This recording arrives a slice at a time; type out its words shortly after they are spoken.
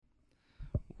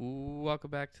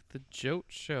Welcome back to the Jote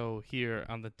Show here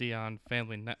on the Dion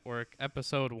Family Network.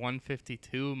 Episode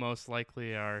 152, most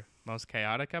likely our most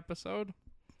chaotic episode.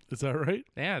 Is that right?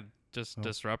 Yeah, just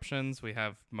disruptions. We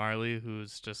have Marley,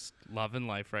 who's just loving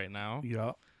life right now.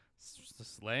 Yeah.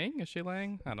 Just laying? Is she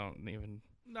laying? I don't even...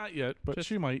 Not yet, but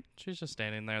she might. She's just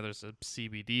standing there. There's a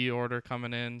CBD order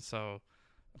coming in, so...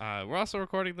 we're also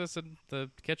recording this in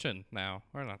the kitchen now.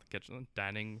 Or not the kitchen,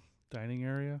 dining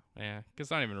area. Yeah, 'cause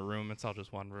it's not even a room. It's all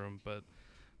just one room. But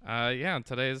yeah, on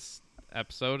today's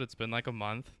episode, it's been like a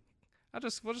month.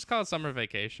 We'll just call it summer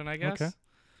vacation, I guess.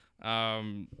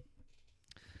 Okay.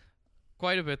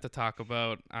 Quite a bit to talk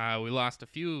about. We lost a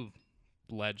few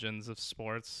legends of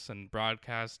sports and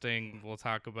broadcasting. We'll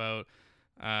talk about.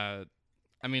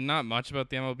 Not much about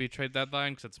the MLB trade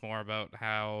deadline because it's more about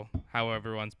how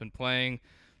everyone's been playing.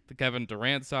 The Kevin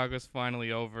Durant saga is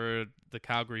finally over. The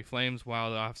Calgary Flames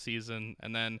wild offseason.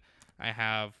 And then I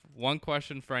have one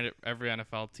question for every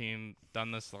NFL team.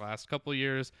 Done this the last couple of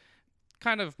years.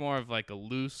 Kind of more of like a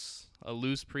loose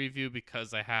preview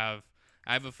because I have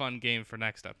a fun game for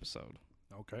next episode.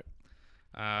 Okay.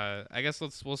 I guess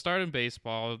we'll start in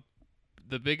baseball.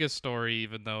 The biggest story,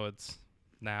 even though it's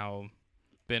now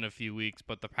been a few weeks,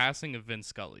 but the passing of Vin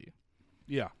Scully.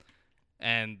 Yeah.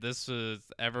 And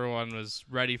everyone was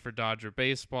ready for Dodger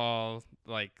baseball.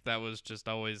 Like, that was just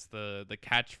always the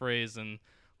catchphrase. And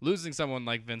losing someone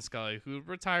like Vin Scully, who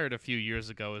retired a few years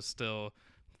ago, is still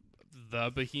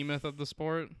the behemoth of the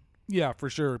sport. Yeah, for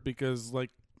sure. Because,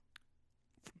 like,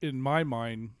 in my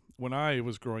mind, when I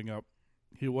was growing up,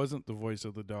 he wasn't the voice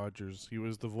of the Dodgers. He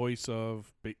was the voice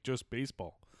of just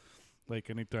baseball. Like,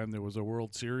 anytime there was a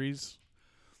World Series,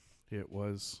 it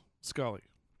was Scully.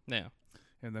 Yeah.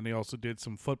 And then he also did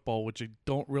some football, which I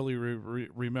don't really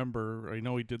remember. I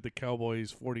know he did the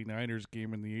Cowboys 49ers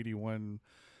game in the 81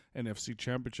 NFC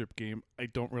Championship game. I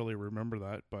don't really remember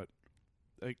that, but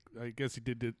I guess he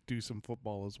did do some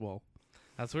football as well.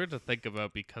 That's weird to think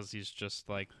about because he's just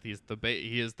like he is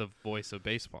the voice of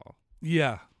baseball.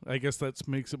 Yeah, I guess that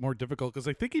makes it more difficult because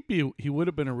I think he would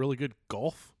have been a really good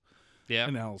golf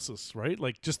analysis, right?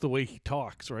 Like just the way he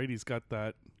talks, right? He's got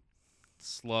that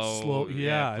slow.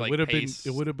 Yeah, like it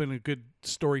would have been a good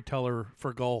storyteller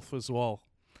for golf as well.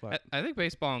 But I think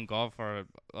baseball and golf are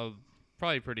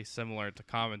probably pretty similar to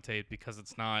commentate because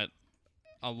it's not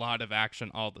a lot of action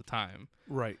all the time.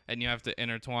 Right. And you have to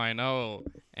intertwine,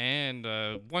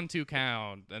 1-2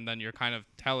 count, and then you're kind of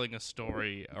telling a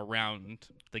story around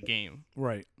the game.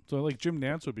 Right. So like Jim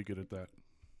Nantz would be good at that.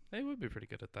 They would be pretty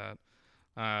good at that.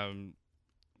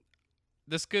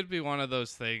 This could be one of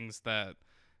those things that,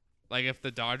 like, if the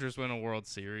Dodgers win a World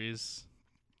Series,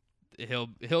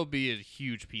 he'll be a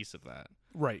huge piece of that.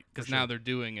 Right. Because now they're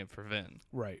doing it for Vin.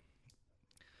 Right.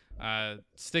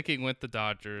 Sticking with the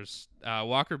Dodgers,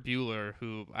 Walker Buehler,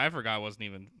 who I forgot wasn't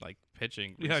even like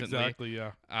pitching recently. Yeah, exactly.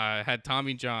 Yeah. Had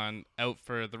Tommy John out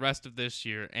for the rest of this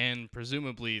year and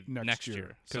presumably next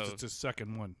year. Because So it's his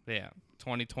second one. yeah,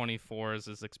 2024 is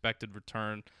his expected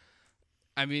return.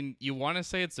 I mean, you want to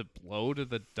say it's a blow to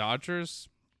the Dodgers,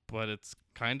 but it's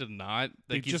kind of not.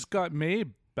 They just got May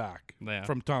back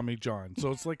from Tommy John,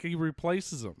 so it's like he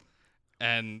replaces him.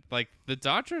 And like the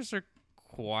Dodgers are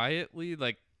quietly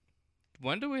like,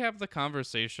 when do we have the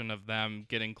conversation of them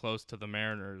getting close to the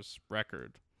Mariners'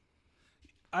 record?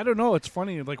 I don't know. It's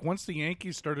funny. Like once the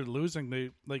Yankees started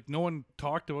losing, no one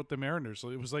talked about the Mariners. So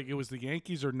it was the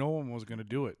Yankees or no one was going to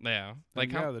do it. Yeah,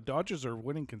 the Dodgers are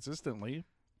winning consistently.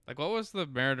 Like what was the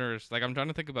Mariners? Like I'm trying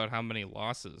to think about how many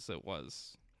losses it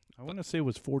was. I want to say it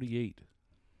was 48.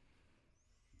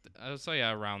 So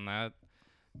yeah, around that.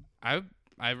 I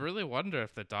really wonder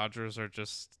if the Dodgers are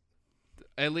just,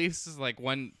 at least like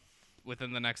within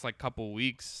the next like couple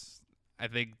weeks, I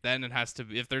think then it has to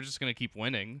be, if they're just going to keep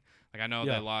winning. Like I know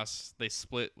they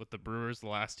split with the Brewers the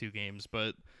last two games,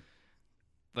 but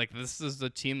like this is a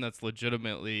team that's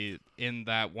legitimately in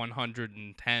that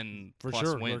 110 for plus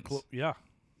sure. wins. Yeah.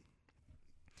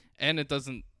 And it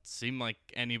doesn't seem like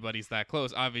anybody's that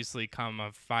close. Obviously, come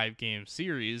a 5-game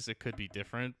series, it could be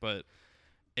different, but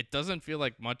it doesn't feel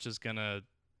like much is going to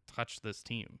touch this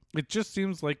team. It just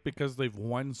seems like because they've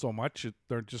won so much,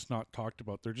 they're just not talked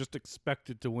about. They're just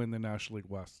expected to win the National League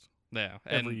West. Yeah.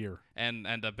 Every year. And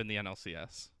end up in the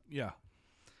NLCS. Yeah.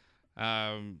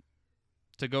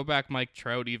 To go back, Mike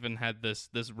Trout even had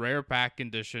this rare back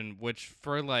condition, which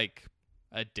for like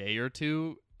a day or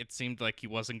two, it seemed like he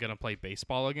wasn't going to play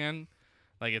baseball again.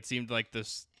 Like it seemed like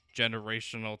this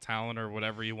generational talent or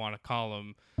whatever you want to call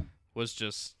him was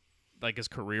just like his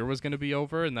career was going to be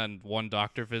over, and then one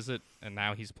doctor visit and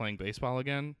now he's playing baseball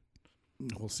again.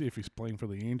 We'll see if he's playing for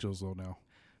the Angels though now.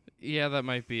 Yeah, that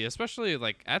might be. Especially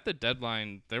like at the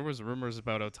deadline, there was rumors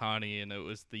about Ohtani, and it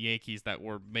was the Yankees that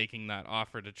were making that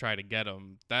offer to try to get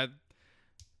him. That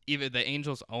even the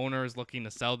Angels owner is looking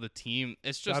to sell the team.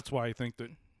 It's just That's why I think that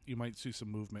you might see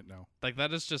some movement now. like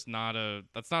that is just not a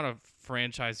that's not a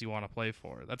franchise you want to play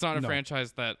for. That's not a No.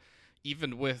 franchise that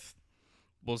even with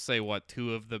we'll say what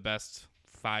two of the best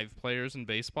 5 players in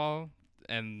baseball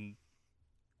and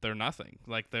they're nothing.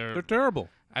 Like They're terrible.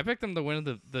 I picked them to win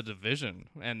the division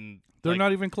and They're like,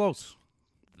 not even close.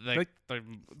 Like,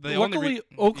 they luckily,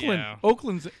 only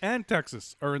Oakland's and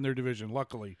Texas are in their division.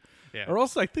 Luckily, yeah. or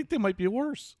else I think they might be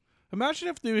worse. Imagine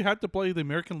if they had to play the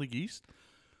American League East.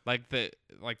 They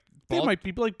might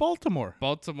be like Baltimore.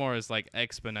 Baltimore is like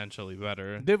exponentially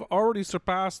better. They've already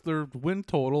surpassed their win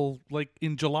total like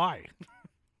in July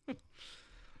from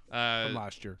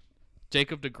last year.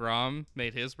 Jacob deGrom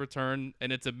made his return,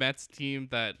 and it's a Mets team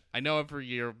that I know every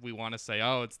year we want to say,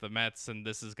 oh, it's the Mets, and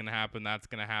this is going to happen, that's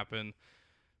going to happen.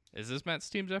 Is this Mets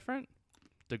team different?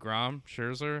 DeGrom,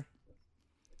 Scherzer?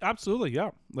 Absolutely,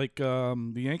 yeah. Like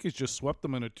the Yankees just swept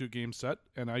them in a 2-game set,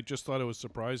 and I just thought it was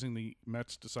surprising the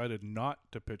Mets decided not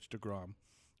to pitch DeGrom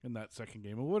in that second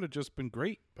game. It would have just been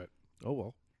great, but oh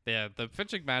well. Yeah, the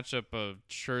pitching matchup of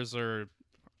Scherzer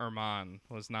Herman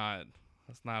was not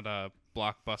a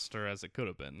blockbuster as it could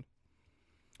have been.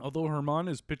 Although Herman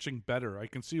is pitching better, I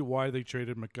can see why they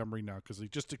traded Montgomery now because they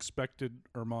just expected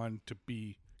Herman to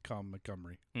become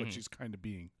Montgomery, which he's kind of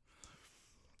being.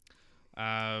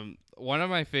 One of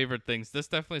my favorite things, this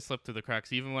definitely slipped through the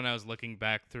cracks, even when I was looking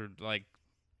back through like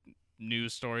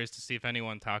news stories to see if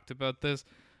anyone talked about this.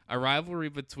 A rivalry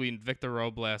between Victor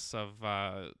Robles of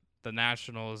the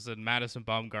Nationals and Madison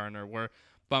Bumgarner, where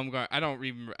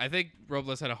I think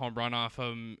Robles had a home run off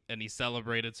him and he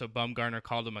celebrated, so Bumgarner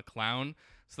called him a clown.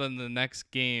 So then the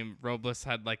next game, Robles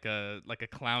had like a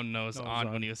clown nose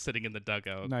on when he was sitting in the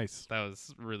dugout. Nice. That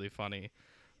was really funny.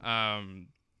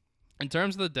 In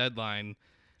terms of the deadline,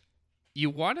 you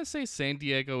want to say San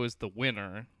Diego is the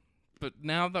winner, but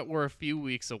now that we're a few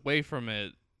weeks away from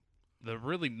it, they're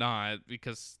really not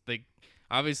because they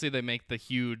make the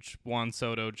huge Juan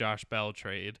Soto, Josh Bell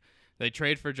trade. They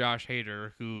trade for Josh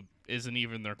Hader, who isn't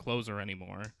even their closer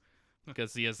anymore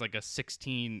because he has like a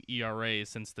 16 ERA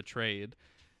since the trade.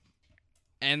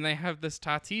 And they have this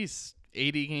Tatis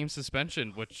 80-game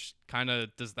suspension, which kind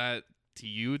of does that to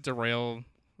you derail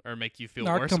or make you feel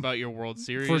worse about your World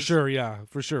Series? For sure, yeah,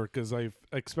 for sure, because I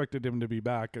expected him to be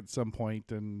back at some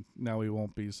point, and now he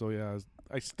won't be. So, yeah,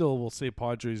 I still will say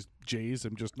Padres, Jays.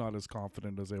 I'm just not as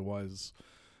confident as I was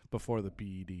before the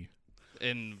PED.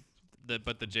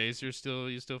 But the Jays, you still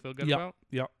feel good yep. about?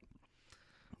 Yep.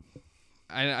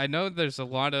 I know there was a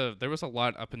lot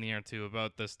up in the air too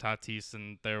about this Tatis,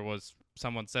 and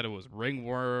someone said it was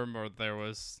ringworm or there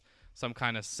was some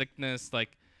kind of sickness.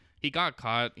 Like he got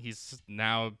caught. He's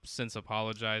now since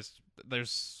apologized. There's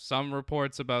some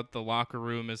reports about the locker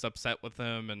room is upset with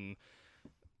him, and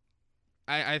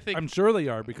I think I'm sure they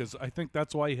are because I think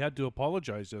that's why he had to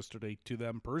apologize yesterday to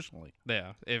them personally.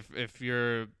 Yeah, if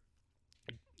you're,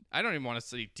 I don't even want to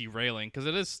say derailing because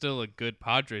it is still a good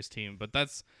Padres team, but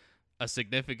that's a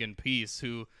significant piece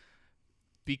who,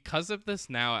 because of this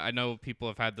now, I know people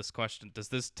have had this question, does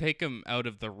this take him out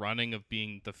of the running of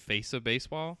being the face of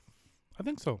baseball? I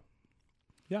think so.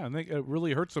 Yeah, I think it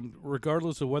really hurts him,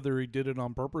 regardless of whether he did it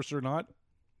on purpose or not.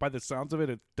 By the sounds of it,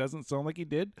 it doesn't sound like he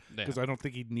did because I don't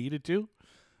think he needed to.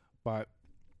 But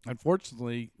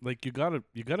unfortunately, like you gotta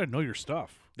know your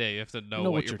stuff. Yeah, you have to know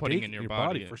what you're putting in your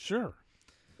body for sure.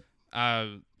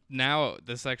 Now,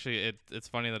 this actually, it's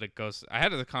funny that it goes. I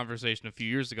had a conversation a few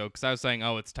years ago because I was saying,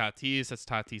 oh, it's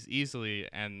Tatis easily.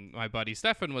 And my buddy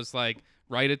Stefan was like,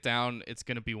 write it down. It's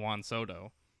going to be Juan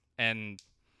Soto. And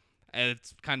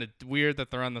it's kind of weird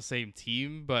that they're on the same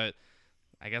team, but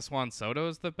I guess Juan Soto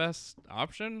is the best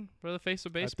option for the face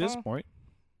of baseball. At this point.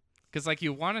 Because, like,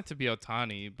 you want it to be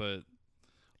Ohtani, but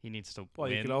he needs to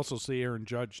win. You could also say Aaron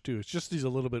Judge, too. It's just he's a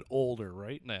little bit older,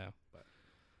 right?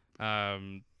 Yeah.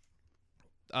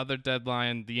 Other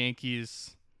deadline, the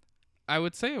Yankees, I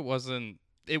would say it wasn't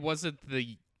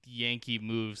the Yankee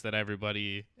moves that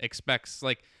everybody expects.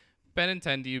 Like,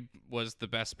 Benintendi was the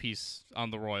best piece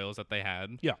on the Royals that they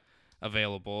had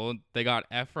available. They got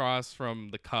Efros from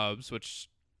the Cubs, which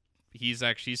he's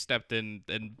actually stepped in,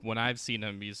 and when I've seen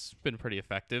him, he's been pretty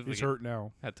effective. He's hurt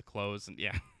now. Had to close, and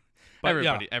but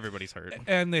everybody's hurt.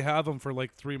 And they have him for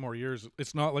like 3 more years.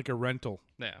 It's not like a rental.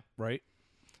 Yeah. Right?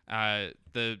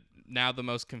 Now the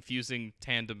most confusing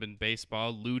tandem in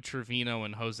baseball, Lou Trevino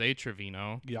and Jose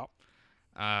Trevino. Yep.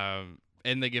 And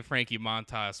they give Frankie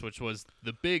Montas, which was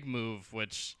the big move,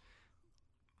 which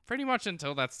pretty much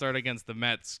until that start against the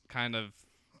Mets kind of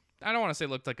I don't want to say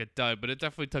looked like a dud, but it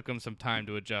definitely took him some time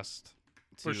to adjust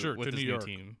For sure, with to his New new York.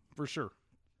 team. For sure.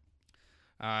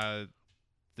 The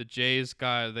Jays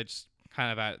they just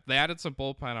kind of they added some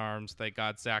bullpen arms. They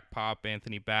got Zach Pop,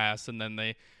 Anthony Bass, and then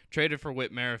they traded for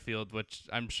Whit Merrifield, which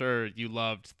I'm sure you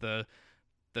loved. The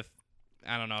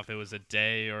I don't know if it was a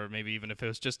day or maybe even if it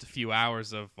was just a few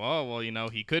hours of, oh, well,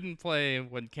 he couldn't play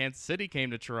when Kansas City came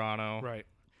to Toronto. Right.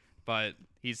 But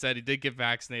he said he did get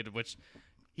vaccinated, which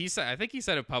I think he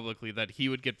said it publicly that he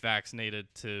would get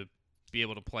vaccinated to be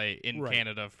able to play in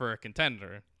Canada for a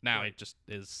contender. Now it just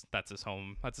that's his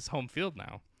home field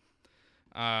now.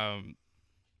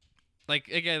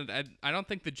 Again, I don't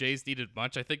think the Jays needed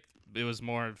much. I think it was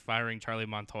more firing Charlie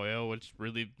Montoyo, which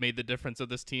really made the difference of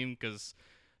this team, because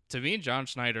to me, John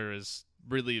Schneider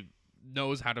really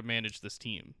knows how to manage this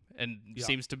team and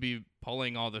seems to be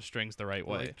pulling all the strings the right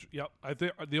way. Right. Yep. I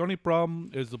think the only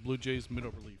problem is the Blue Jays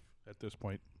middle relief at this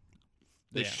point.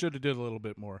 They should have did a little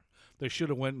bit more. They should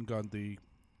have went and gone the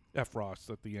F. Ross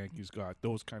that the Yankees got.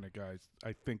 Those kind of guys,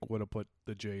 I think, would have put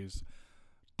the Jays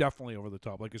definitely over the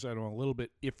top. Like I said, I'm a little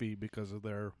bit iffy because of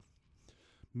their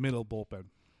middle bullpen.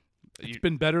 It's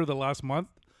been better the last month.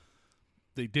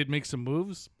 They did make some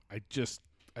moves. I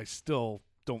still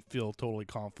don't feel totally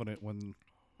confident when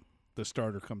the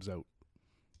starter comes out,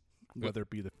 whether it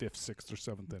be the 5th, 6th, or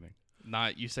 7th inning.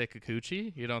 Not Yusei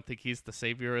Kikuchi? You don't think he's the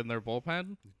savior in their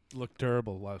bullpen? Looked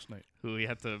terrible last night. Who they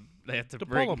had to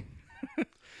pull him.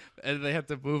 And they had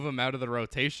to move him out of the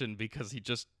rotation because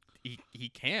he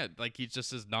can't. Like, he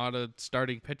just is not a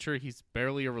starting pitcher. He's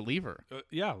barely a reliever.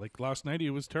 Like last night he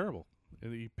was terrible.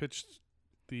 He pitched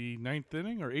the 9th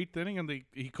inning or 8th inning, and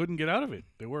he couldn't get out of it.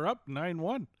 They were up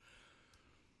 9-1.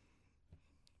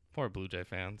 Poor Blue Jay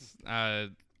fans.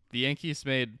 The Yankees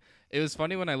it was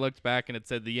funny when I looked back and it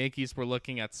said the Yankees were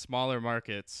looking at smaller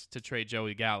markets to trade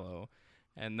Joey Gallo.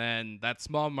 And then that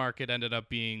small market ended up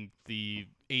being the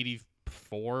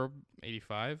 85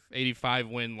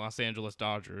 win Los Angeles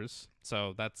Dodgers.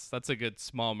 So that's a good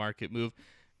small market move.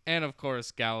 And of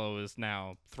course, Gallo is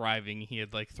now thriving. He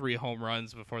had like 3 home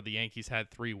runs before the Yankees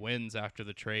had 3 wins after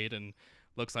the trade, and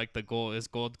looks like the goal is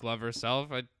Gold Glover self.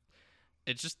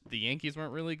 It's just the Yankees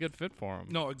weren't really a good fit for him.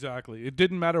 No, exactly. It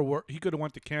didn't matter where he could have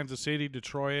went to Kansas City,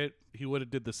 Detroit. He would have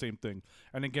did the same thing.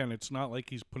 And again, it's not like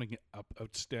he's putting up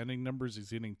outstanding numbers. He's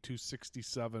hitting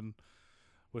 .267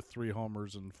 with 3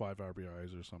 homers and 5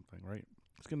 RBIs or something, right?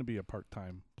 He's going to be a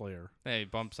part-time player. Hey, he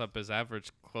bumps up his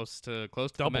average close to the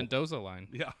Double. Mendoza line.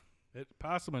 Yeah, it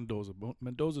passed Mendoza.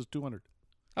 Mendoza's 200.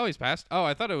 Oh, he's passed. Oh,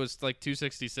 I thought it was like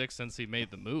 266 since he made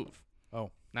the move.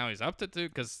 Oh. Now he's up to 2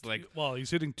 because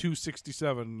he's hitting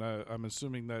 267. I'm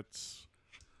assuming that's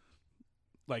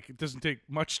like it doesn't take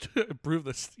much to improve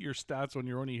your stats when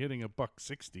you're only hitting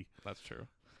 $160. That's true.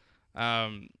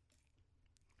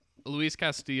 Luis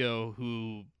Castillo,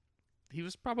 who he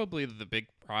was probably the big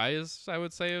prize, I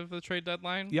would say, of the trade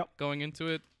deadline. Yep. Going into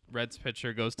it, Reds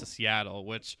pitcher goes to Seattle,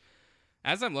 which,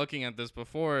 as I'm looking at this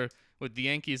before, with the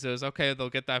Yankees is, okay, they'll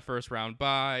get that first round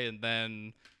bye, and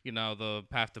then, they'll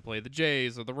have to play the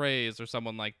Jays or the Rays or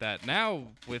someone like that. Now,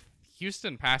 with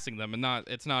Houston passing them, and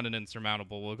it's not an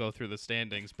insurmountable, we'll go through the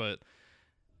standings, but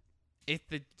if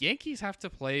the Yankees have to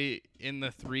play in the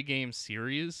 3-game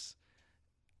series,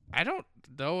 I don't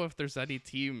know if there's any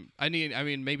team. I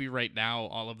mean, maybe right now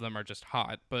all of them are just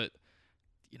hot, but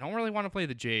you don't really want to play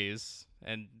the Jays.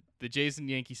 And the Jays in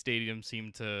Yankee Stadium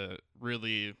seem to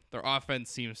their offense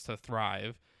seems to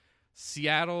thrive.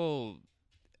 Seattle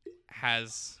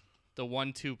has the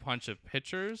 1-2 punch of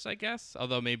pitchers, I guess.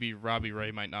 Although maybe Robbie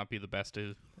Ray might not be the best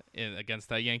against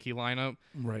that Yankee lineup.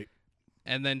 Right.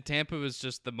 And then Tampa was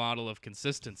just the model of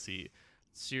consistency.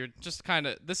 So you're just kind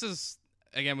of, this is,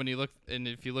 again,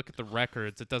 if you look at the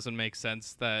records, it doesn't make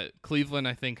sense that Cleveland,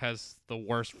 I think, has the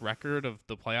worst record of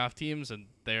the playoff teams, and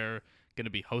they're going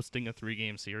to be hosting a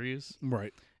 3-game series.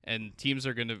 Right. And teams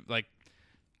are going to,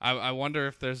 I wonder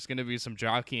if there's going to be some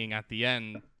jockeying at the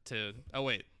end to,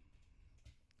 to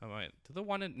the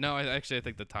one, I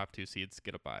think the top 2 seeds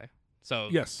get a bye. So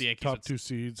yes, the Yankees top 2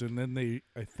 seeds, and then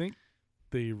I think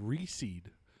they reseed.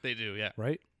 They do, yeah.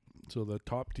 Right? So the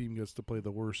top team gets to play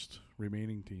the worst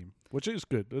remaining team, which is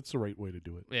good. That's the right way to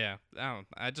do it. Yeah.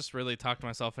 I just really talked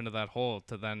myself into that hole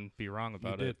to then be wrong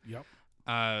about it. Yep.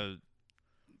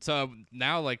 So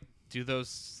now, do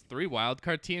those 3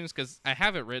 wildcard teams, because I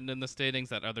have it written in the standings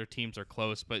that other teams are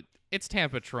close, but it's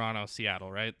Tampa, Toronto,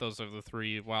 Seattle, right? Those are the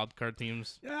 3 wildcard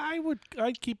teams. Yeah,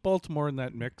 I'd keep Baltimore in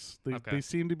that mix. They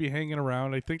seem to be hanging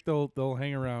around. I think they'll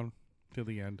hang around till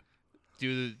the end.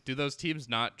 Do those teams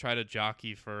not try to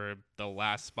jockey for the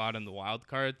last spot in the wild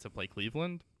card to play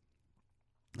Cleveland?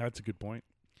 That's a good point.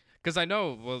 Because I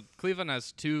know, well, Cleveland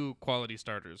has 2 quality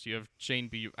starters. You have Shane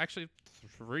Bieber, actually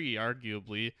 3,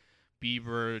 arguably.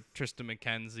 Bieber, Tristan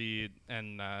McKenzie,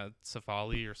 and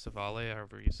Savale,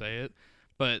 however you say it.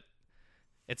 But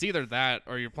it's either that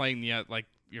or you're playing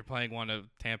you're playing one of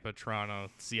Tampa, Toronto,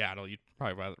 Seattle. You'd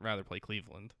probably rather play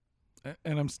Cleveland.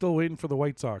 And I'm still waiting for the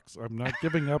White Sox. I'm not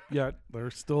giving up yet. They're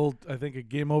still, I think, a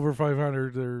game over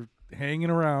 500. They're hanging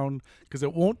around because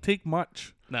it won't take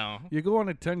much. No. You go on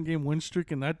a 10-game win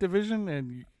streak in that division,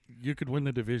 and you could win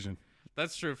the division.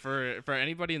 That's true. For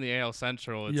anybody in the AL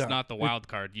Central, it's not the wild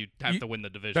card. You have to win the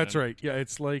division. That's right. Yeah,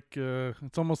 it's like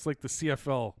it's almost like the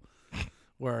CFL,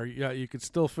 where you could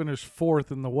still finish 4th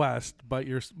in the West, but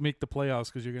make the playoffs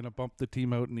because you're going to bump the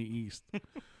team out in the East.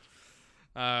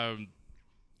 I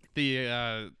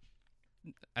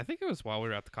think it was while we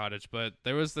were at the cottage, but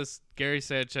there was this Gary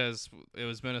Sanchez. It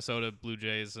was Minnesota Blue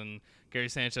Jays, and Gary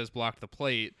Sanchez blocked the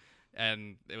plate,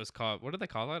 and it was called, what do they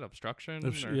call that? Obstruction?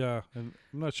 Yeah, and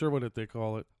I'm not sure what they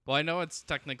call it. Well, I know it's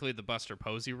technically the Buster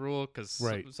Posey rule because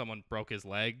someone broke his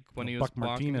leg when he was Buck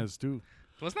blocking. Martinez too.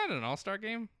 Wasn't that an All-Star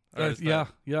game? Yeah.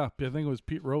 I think it was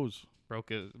Pete Rose broke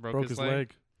his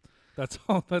leg. That's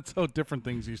how different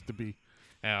things used to be.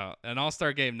 Yeah, an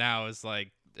All-Star game now is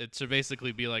like, it should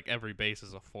basically be like every base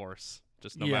is a force,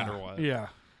 just no matter what. Yeah.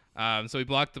 So he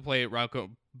blocked the plate. Rocco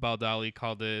Baldelli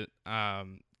called it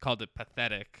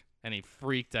pathetic, and he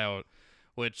freaked out.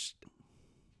 Which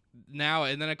now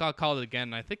and then it got called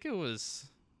again. I think it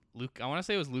was I want to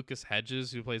say it was Lucas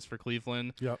Hedges who plays for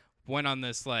Cleveland. Yep. Went on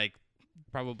this like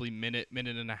probably minute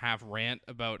and a half rant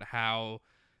about how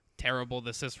terrible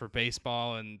this is for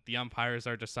baseball and the umpires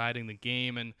are deciding the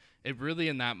game, and it really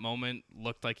in that moment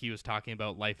looked like he was talking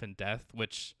about life and death,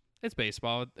 which it's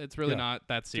baseball. It's really not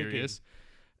that serious.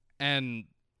 And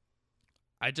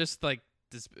I just like,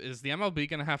 is the MLB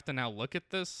going to have to now look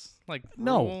at this like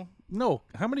rule? No.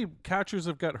 How many catchers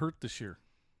have got hurt this year?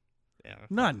 Yeah.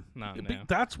 None. Yeah.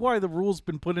 That's why the rule's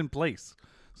been put in place.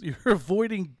 So you're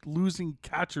avoiding losing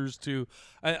catchers to,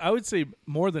 I would say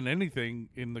more than anything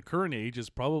in the current age is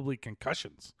probably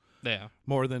concussions. Yeah.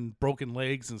 More than broken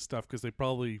legs and stuff because they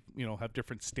probably, have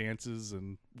different stances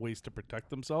and ways to protect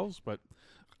themselves. But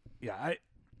yeah,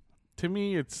 to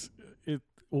me,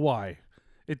 why?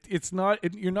 It's not.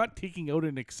 You're not taking out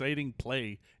an exciting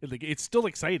play. It's still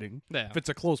exciting. Yeah. If it's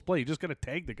a close play, you just got to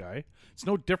tag the guy. It's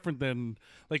no different than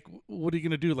like, what are you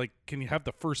gonna do? Like, can you have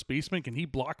the first baseman? Can he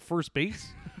block first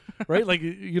base? Right? Like,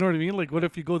 you know what I mean? Like, what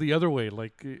if you go the other way?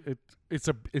 Like, it's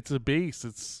a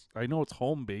base. I know it's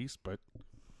home base, but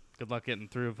good luck getting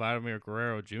through Vladimir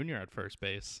Guerrero Jr. at first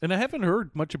base. And I haven't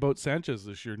heard much about Sanchez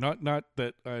this year. Not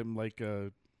that I'm like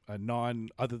a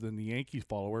other than the Yankees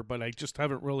follower, but I just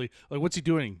haven't really what's he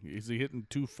doing? Is he hitting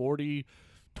 240,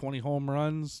 20 home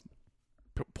runs,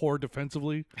 poor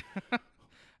defensively?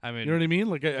 I mean, you know what I mean?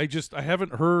 Like I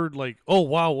haven't heard like, oh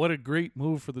wow, what a great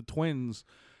move for the Twins.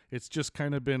 It's just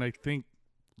kind of been, I think,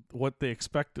 what they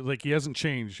expected. Like, he hasn't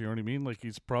changed. You know what I mean? Like,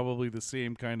 he's probably the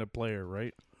same kind of player,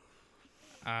 right?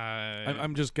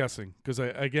 I'm just guessing because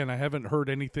I haven't heard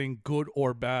anything good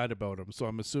or bad about him, so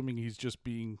I'm assuming he's just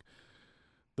being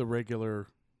the regular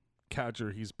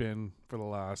catcher he's been for the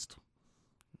last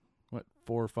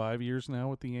 4 or 5 years now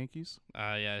with the Yankees.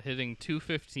 Hitting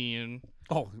 215.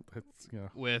 Oh,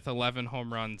 with 11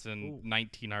 home runs and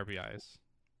 19 RBIs.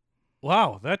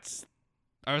 Wow, that's.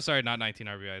 Oh, sorry, not 19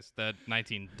 RBIs. The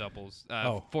 19 doubles.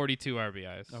 42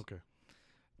 RBIs. Okay.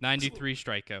 93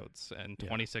 strikeouts and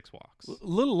 26 walks. A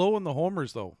little low on the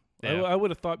homers though. Yeah. I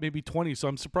would have thought maybe 20. So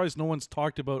I'm surprised no one's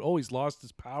talked about. Oh, he's lost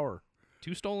his power.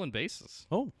 2 stolen bases.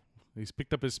 Oh, he's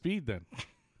picked up his speed then.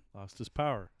 Lost his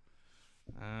power.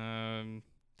 And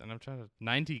I'm trying to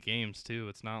 90 games too.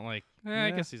 It's not like I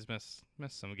guess he's missed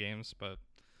some games, but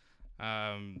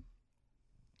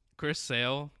Chris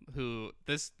Sale, who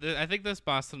I think this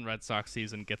Boston Red Sox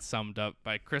season gets summed up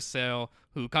by Chris Sale,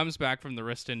 who comes back from the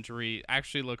wrist injury,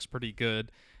 actually looks pretty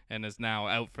good, and is now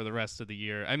out for the rest of the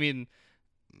year. I mean,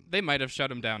 they might have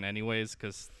shut him down anyways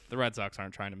because the Red Sox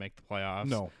aren't trying to make the playoffs.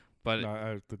 No. But not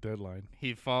at the deadline.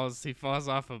 He falls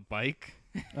off a bike.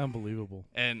 Unbelievable.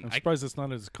 And I'm surprised it's not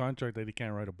in his contract that he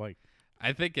can't ride a bike.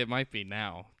 I think it might be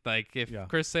now. Like, if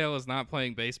Chris Sale is not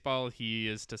playing baseball, he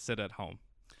is to sit at home.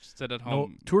 Sit at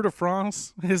home. No, Tour de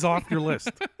France is off your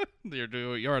list.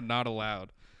 You're not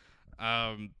allowed.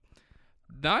 Not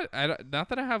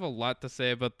that I have a lot to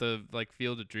say about the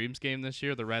Field of Dreams game this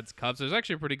year, the Reds Cubs. It was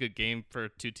actually a pretty good game for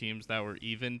 2 teams that were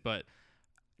even, but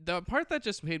the part that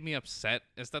just made me upset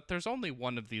is that there's only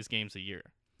one of these games a year.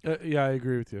 Yeah, I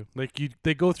agree with you. Like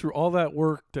they go through all that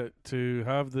work to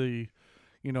have the,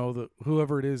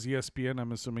 whoever it is, ESPN,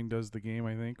 I'm assuming does the game,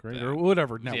 I think, right? Yeah. Or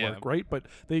whatever network, right? But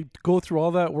they go through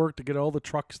all that work to get all the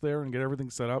trucks there and get everything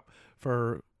set up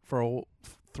for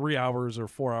 3 hours or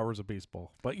 4 hours of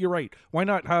baseball. But you're right. Why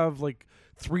not have like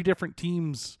 3 different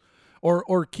teams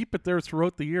or keep it there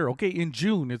throughout the year? Okay, in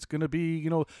June, it's going to be,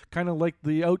 kind of like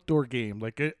the outdoor game.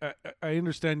 Like I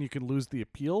understand you can lose the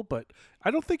appeal, but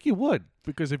I don't think you would,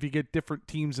 because if you get different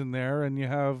teams in there and you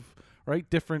have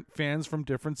different fans from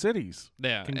different cities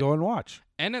can go and watch.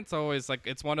 And it's always like,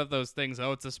 it's one of those things,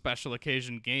 it's a special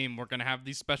occasion game. We're going to have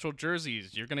these special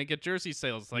jerseys. You're going to get jersey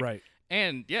sales. Like, right.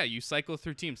 And yeah, you cycle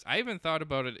through teams. I even thought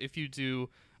about it if you do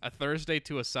a Thursday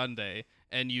to a Sunday,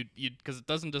 and you because it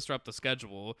doesn't disrupt the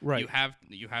schedule. Right.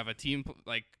 You have a team,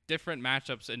 like different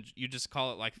matchups, and you just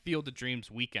call it like Field of Dreams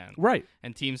weekend. Right.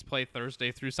 And teams play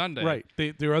Thursday through Sunday. Right.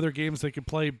 There are other games they can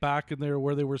play back in there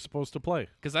where they were supposed to play.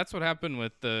 Because that's what happened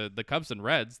with the Cubs and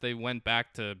Reds. They went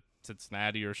back to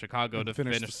Cincinnati or Chicago to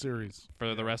finish the series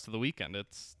for the rest of the weekend.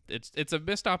 It's a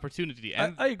missed opportunity.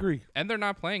 And I agree. And they're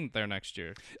not playing there next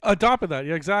year. On top of that,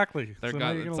 yeah, exactly. They're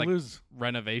going to lose.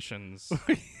 Renovations.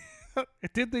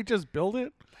 Did they just build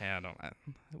it? Yeah, I don't know.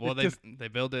 Well, they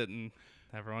built it and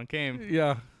everyone came.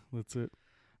 Yeah, that's it.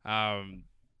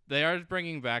 They are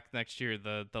bringing back next year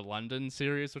the London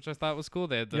series, which I thought was cool.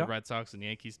 They had the Red Sox and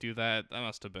Yankees do that. That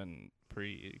must have been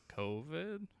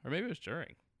pre-COVID, or maybe it was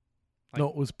during. No,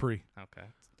 it was pre. Okay,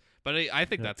 but I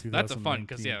think that's a fun,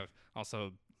 because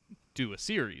also do a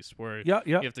series where you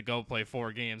have to go play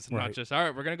 4 games and not just, all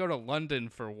right, we're gonna go to London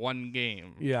for 1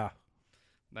 game. Yeah,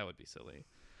 that would be silly.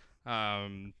 We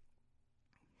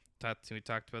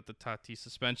talked about the Tatis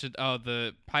suspension. Oh,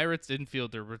 the Pirates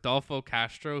infielder Rodolfo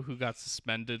Castro, who got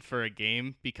suspended for a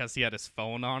game because he had his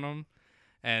phone on him,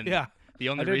 and the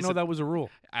only I didn't know that was a rule.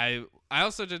 I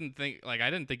also didn't think I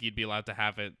didn't think you'd be allowed to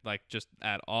have it just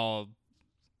at all.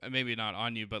 Maybe not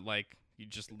on you, but you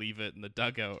just leave it in the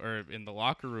dugout or in the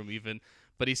locker room even.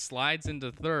 But he slides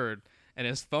into third, and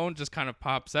his phone just kind of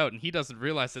pops out, and he doesn't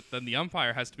realize it. Then the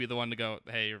umpire has to be the one to go,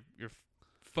 hey, your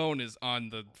phone is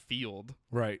on the field.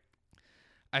 Right.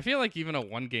 I feel like even a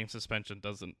 1-game suspension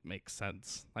doesn't make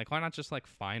sense. Why not just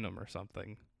fine him or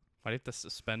something? Why do you have to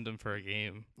suspend him for a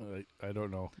game? I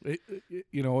don't know.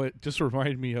 It just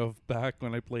reminded me of back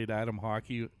when I played Atom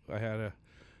hockey. I had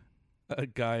a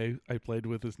guy I played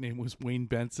with. His name was Wayne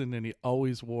Benson, and he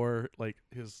always wore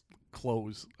his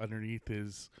clothes underneath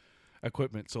his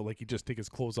equipment. So he'd just take his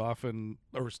clothes off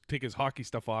or take his hockey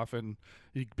stuff off, and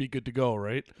he'd be good to go,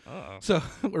 right? Uh-oh. So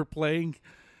we're playing.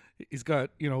 He's got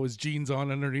his jeans on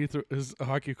underneath his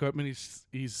hockey equipment.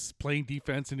 He's playing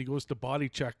defense, and he goes to body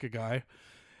check a guy,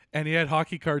 and he had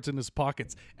hockey cards in his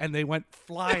pockets, and they went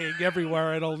flying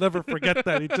everywhere. And I'll never forget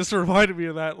that. It just reminded me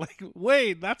of that.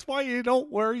 Wayne, that's why you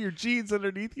don't wear your jeans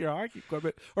underneath your hockey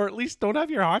equipment, or at least don't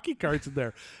have your hockey cards in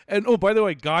there. And oh, by the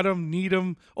way, got him, need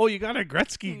him. Oh, you got a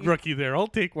Gretzky rookie there. I'll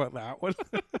take that one.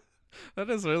 That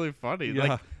is really funny.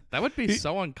 Yeah. That would be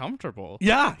so uncomfortable.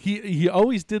 Yeah, he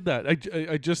always did that.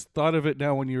 I just thought of it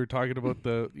now when you were talking about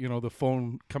the the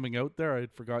phone coming out there. I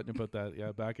had forgotten about that.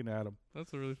 Yeah, back in Adam.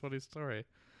 That's a really funny story.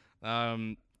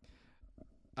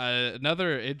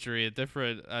 Another injury, a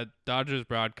different Dodgers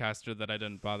broadcaster that I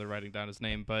didn't bother writing down his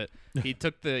name, but he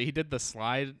did the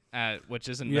slide at, which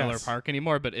isn't Miller Park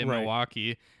anymore, but in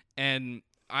Milwaukee, and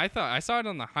I saw it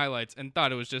on the highlights and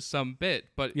thought it was just some bit,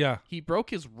 but he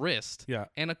broke his wrist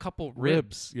and a couple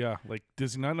ribs. Yeah,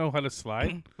 does he not know how to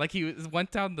slide? He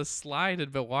went down the slide in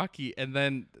Milwaukee, and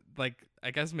then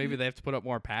I guess maybe they have to put up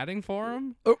more padding for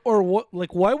him, or what?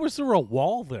 Why was there a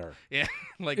wall there? Yeah,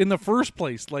 in the first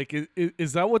place,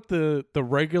 is that what the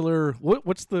regular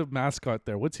what's the mascot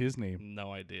there? What's his name?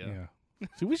 No idea. Yeah.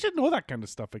 See, we should know that kind of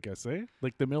stuff, I guess, eh?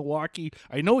 The Milwaukee.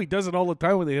 I know he does it all the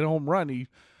time when they hit a home run.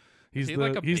 He's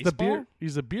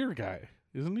the beer guy,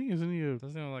 isn't he? Doesn't he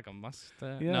have a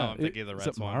mustache? Yeah. No, I'm thinking of the Red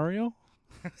Is it one. Mario?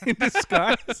 In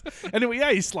disguise. Anyway,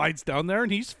 he slides down there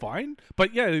and he's fine.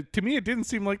 But yeah, to me, it didn't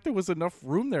seem like there was enough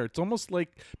room there. It's almost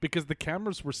because the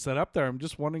cameras were set up there. I'm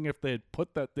just wondering if they had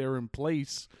put that there in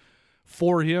place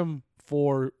for him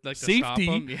for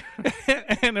safety,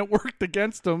 and it worked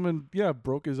against him, and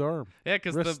broke his arm. Yeah,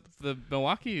 because the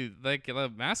Milwaukee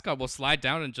the mascot will slide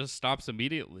down and just stops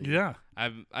immediately. Yeah,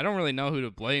 I don't really know who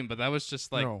to blame, but that was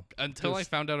just until I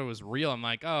found out it was real. I'm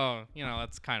like, oh,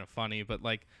 that's kind of funny, but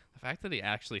the fact that he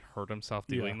actually hurt himself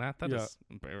doing that is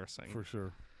embarrassing for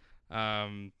sure.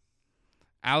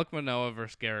 Alek Manoah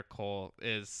versus Garrett Cole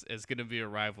is going to be a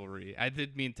rivalry. I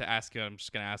did mean to ask you. I'm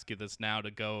just going to ask you this now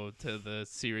to go to the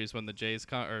series when the Jays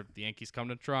or the Yankees come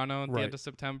to Toronto at the end of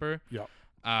September. Yeah.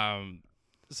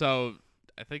 So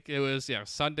I think it was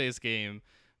Sunday's game.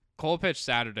 Cole pitched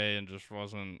Saturday and just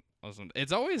wasn't.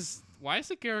 It's always, why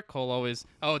is it Garrett Cole always?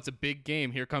 Oh, it's a big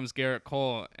game. Here comes Garrett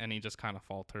Cole, and he just kind of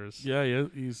falters. Yeah,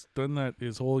 he's done that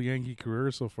his whole Yankee career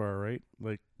so far, right?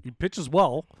 Like he pitches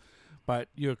well, but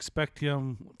you expect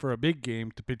him for a big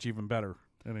game to pitch even better,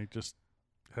 and he just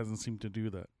hasn't seemed to do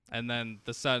that. And then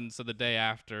the the day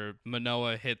after,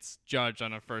 Manoah hits Judge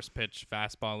on a first pitch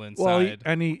fastball inside.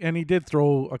 Well, he did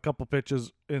throw a couple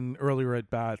pitches in earlier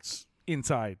at bats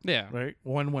inside. Yeah. Right?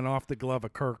 One went off the glove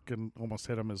of Kirk and almost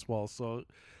hit him as well. So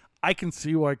I can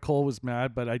see why Cole was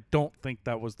mad, but I don't think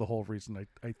that was the whole reason.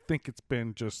 I think it's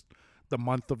been just the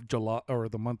month of July /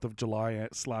 August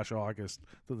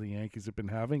that the Yankees have been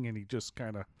having, and he just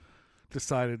kind of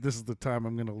decided this is the time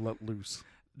I'm going to let loose.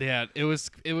 Yeah, it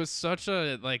was such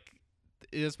a, like,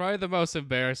 it was probably the most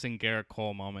embarrassing Garrett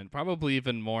Cole moment, probably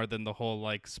even more than the whole,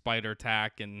 like, spider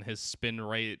tack and his spin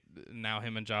rate. Now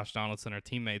him and Josh Donaldson are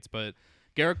teammates, but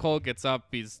Garrett Cole gets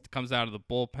up, comes out of the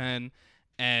bullpen,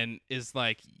 and is,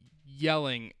 like,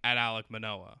 yelling at Alek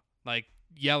Manoah, like,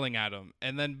 yelling at him.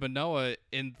 And then Manoah,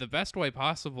 in the best way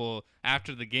possible,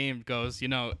 after the game goes,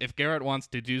 if Garrett wants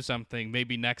to do something,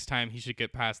 maybe next time he should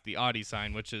get past the Audi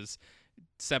sign, which is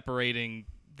separating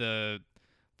the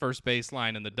first base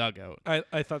line in the dugout.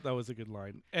 I thought that was a good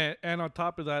line. And on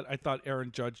top of that, I thought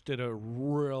Aaron Judge did a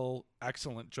real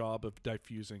excellent job of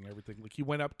diffusing everything. Like, he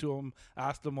went up to him,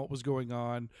 asked him what was going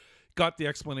on, got the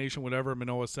explanation, whatever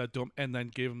Manoah said to him, and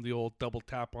then gave him the old double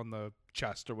tap on the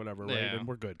chest or whatever, right? Yeah. And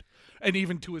we're good. And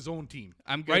even to his own team.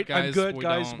 I'm good, right? guys. I'm good,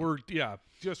 guys.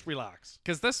 Just relax.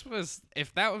 Because this was,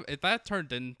 if that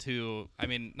turned into, I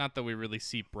mean, not that we really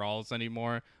see brawls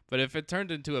anymore, but if it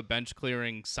turned into a bench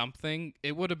clearing something,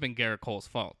 it would have been Garrett Cole's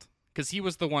fault. Because he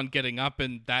was the one getting up,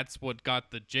 and that's what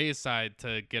got the Jays side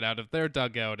to get out of their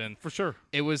dugout. And for sure,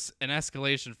 it was an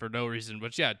escalation for no reason.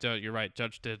 But yeah, you're right.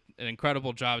 Judge did an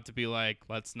incredible job to be like,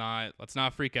 let's not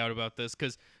freak out about this.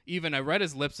 Because even I read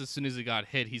his lips as soon as he got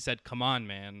hit. He said, "Come on,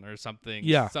 man," or something.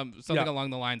 Yeah, something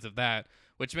along the lines of that,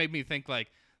 which made me think, like,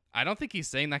 I don't think he's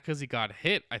saying that because he got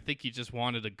hit. I think he just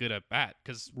wanted a good at bat.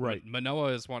 Because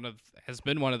Manoah has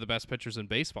been one of the best pitchers in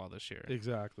baseball this year.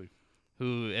 Exactly.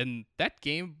 And that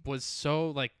game was so,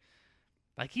 like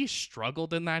he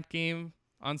struggled in that game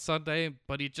on Sunday,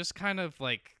 but he just kind of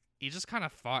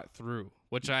fought through,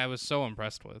 which I was so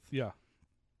impressed with. Yeah.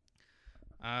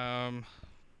 And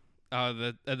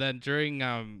then during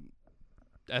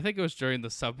I think it was during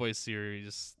the Subway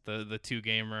Series, the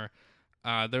 2-gamer,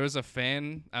 there was a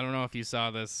fan, I don't know if you saw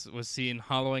this, was seen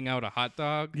hollowing out a hot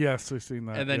dog. Yes, I've seen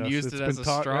that. And then used it as a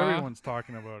straw. Everyone's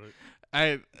talking about it.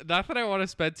 Not that I want to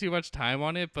spend too much time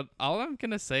on it, but all I'm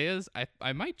going to say is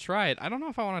I might try it. I don't know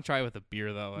if I want to try it with a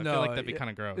beer, though. I feel like that'd be kind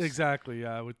of gross. Exactly,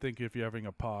 yeah. I would think if you're having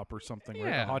a pop or something, yeah.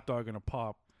 Right? A hot dog and a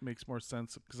pop makes more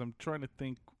sense, because I'm trying to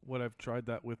think what I've tried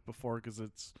that with before, because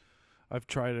I've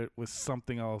tried it with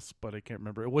something else, but I can't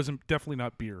remember. It wasn't definitely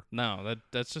not beer. No,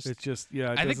 that's just... It's just,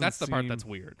 yeah. I think that's the part that's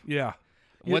weird. Yeah.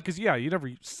 Because, you never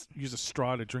use a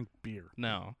straw to drink beer.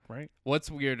 No. Right?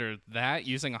 What's weirder, that,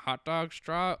 using a hot dog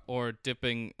straw, or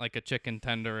dipping, like, a chicken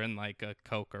tender in, like, a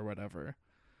Coke or whatever?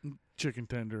 Chicken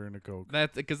tender in a Coke.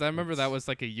 That's because I remember that was,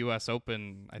 like, a U.S.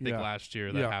 Open, I think, last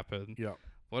year that happened. Yeah.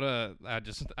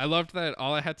 I loved that.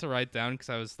 All I had to write down, because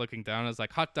I was looking down, I was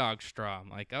like, hot dog straw. I'm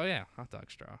like, oh, yeah, hot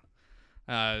dog straw.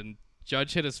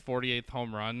 Judge hit his 48th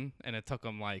home run, and it took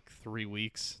him like 3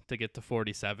 weeks to get to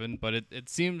 47. But it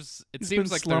seems like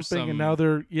slumping, there's some, and now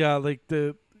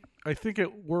I think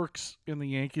it works in the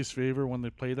Yankees' favor when they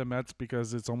play the Mets,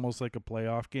 because it's almost like a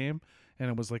playoff game,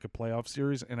 and it was like a playoff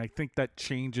series, and I think that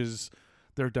changes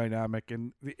their dynamic,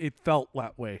 and it felt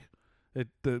that way.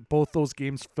 Both those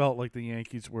games felt like the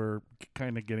Yankees were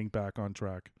kind of getting back on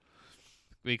track.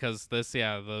 Because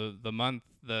the month,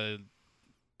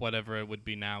 whatever it would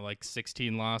be now, like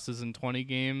 16 losses in 20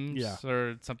 games,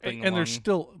 or something. And there's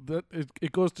still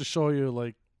it goes to show you,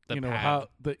 like, how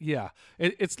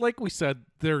it's like we said,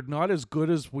 they're not as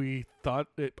good as we thought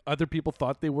other people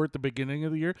thought they were at the beginning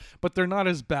of the year, but they're not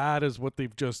as bad as what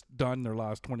they've just done their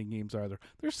last 20 games either.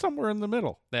 They're somewhere in the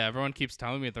middle. Yeah, everyone keeps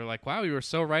telling me, they're like, wow, you were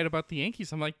so right about the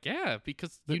Yankees. I'm like, yeah,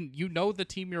 because you know the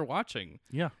team you're watching.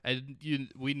 Yeah. And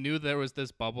we knew there was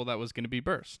this bubble that was going to be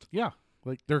burst. Yeah.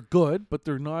 Like, they're good, but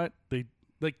they're not.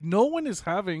 No one is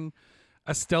having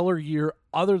a stellar year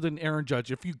other than Aaron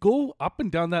Judge. If you go up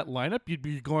and down that lineup, you'd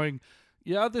be going,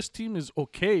 yeah, this team is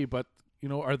okay, but,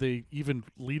 are they even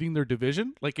leading their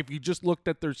division? Like, if you just looked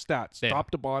at their stats,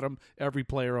 top to bottom, every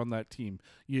player on that team,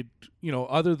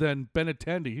 other than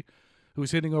Benintendi, who's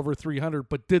hitting over 300,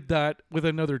 but did that with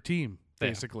another team.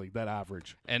 basically, that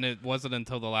average. And it wasn't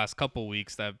until the last couple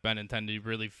weeks that Benintendi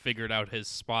really figured out his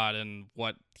spot and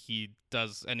what he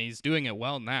does, and he's doing it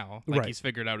well now. Like, he's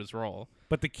figured out his role.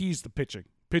 But the key's the pitching.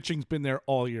 Pitching's been there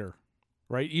all year,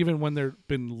 right? Even when they've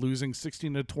been losing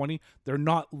 16-20, they're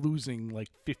not losing like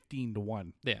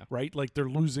 15-1. Yeah. Right? Like, they're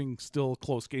losing still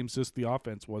close games, just the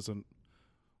offense wasn't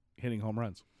hitting home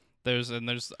runs. There's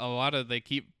a lot of, they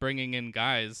keep bringing in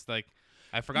guys like,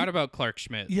 I forgot about Clark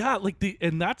Schmidt. Yeah,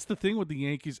 and that's the thing with the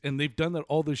Yankees, and they've done that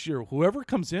all this year. Whoever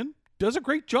comes in does a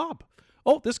great job.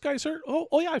 Oh, this guy's hurt.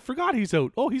 Oh yeah, I forgot he's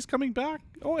out. Oh, he's coming back.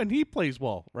 Oh, and he plays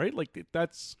well, right? Like,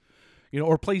 that's,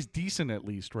 or plays decent at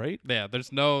least, right? Yeah,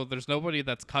 there's nobody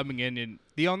that's coming in. And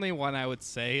the only one I would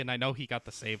say, and I know he got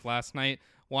the save last night,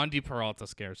 Wandy Peralta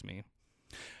scares me.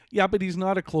 Yeah, but he's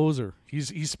not a closer.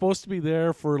 He's supposed to be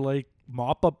there for like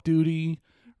mop up duty,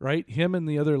 right? Him and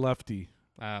the other lefty.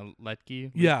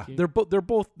 Letke. Yeah,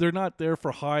 they're not there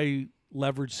for high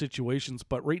leverage situations,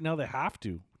 but right now they have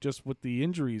to, just with the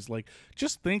injuries. Like,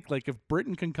 just think, like, if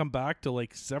Britton can come back to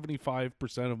like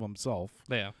 75% of himself,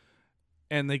 yeah,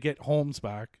 and they get Holmes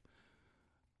back,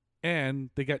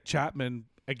 and they get Chapman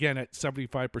again at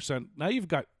 75%. Now you've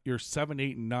got your 7,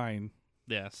 8, and 9.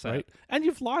 Yeah, right. And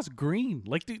you've lost Green.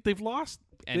 Like, they've lost.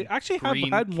 And they actually Green,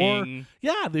 have had King. more.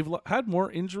 Yeah, they've had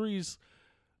more injuries,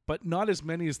 but not as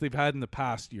many as they've had in the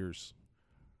past years,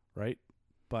 right?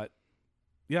 But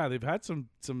yeah, they've had some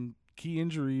key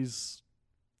injuries,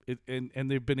 and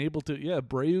they've been able to. Yeah,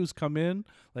 Abreu's come in,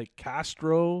 like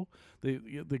Castro,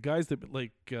 the guys that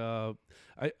like.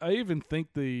 I even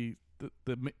think the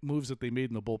moves that they made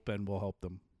in the bullpen will help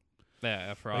them.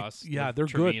 Yeah, Frost. Like, yeah, they're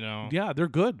Trevino. good. Yeah, they're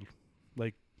good.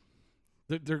 Like,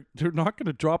 they're not going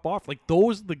to drop off. Like,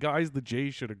 those are the guys the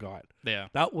Jays should have got. Yeah,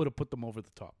 that would have put them over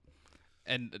the top.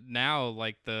 And now,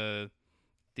 like, the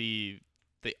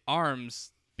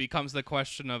arms becomes the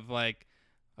question of, like,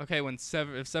 okay,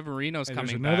 if Severino's and coming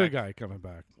there's another back, guy coming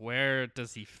back, where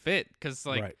does he fit? Because,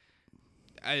 like,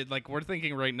 right. we're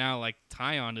thinking right now, like,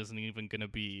 Tyon isn't even going to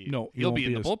be. No, he'll be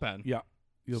in the bullpen. Yeah,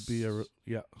 he'll be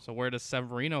yeah. So where does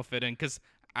Severino fit in? Because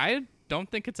I don't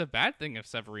think it's a bad thing if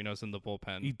Severino's in the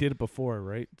bullpen. He did it before,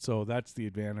 right? So that's the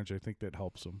advantage. I think that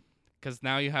helps him. Because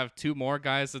now you have two more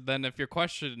guys, and then if your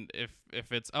question,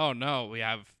 if it's, oh no, we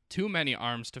have too many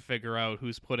arms to figure out who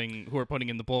are putting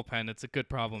in the bullpen, it's a good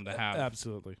problem to have.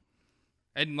 Absolutely.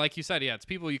 And like you said, yeah, it's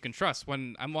people you can trust.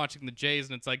 When I'm watching the Jays,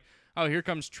 and it's like, oh, here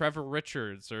comes Trevor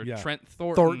Richards or Trent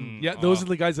Thornton. Yeah, those are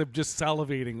the guys I'm just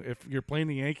salivating. If you're playing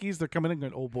the Yankees, they're coming in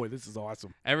going, oh boy, this is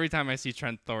awesome. Every time I see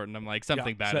Trent Thornton, I'm like,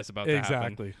 something bad is about to happen.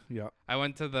 Exactly. Yeah. I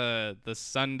went to the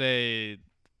Sunday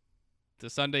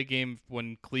game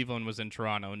when Cleveland was in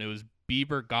Toronto, and it was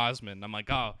Bieber Gosman. I'm like,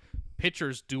 oh,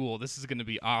 pitchers duel. This is going to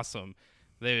be awesome.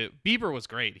 Bieber was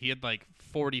great. He had like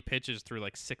 40 pitches through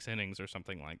like 6 innings or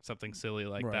something silly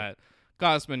like that.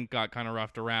 Gosman got kind of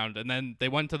roughed around, and then they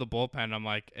went to the bullpen. I'm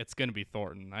like, it's going to be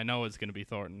Thornton. I know it's going to be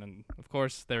Thornton, and of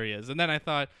course there he is. And then I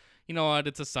thought, you know what?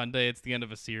 It's a Sunday. It's the end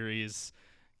of a series.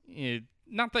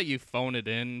 Not that you phone it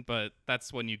in, but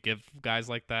that's when you give guys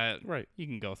like that. Right. You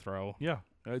can go throw. Yeah.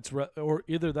 Or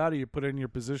either that or you put in your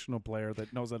positional player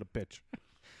that knows how to pitch.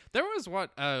 There was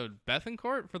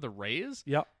Bethancourt for the Rays?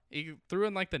 Yeah. He threw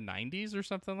in like the 90s or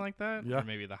something like that? Yeah. Or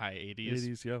maybe the high 80s.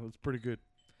 80s, yeah. That's pretty good.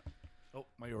 Oh,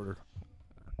 my order.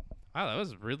 Wow, that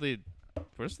was really...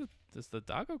 Is the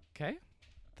dog okay?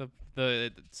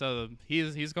 So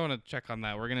he's going to check on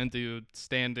that. We're going to do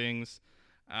standings.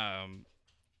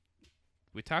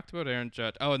 We talked about Aaron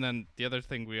Judge. Oh, and then the other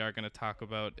thing we are going to talk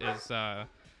about is the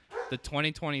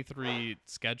 2023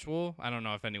 schedule. I don't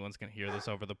know if anyone's going to hear this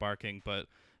over the barking, but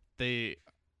they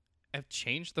have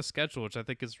changed the schedule, which I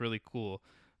think is really cool.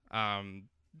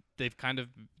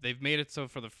 They've made it so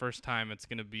for the first time it's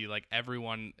going to be like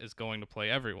everyone is going to play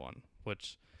everyone,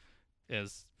 which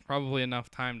is probably enough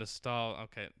time to stall.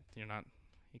 Okay, he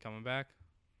coming back?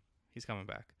 He's coming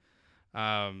back.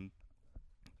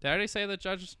 Did I already say that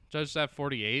Judge's at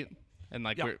 48? And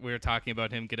like we were talking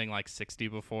about him getting like 60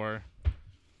 before.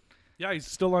 Yeah, he's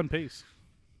still on pace.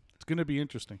 It's going to be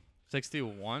interesting.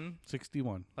 61?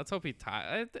 61. Let's hope he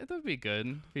tied. It would be good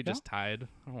if he just tied.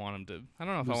 I don't want him to. I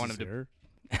don't know if I want him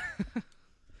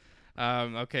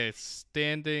to. Okay,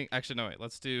 standing. Actually, no, wait.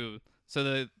 Let's do.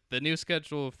 So the new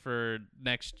schedule for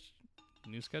next.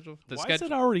 New schedule? Why is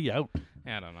it already out?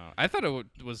 I don't know. I thought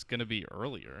it was going to be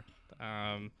earlier.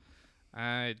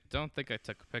 I don't think I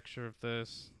took a picture of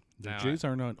this. The Jays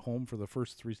are not home for the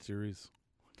first 3 series.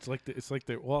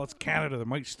 It's Canada. There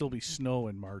might still be snow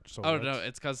in March. So no,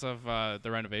 it's because of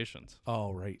the renovations.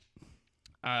 Oh, right.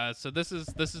 So this is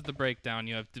the breakdown.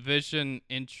 You have division,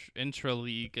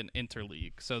 intra-league, and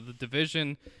interleague. So the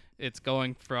division it's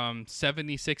going from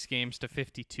 76 games to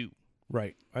 52.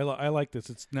 Right. I like this.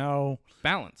 It's now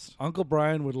Balanced. Uncle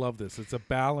Brian would love this. It's a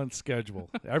balanced schedule.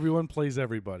 Everyone plays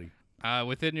everybody.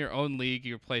 Within your own league,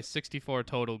 you play 64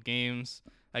 total games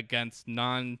against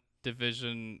divisional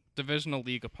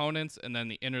league opponents, and then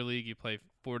the interleague you play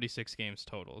 46 games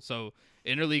total. So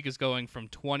interleague is going from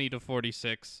 20 to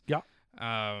 46. Yeah.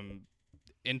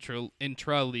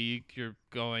 Intra league you're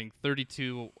going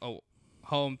 32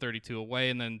 home, 32 away,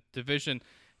 and then division.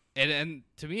 And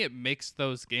to me, it makes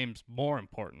those games more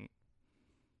important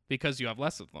because you have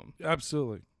less of them.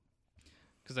 Absolutely.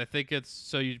 Because I think it's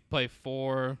so you play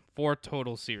four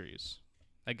total series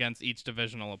against each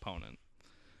divisional opponent.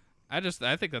 I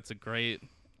think that's a great,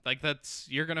 like,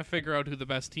 you're gonna figure out who the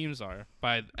best teams are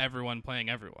by everyone playing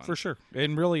everyone. For sure.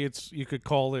 And really, you could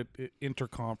call it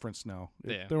interconference now.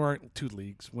 Yeah. There aren't two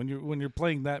leagues when you're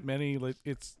playing that many.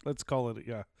 Let's call it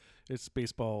it's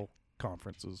baseball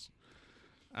conferences.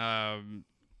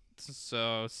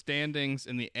 So standings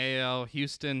in the AL,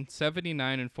 Houston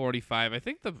 79-45. I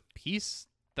think the piece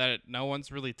that no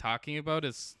one's really talking about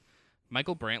is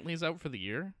Michael Brantley's out for the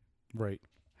year. Right.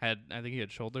 I think he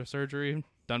had shoulder surgery,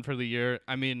 done for the year.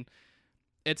 I mean,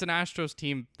 it's an Astros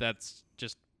team that's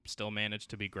just still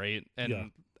managed to be great,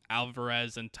 and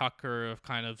Alvarez and Tucker have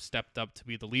kind of stepped up to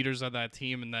be the leaders of that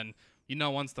team. And then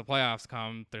once the playoffs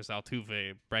come, there's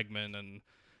Altuve, Bregman, and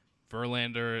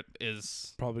Verlander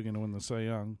is probably going to win the Cy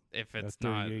Young. If it's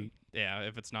not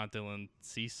Dylan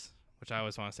Cease, which I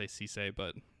always want to say Cease,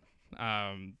 but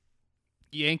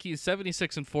Yankees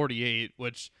 76-48,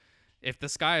 which if the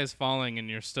sky is falling and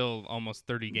you're still almost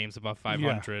 30 games above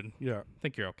 500, I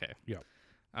think you're okay.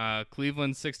 Yeah.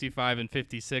 Cleveland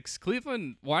 65-56.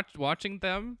 Cleveland watching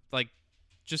them like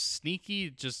just sneaky,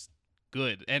 just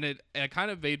good, and it kind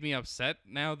of made me upset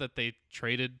now that they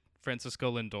traded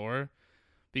Francisco Lindor.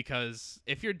 Because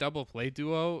if your double play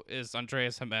duo is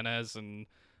Andreas Jimenez and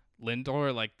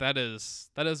Lindor, like that is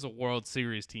a World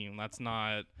Series team. That's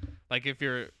not like if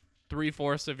your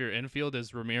 3/4 of your infield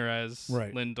is Ramirez,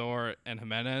 Lindor, and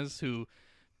Jimenez, who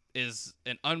is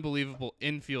an unbelievable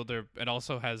infielder and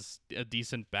also has a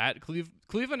decent bat.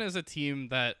 Cleveland is a team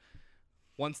that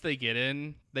once they get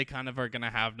in, they kind of are going to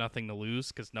have nothing to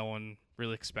lose because no one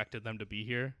really expected them to be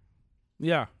here.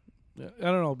 Yeah. I don't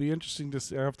know. It'll be interesting to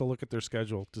see. I have to look at their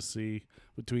schedule to see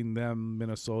between them,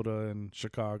 Minnesota, and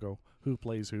Chicago who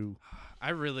plays who.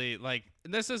 I really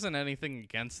this isn't anything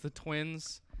against the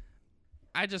Twins.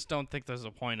 I just don't think there's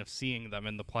a point of seeing them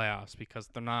in the playoffs because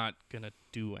they're not going to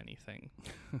do anything.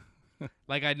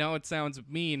 I know it sounds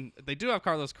mean. They do have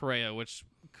Carlos Correa, which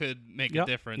could make a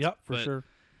difference. Yep, for sure.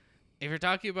 If you're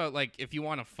talking about, if you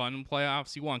want a fun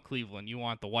playoffs, you want Cleveland. You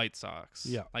want the White Sox.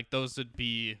 Yeah. Those would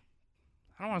be...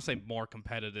 I don't want to say more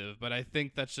competitive, but I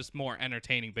think that's just more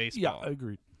entertaining baseball. Yeah,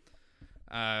 agreed.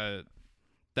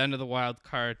 Then to the wild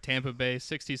card, Tampa Bay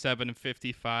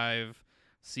 67-55,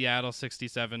 Seattle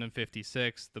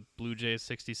 67-56, the Blue Jays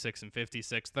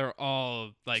 66-56. They're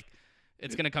all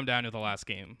it's going to come down to the last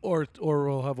game. Or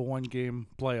we'll have a 1-game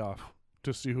playoff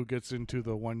to see who gets into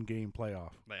the 1-game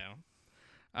playoff. Yeah.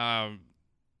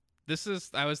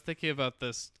 I was thinking about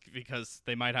this because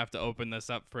they might have to open this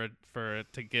up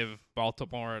to give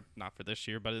Baltimore, not for this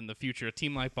year, but in the future, a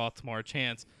team like Baltimore a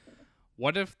chance.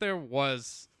 What if there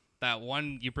was that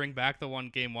one, you bring back the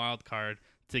 1-game wild card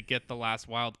to get the last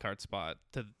wild card spot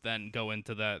to then go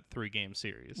into that 3-game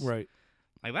series? Right.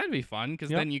 That'd be fun because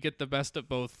then you get the best of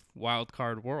both wild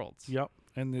card worlds. Yep.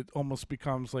 And it almost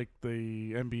becomes like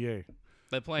the NBA.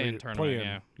 They play in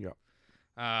tournament, yeah.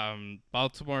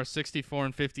 Baltimore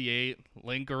 64-58,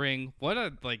 lingering. What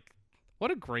a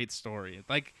great story.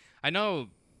 I know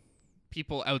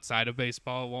people outside of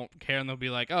baseball won't care and they'll be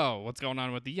like, oh, what's going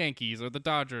on with the Yankees or the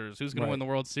Dodgers? Who's going to win the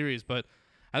World Series? But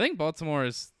I think Baltimore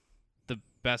is the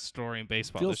best story in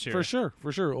baseball this year. For sure.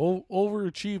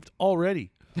 Overachieved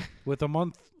already with a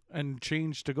month and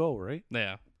change to go, right?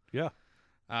 Yeah. Yeah.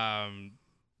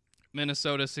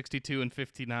 Minnesota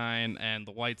 62-59 and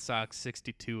the White Sox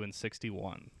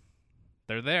 62-61.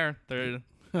 They're there. They're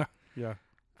yeah,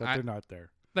 but they're not there.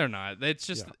 They're not. It's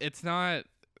just it's not.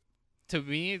 To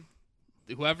me,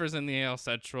 whoever's in the AL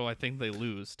Central, I think they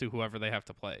lose to whoever they have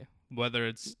to play. Whether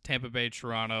it's Tampa Bay,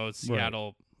 Toronto,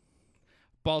 Seattle,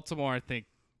 Baltimore, I think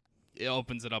it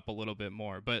opens it up a little bit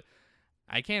more. But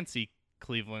I can't see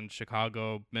Cleveland,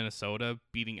 Chicago, Minnesota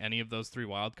beating any of those 3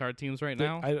 wildcard teams right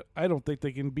now. I don't think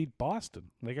they can beat Boston.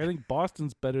 I think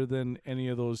Boston's better than any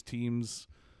of those teams,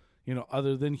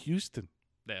 other than Houston.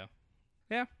 Yeah.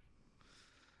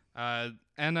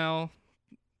 NL,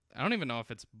 I don't even know if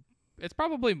it's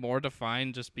probably more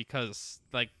defined just because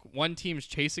like one team's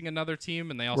chasing another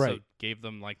team and they also gave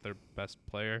them like their best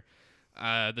player.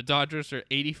 The Dodgers are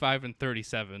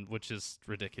 85-37, which is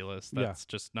ridiculous. That's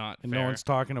just not and fair. no one's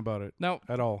talking about it. No,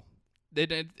 at all.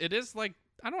 It is like,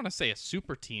 I don't want to say a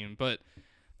super team, but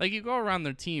like you go around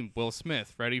their team: Will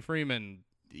Smith, Freddie Freeman,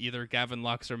 either Gavin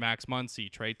Lux or Max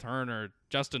Muncy, Trey Turner,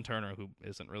 Justin Turner, who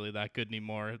isn't really that good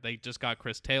anymore. They just got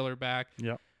Chris Taylor back.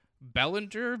 Yeah,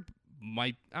 Bellinger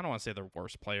I don't want to say their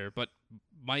worst player, but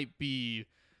might be.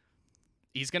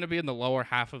 He's going to be in the lower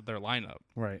half of their lineup.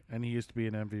 Right, and he used to be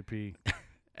an MVP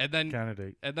and then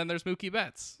candidate. And then there's Mookie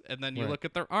Betts. And then you look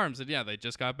at their arms, and they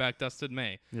just got back Dustin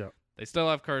May. Yeah. They still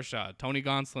have Kershaw. Tony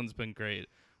Gonsolin's been great.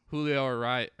 Julio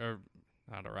Arias, or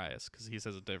not Arias, because he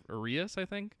says a different, Arias, I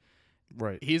think.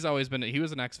 Right. He was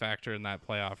an X factor in that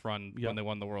playoff run when they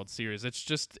won the World Series.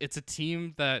 It's a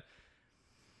team that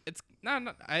it's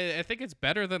not I think it's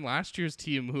better than last year's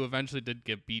team, who eventually did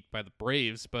get beat by the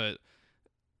Braves, but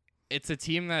it's a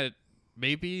team that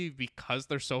maybe because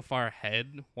they're so far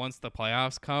ahead, once the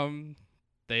playoffs come,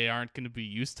 they aren't going to be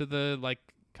used to the like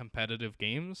competitive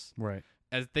games. Right.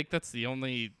 I think that's the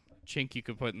only chink you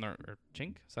could put in their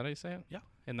chink. Is that how you say it? Yeah.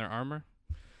 In their armor.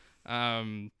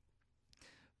 The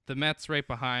Mets right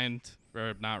behind,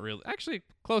 or not really, actually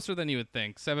closer than you would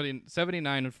think.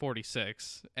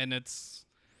 79-46, and it's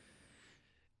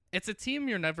a team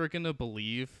you're never gonna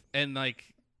believe, and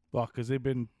like. Well, because they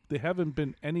haven't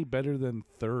been any better than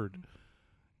third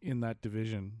in that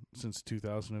division since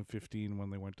 2015 when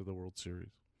they went to the World Series.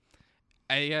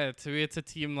 To me, it's a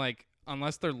team like,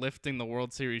 unless they're lifting the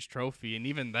World Series trophy, and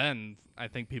even then, I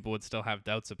think people would still have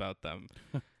doubts about them.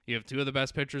 You have two of the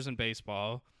best pitchers in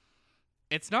baseball.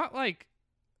 It's not like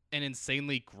an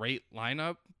insanely great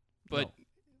lineup, but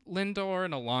Lindor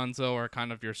and Alonso are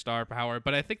kind of your star power.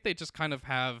 But I think they just kind of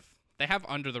have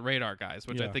under the radar guys,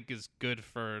 which I think is good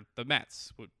for the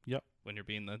Mets. When you're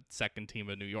being the second team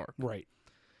of New York. Right.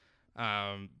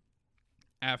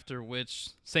 After which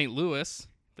St. Louis,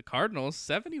 the Cardinals,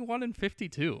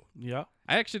 71-52. Yeah.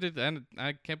 I actually did, and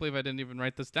I can't believe I didn't even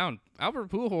write this down.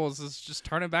 Albert Pujols is just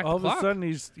turning back all the clock. All of a sudden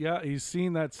he's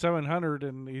seen that 700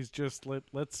 and he's just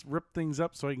let's rip things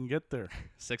up so I can get there.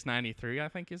 693, I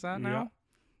think he's at now.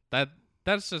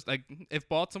 That's just like, if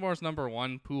Baltimore's number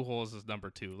one, Pujols is number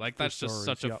two. Like that's just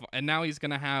such a and now he's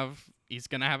gonna have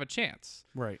a chance.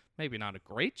 Right. Maybe not a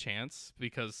great chance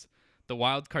because the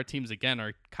wild card teams again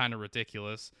are kind of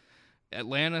ridiculous.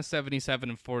 Atlanta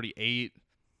 77-48.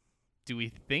 Do we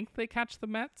think they catch the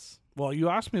Mets? Well, you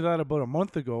asked me that about a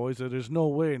month ago. I said there's no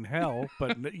way in hell,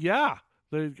 but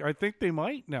I think they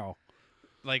might now.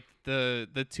 Like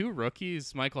the two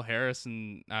rookies, Michael Harris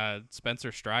and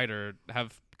Spencer Strider,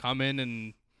 have come in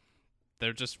and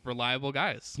they're just reliable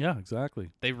guys. Yeah, exactly.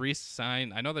 They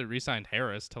re-signed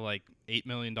Harris to like $8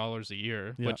 million a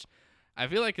year, which I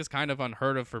feel like is kind of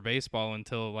unheard of for baseball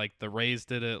until like the Rays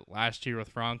did it last year with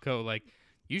Franco. Like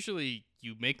usually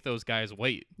you make those guys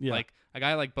wait. Yeah. Like a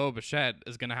guy like Bo Bichette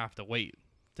is going to have to wait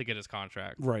to get his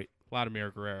contract. Right. Vladimir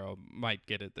Guerrero might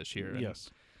get it this year. Yes.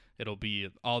 It'll be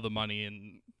all the money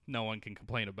and no one can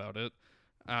complain about it.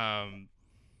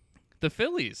 The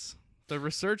Phillies, the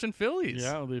resurgent Phillies.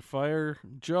 Yeah, they fire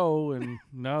Joe and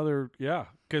now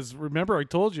because remember I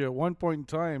told you at one point in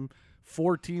time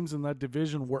 4 teams in that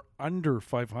division were under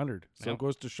 500. So it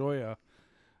goes to show you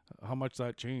how much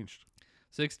that changed.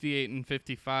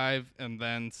 68-55, and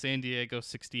then San Diego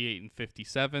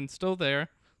 68-57. Still there,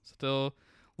 still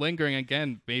lingering.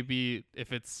 Again, maybe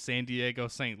if it's San Diego,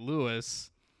 St.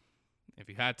 Louis, if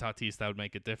you had Tatis, that would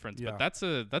make a difference. Yeah. But that's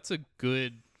a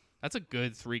good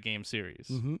 3-game series.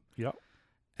 Mm-hmm. Yep.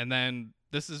 And then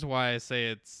this is why I say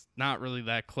it's not really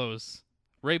that close.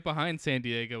 Right behind San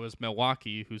Diego is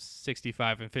Milwaukee, who's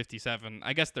 65-57.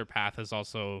 I guess their path is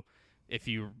also, if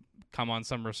you come on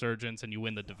some resurgence and you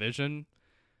win the division.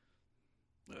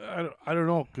 I don't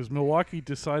know, because Milwaukee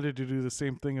decided to do the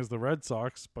same thing as the Red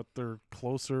Sox, but they're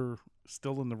closer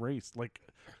still in the race. Like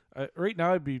right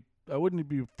now, I wouldn't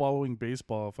be following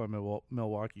baseball if I'm a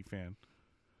Milwaukee fan.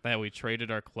 That we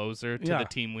traded our closer to the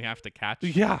team we have to catch.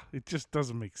 Yeah, it just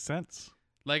doesn't make sense.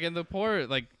 Like in the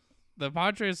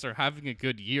Padres are having a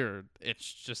good year.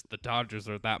 It's just the Dodgers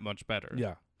are that much better.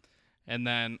 Yeah. And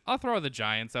then I'll throw the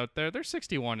Giants out there. They're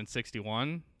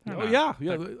 61-61.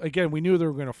 Again, we knew they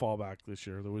were going to fall back this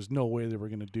year. There was no way they were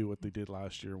going to do what they did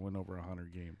last year, win over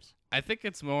 100 games. I think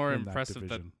it's more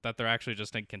impressive that they're actually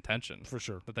just in contention. For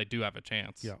sure. That they do have a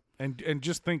chance. Yeah. And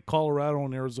just think Colorado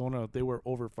and Arizona, they were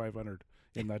over 500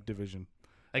 in that division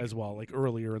as well, like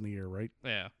earlier in the year, right?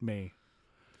 Yeah. May.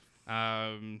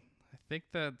 I think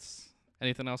that's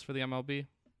anything else for the MLB?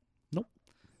 Nope.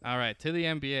 All right, to the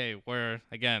NBA, where,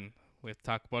 again, we have to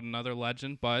talk about another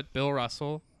legend, but Bill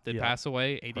Russell did pass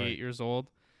away, 88 years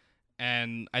old.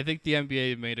 And I think the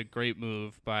NBA made a great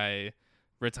move by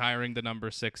retiring the number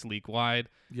 6 league-wide.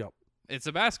 Yep. It's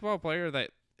a basketball player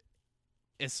that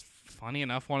is, funny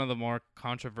enough, one of the more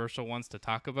controversial ones to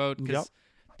talk about. Because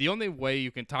the only way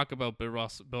you can talk about Bill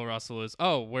Russell is,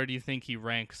 where do you think he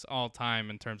ranks all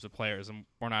time in terms of players? And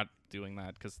we're not doing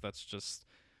that because that's just...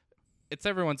 It's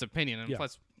everyone's opinion, and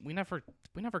plus we never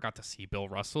got to see Bill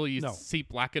Russell. You see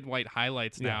black and white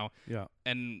highlights now,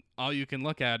 and all you can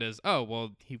look at is,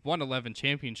 he won 11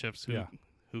 championships.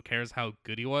 Who cares how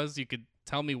good he was? You could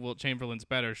tell me Wilt Chamberlain's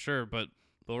better, sure, but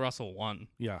Bill Russell won.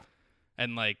 Yeah,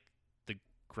 and like the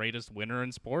greatest winner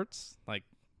in sports, like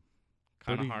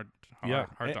kind of hard to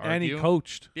argue. And he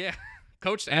coached. Yeah,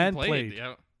 coached and played.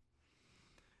 Yeah,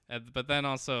 but then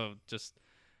also just.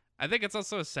 I think it's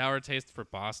also a sour taste for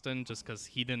Boston just because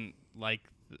he didn't like,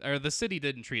 or the city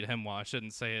didn't treat him well. I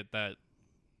shouldn't say it that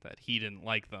he didn't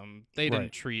like them. They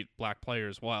didn't treat black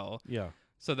players well. Yeah.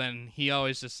 So then he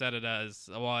always just said it as,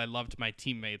 I loved my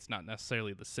teammates, not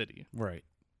necessarily the city. Right.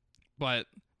 But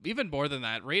even more than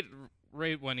that, right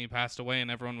when he passed away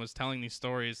and everyone was telling these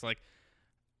stories, like,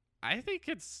 I think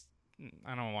it's,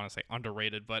 I don't want to say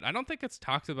underrated, but I don't think it's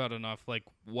talked about enough, like,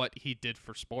 what he did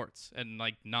for sports and,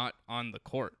 like, not on the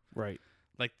court. Right.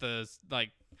 Like, what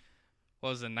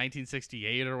was it,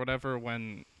 1968 or whatever,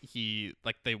 when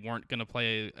they weren't going to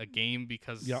play a game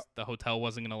because the hotel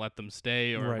wasn't going to let them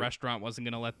stay or a restaurant wasn't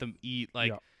going to let them eat.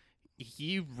 Like,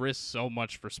 he risked so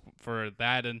much for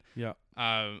that and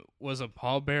was a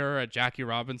pallbearer at Jackie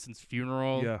Robinson's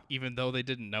funeral, even though they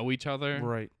didn't know each other.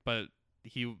 Right. But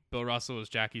Bill Russell was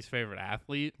Jackie's favorite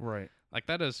athlete. Right. Like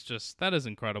that is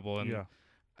incredible. And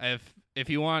if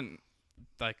you want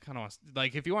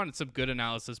if you wanted some good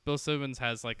analysis, Bill Simmons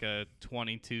has like a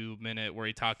 22-minute where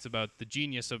he talks about the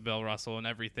genius of Bill Russell and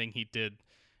everything he did.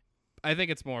 I think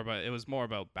it was more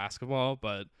about basketball,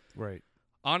 but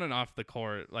on and off the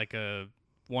court, like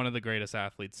one of the greatest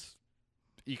athletes,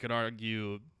 you could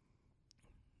argue.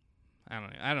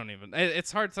 I don't even.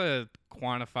 It's hard to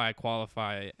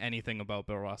qualify anything about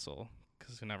Bill Russell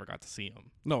because we never got to see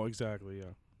him. No, exactly,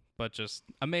 yeah. But just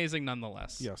amazing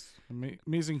nonetheless. Yes,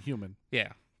 amazing human.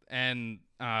 Yeah, and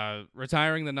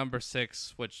retiring the number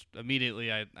 6, which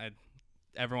immediately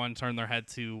everyone turned their head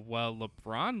to. Well,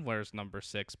 LeBron wears number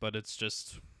 6, but it's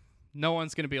just no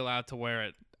one's going to be allowed to wear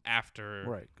it after.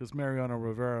 Right, because Mariano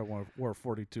Rivera wore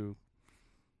 42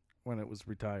 when it was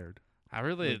retired.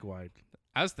 League-wide.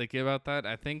 I was thinking about that.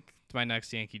 I think my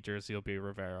next Yankee jersey will be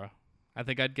Rivera. I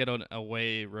think I'd get an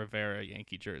away Rivera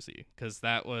Yankee jersey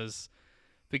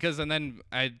and then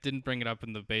I didn't bring it up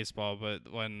in the baseball,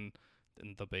 but when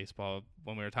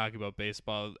we were talking about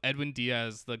baseball, Edwin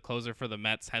Diaz, the closer for the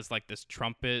Mets, has like this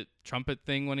trumpet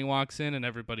thing when he walks in and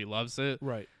everybody loves it.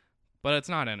 Right. But it's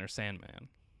not Enter Sandman.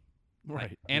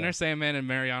 Right. Like, Enter Sandman and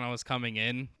Mariano was coming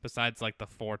in, besides like the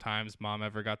 4 times Mom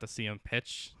ever got to see him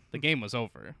pitch. The game was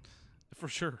over. For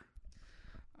sure.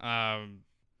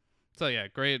 So yeah,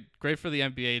 great for the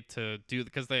NBA to do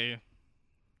because it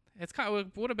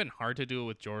would have been hard to do it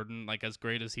with Jordan, like as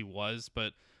great as he was,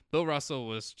 but Bill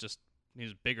Russell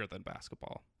he's bigger than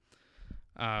basketball.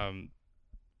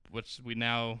 Which we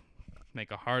now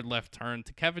make a hard left turn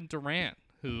to Kevin Durant,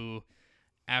 who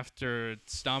after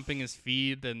stomping his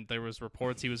feet and there was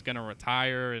reports he was going to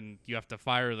retire and you have to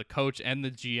fire the coach and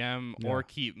the GM or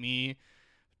keep me.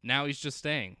 Now he's just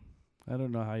staying. I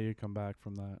don't know how you come back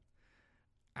from that.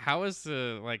 How is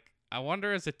I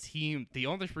wonder as a team, the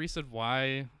only reason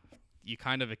why you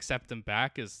kind of accept him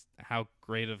back is how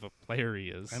great of a player he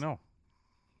is. I know.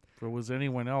 If it was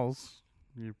anyone else,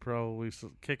 you'd probably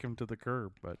kick him to the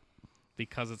curb, but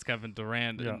because it's Kevin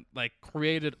Durant and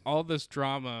created all this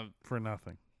drama for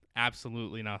nothing.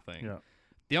 Absolutely nothing. Yeah.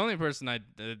 The only person and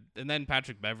then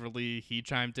Patrick Beverley, he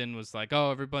chimed in, was like,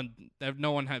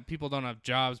 people don't have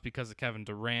jobs because of Kevin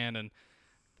Durant. And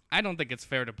I don't think it's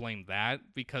fair to blame that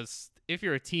because if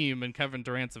you're a team and Kevin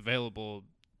Durant's available,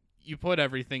 you put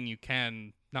everything you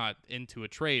can, not into a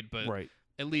trade, but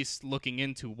at least looking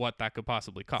into what that could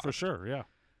possibly cost. For sure, yeah.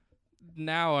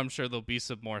 Now I'm sure there'll be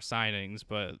some more signings,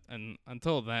 and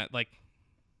until that,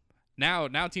 now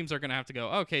teams are going to have to go,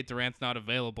 okay, Durant's not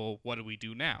available. What do we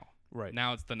do now? Right.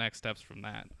 Now it's the next steps from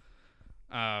that.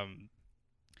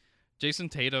 Jason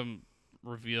Tatum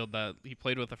revealed that he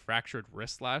played with a fractured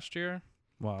wrist last year.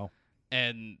 Wow.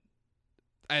 And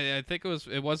I think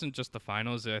it wasn't just the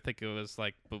finals. I think it was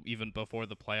even before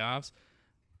the playoffs.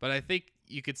 But I think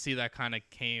you could see that kind of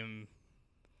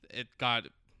it got,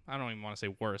 I don't even want to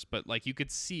say worse, but you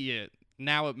could see it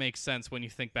now it makes sense when you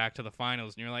think back to the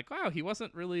finals and you're like, wow, he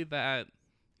wasn't really that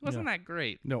that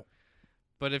great. No.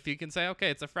 But if you can say, okay,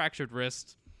 it's a fractured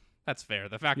wrist, that's fair.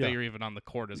 The fact that you're even on the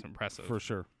court is impressive. For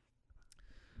sure.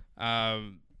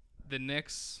 The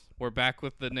Knicks, we're back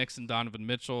with the Knicks and Donovan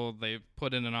Mitchell. They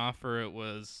put in an offer. It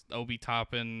was Obi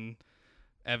Toppin,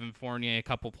 Evan Fournier, a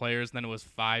couple players. And then it was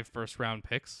 5 first-round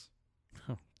picks.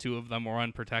 2 of them were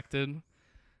unprotected.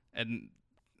 And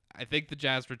I think the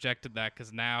Jazz rejected that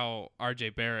because now R.J.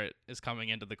 Barrett is coming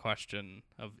into the question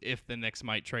of if the Knicks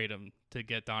might trade him to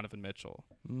get Donovan Mitchell.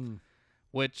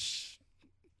 Which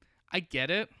I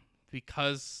get it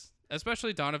because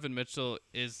especially Donovan Mitchell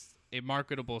is a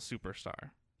marketable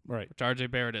superstar. Right. Which R.J.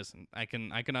 Barrett isn't. I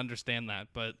can understand that,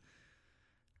 but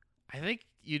I think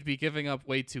you'd be giving up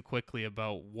way too quickly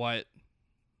about what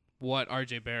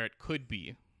R.J. Barrett could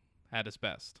be at his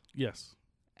best. Yes.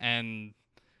 And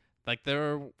like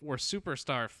there were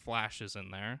superstar flashes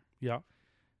in there. Yeah.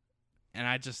 And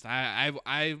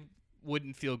I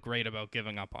wouldn't feel great about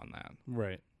giving up on that.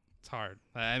 Right. It's hard.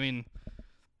 I mean,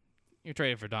 you're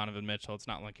trading for Donovan Mitchell. It's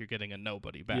not like you're getting a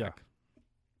nobody back.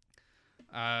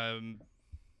 Yeah.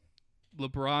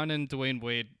 LeBron and Dwayne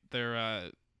Wade,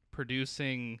 they're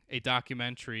producing a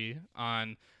documentary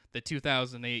on the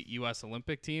 2008 U.S.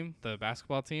 Olympic team, the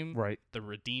basketball team, right? The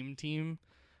Redeem team.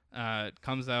 It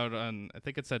comes out on, I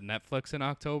think it said Netflix in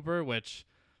October, which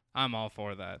I'm all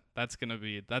for that. That's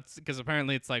because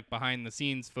apparently it's like behind the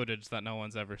scenes footage that no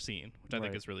one's ever seen, which I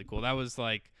think is really cool. That was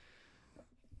like,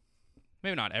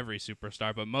 maybe not every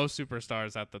superstar, but most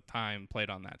superstars at the time played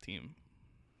on that team.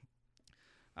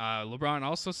 LeBron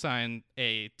also signed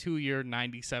a 2-year,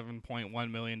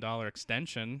 $97.1 million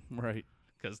extension. Right.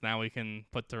 Because now we can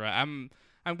put to I'm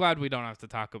glad we don't have to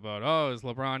talk about, oh, is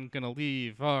LeBron going to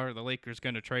leave? Oh, are the Lakers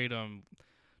going to trade him?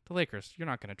 The Lakers, you're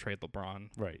not going to trade LeBron.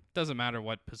 Right. Doesn't matter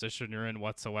what position you're in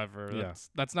whatsoever. Yeah.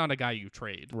 That's not a guy you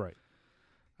trade. Right.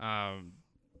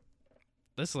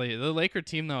 The Laker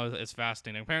team, though, is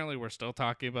fascinating. Apparently, we're still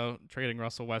talking about trading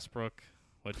Russell Westbrook,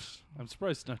 which I'm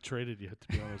surprised it's not traded yet, to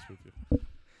be honest with you.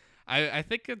 I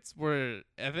think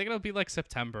it'll be like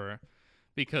September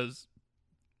because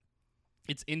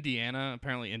it's Indiana.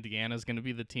 Apparently, Indiana is going to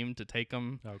be the team to take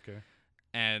him. Okay.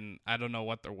 And I don't know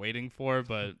what they're waiting for,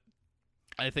 but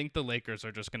I think the Lakers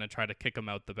are just going to try to kick him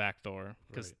out the back door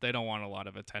because they don't want a lot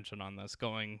of attention on this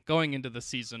going into the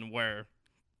season where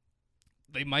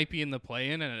they might be in the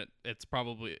play-in, and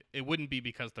it wouldn't be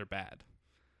because they're bad.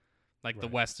 Like the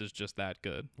West is just that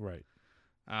good. Right.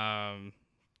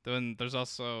 Then there's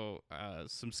also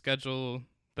some schedule.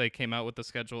 They came out with the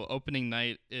schedule. Opening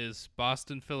night is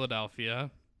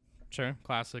Boston-Philadelphia. Sure,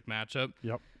 classic matchup.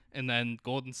 Yep. And then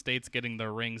Golden State's getting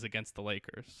their rings against the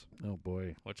Lakers. Oh,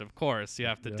 boy. Which, of course, you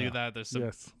have to do that. There's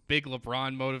some big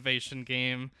LeBron motivation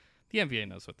game. The NBA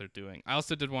knows what they're doing. I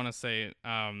also did want to say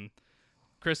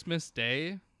Christmas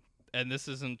Day, and this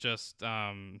isn't just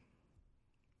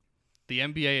the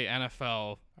NBA,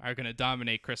 NFL are going to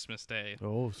dominate Christmas Day.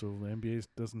 Oh, so the NBA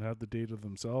doesn't have the date of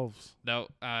themselves. No,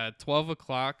 12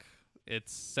 o'clock,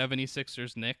 it's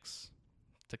 76ers Knicks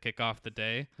to kick off the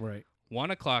day. Right.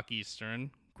 1 o'clock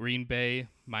Eastern, Green Bay,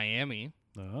 Miami.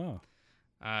 2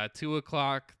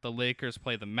 o'clock, the Lakers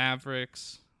play the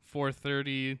Mavericks.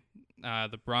 4:30,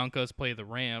 the Broncos play the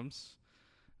Rams.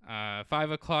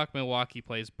 5 o'clock, Milwaukee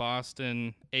plays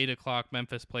Boston. 8 o'clock,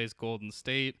 Memphis plays Golden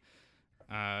State.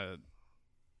 8:20,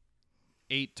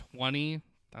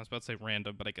 I was about to say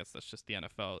random, but I guess that's just the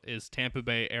NFL, is Tampa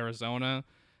Bay, Arizona.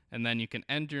 And then you can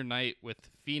end your night with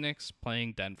Phoenix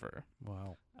playing Denver.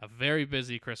 Wow. A very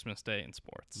busy Christmas day in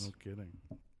sports. No kidding.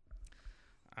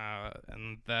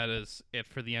 And that is it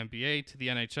for the NBA. To the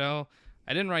NHL,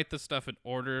 I didn't write this stuff in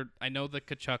order. I know the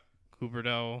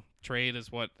Tkachuk-Huberdeau trade is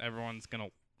what everyone's going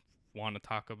to want to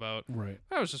talk about. Right.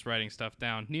 I was just writing stuff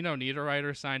down. Nino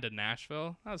Niederreiter signed to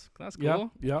Nashville. That's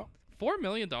cool. Yeah. $4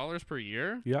 million per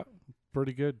year. Yeah.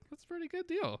 Pretty good. That's a pretty good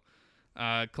deal.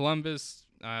 Columbus,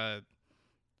 I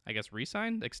guess,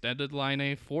 re-signed, extended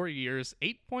Laine 4 years,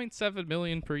 $8.7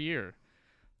 million per year.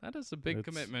 That is a big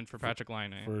commitment for Patrick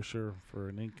Laine. For sure, for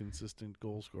an inconsistent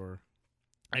goal scorer.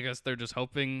 I guess they're just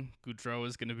hoping Gaudreau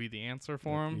is going to be the answer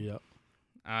for him. Yep.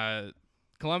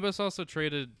 Columbus also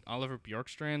traded Oliver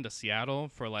Bjorkstrand to Seattle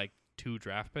for like 2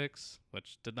 draft picks,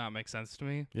 which did not make sense to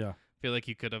me. Yeah. I feel like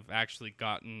you could have actually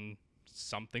gotten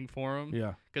something for him.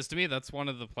 Yeah. Because to me, that's one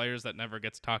of the players that never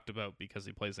gets talked about because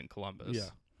he plays in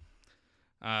Columbus.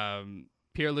 Yeah.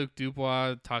 Pierre-Luc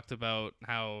Dubois talked about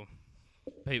how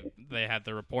they had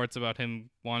the reports about him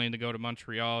wanting to go to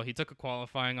Montreal. He took a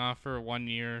qualifying offer, 1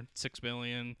 year, $6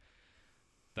 million.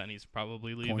 Then he's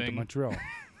probably leaving. Going to Montreal.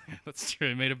 That's true.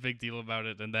 He made a big deal about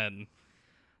it, and then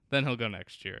then he'll go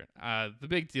next year. The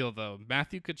big deal, though,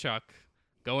 Matthew Tkachuk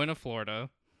going to Florida.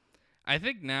 I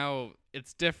think now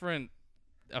it's different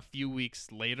a few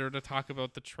weeks later to talk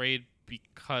about the trade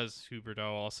because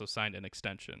Huberdeau also signed an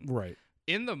extension. Right.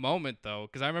 In the moment, though,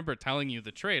 because I remember telling you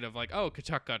the trade of like, oh,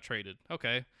 Tkachuk got traded.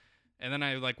 Okay. And then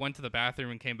I like went to the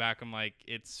bathroom and came back. I'm like,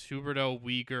 it's Huberdeau,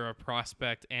 Weegar, a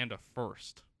prospect, and a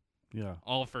first. Yeah.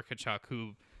 All for Tkachuk,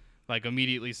 who like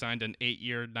immediately signed an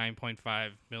 8-year,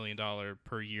 $9.5 million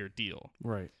per year deal.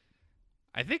 Right.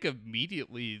 I think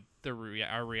immediately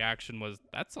our reaction was,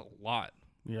 that's a lot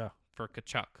Yeah. for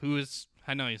Tkachuk, who is,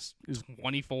 I know he's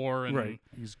 24. And right.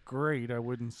 He's great. I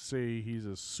wouldn't say he's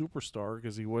a superstar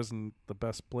because he wasn't the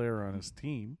best player on his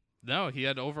team. No, he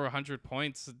had over 100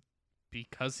 points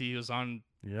because he was on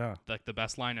like the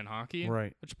best line in hockey.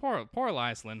 Right. Which poor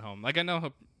Elias Lindholm. Like I know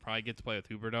he'll probably get to play with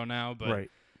Huberdeau now, but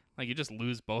like you just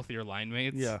lose both your line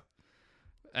mates. Yeah.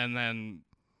 And then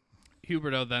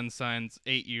Huberdeau then signs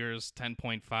 8 years,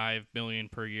 $10.5 million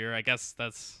per year. I guess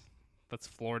that's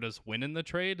Florida's win in the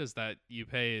trade, is that you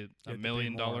pay $1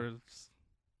 million.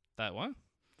 That what?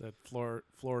 That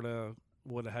Florida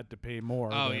would have had to pay more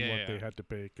than what they had to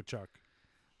pay Tkachuk.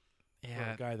 Yeah.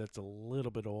 For a guy that's a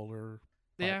little bit older.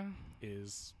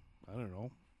 Is, I don't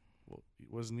know,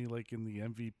 wasn't he like in the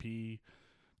MVP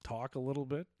talk a little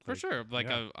bit? For sure. Like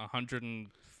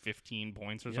 115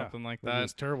 points or something like that. It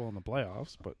was terrible in the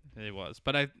playoffs, but. It was.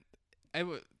 But I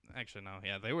would. Actually, no.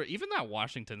 Yeah, they were. Even that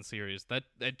Washington series, that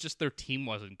just their team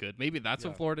wasn't good. Maybe that's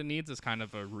what Florida needs, is kind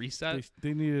of a reset.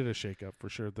 They needed a shakeup for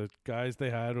sure. The guys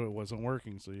they had, it wasn't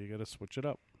working, so you got to switch it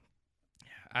up.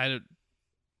 Yeah,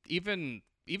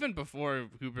 even before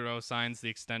Huberdeau signs the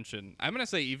extension, I'm gonna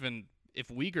say even if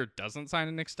Weegar doesn't sign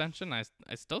an extension, I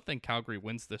still think Calgary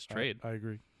wins this trade. I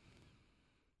agree.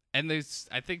 And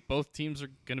I think both teams are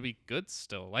going to be good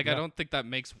still. Like, I don't think that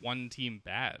makes one team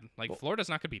bad. Like, Florida's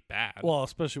not going to be bad. Well,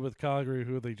 especially with Calgary,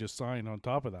 who they just signed on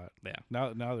top of that. Yeah.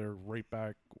 Now they're right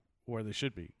back where they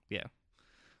should be. Yeah.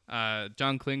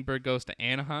 John Klingberg goes to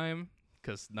Anaheim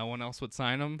because no one else would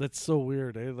sign him. That's so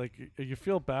weird, eh? Like, you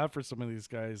feel bad for some of these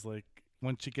guys. Like,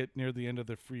 once you get near the end of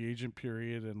the free agent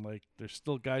period and, like, there's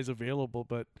still guys available,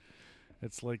 but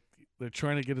it's like, they're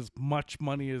trying to get as much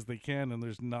money as they can, and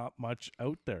there's not much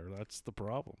out there. That's the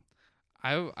problem.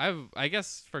 I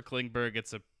guess for Klingberg,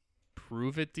 it's a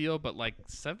prove it deal, but like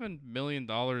 $7 million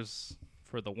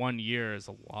for the 1 year is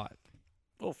a lot.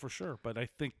 Oh, for sure. But I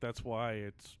think that's why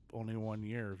it's only 1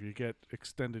 year. If you get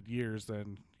extended years,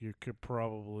 then you could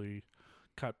probably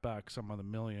cut back some of the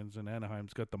millions, and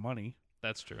Anaheim's got the money.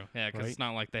 That's true. Yeah, because it's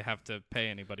not like they have to pay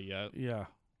anybody yet. Yeah.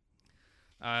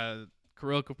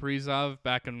 Kirill Kaprizov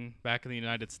back in the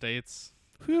United States.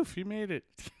 Whew, he made it.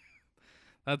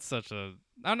 That's such a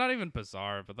not even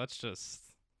bizarre, but that's just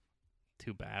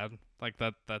too bad. Like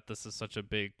that this is such a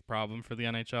big problem for the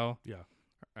NHL.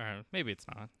 Yeah. Maybe it's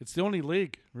not. It's the only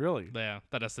league, really. Yeah,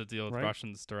 that has to deal with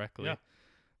Russians directly.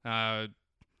 Yeah.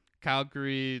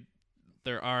 Calgary,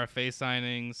 their RFA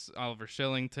signings: Oliver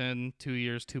Shillington, 2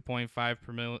 years,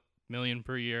 $2.5 million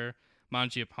per year.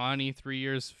 Mangiapane, 3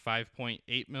 years,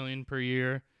 $5.8 million per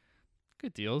year.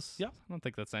 Good deals. Yeah. I don't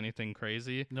think that's anything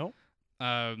crazy. No.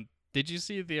 Did you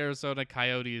see the Arizona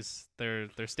Coyotes, their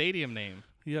stadium name?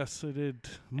 Yes, I did.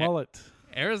 Mullet.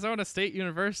 Arizona State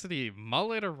University,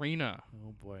 Mullet Arena.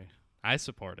 Oh, boy. I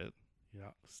support it.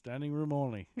 Yeah. Standing room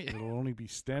only. It'll only be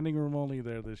standing room only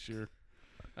there this year.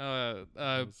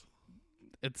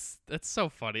 It's so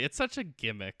funny. It's such a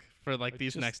gimmick for like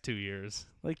these next 2 years.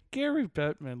 Like Gary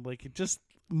Bettman, like just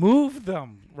move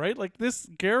them, right? Like this,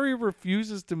 Gary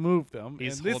refuses to move them.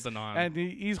 He's holding on, and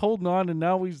he's holding on, and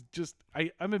now he's just.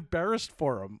 I'm embarrassed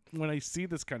for him when I see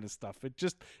this kind of stuff.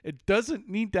 It doesn't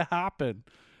need to happen,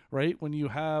 right? When you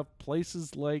have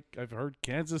places like I've heard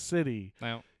Kansas City,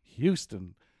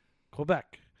 Houston,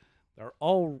 Quebec. They're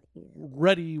all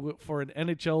ready for an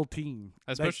NHL team.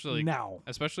 Especially now.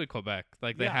 Especially Quebec.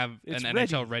 Like, they have an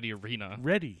NHL-ready arena.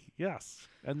 Ready, yes.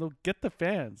 And they'll get the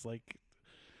fans. Like,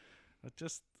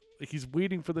 he's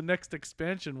waiting for the next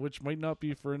expansion, which might not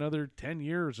be for another 10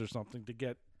 years or something to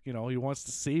get, he wants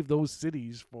to save those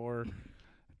cities for,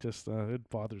 it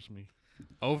bothers me.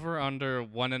 Over under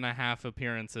 1.5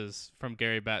 appearances from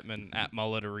Gary Bettman at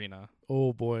Mullet Arena.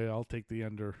 Oh, boy, I'll take the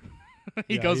under.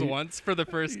 He goes once for the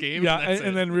first game. Yeah,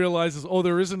 and then realizes,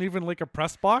 there isn't even like a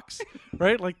press box,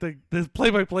 right? Like the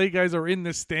play-by-play guys are in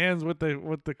the stands with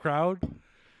the crowd.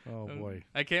 Oh boy,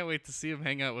 I can't wait to see him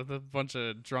hang out with a bunch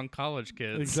of drunk college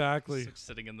kids. Exactly,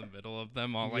 sitting in the middle of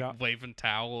them, all like waving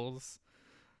towels.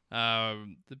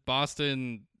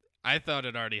 Boston, I thought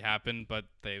it already happened, but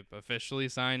they've officially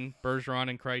signed Bergeron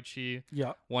and Krejci.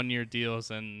 1 year deals,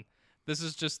 and This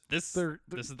is just this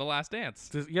is the last dance.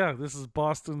 This is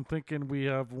Boston thinking we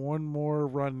have one more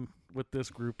run with this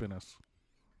group in us.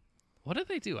 What do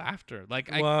they do after? Like,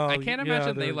 Well, I can't yeah,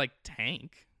 imagine they they're- like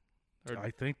tank. Or-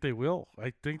 I think they will.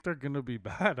 I think they're going to be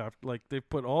bad. Like they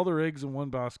put all their eggs in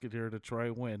one basket here to try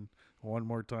and win one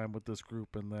more time with this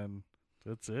group, and then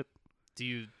that's it.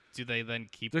 Do they then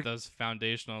keep They're- those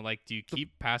foundational? Like, do you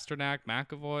keep Pasternak,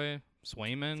 McAvoy,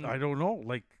 Swayman? I don't know.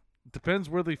 Like, depends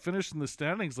where they finish in the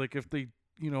standings. Like, if they,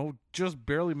 just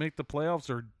barely make the playoffs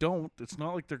or don't, it's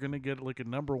not like they're going to get like a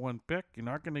number one pick. You're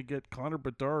not going to get Connor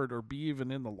Bedard or be even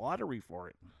in the lottery for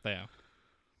it. Yeah.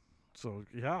 So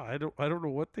yeah, I don't know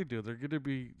what they do. They're going to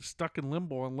be stuck in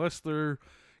limbo unless they're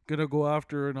going to go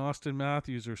after an Austin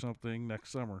Matthews or something next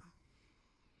summer.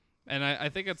 And I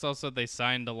think it's also they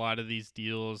signed a lot of these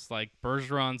deals. Like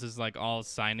Bergeron's is like all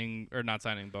signing or not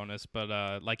signing bonus, but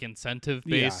like incentive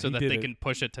based Yeah, so he that did they it. can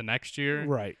push it to next year.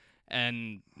 Right.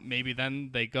 And maybe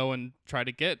then they go and try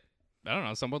to get, I don't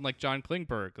know, someone like John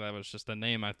Klingberg. That was just the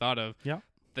name I thought of. Yeah.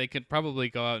 They could probably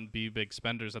go out and be big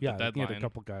spenders at the Yeah, they deadline. need a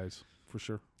couple guys for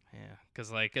sure. Yeah, because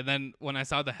and then when I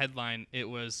saw the headline, it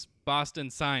was Boston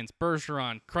signs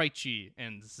Bergeron, Krejci,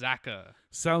 and Zaka.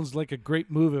 Sounds like a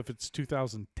great move if it's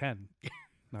 2010,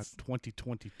 not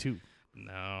 2022.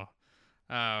 No.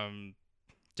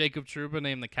 Jacob Trouba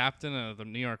named the captain of the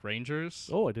New York Rangers.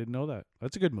 Oh, I didn't know that.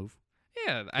 That's a good move.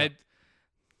 Yeah,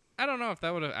 I don't know if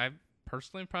that would have. I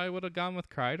personally probably would have gone with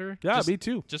Kreider. Yeah, me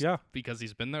too. Just yeah, because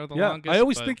he's been there the yeah. longest. I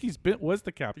always but think was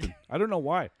the captain. I don't know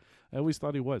why. I always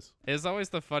thought he was. it's always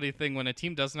the funny thing when a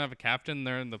team doesn't have a captain.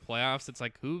 They're in the playoffs. It's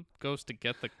like who goes to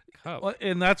get the cup? Well,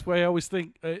 and that's why I always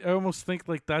think. I almost think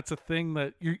like that's a thing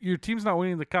that your team's not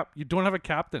winning the cup. You don't have a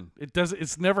captain.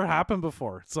 It's never happened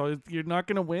before. So you're not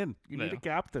going to win. You need No. a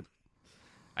captain.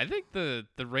 I think the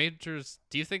Rangers.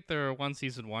 Do you think they're a one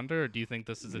season wonder, or do you think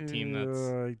this is a team that's?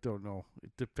 I don't know.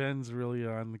 It depends really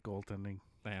on the goaltending.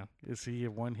 Yeah, Is he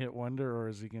a one-hit wonder or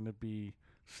is he going to be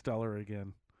stellar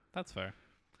again? that's fair.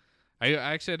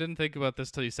 I didn't think about this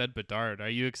till you said Bedard. Are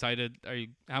you excited?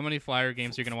 How many Flyer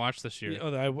games are you going to watch this year?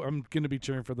 I'm going to be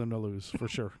cheering for them to lose for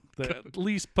sure. At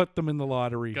least put them in the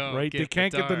lottery, Go right? get They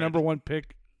can't get the Bedard. number one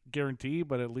pick guarantee,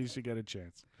 but at least you get a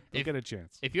chance. They'll If- get a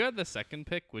chance. If you had the second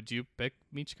pick, would you pick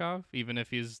Michkov, even if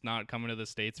he's not coming to the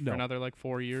States for No. another like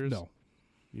 4 years? No,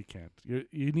 you can't.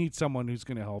 You need someone who's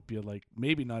going to help you, like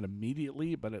maybe not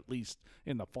immediately, but at least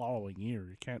in the following year.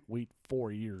 You can't wait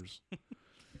 4 years.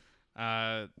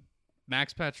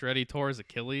 Max Pacioretty tore his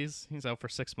Achilles. He's out for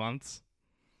 6 months.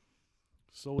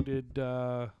 So did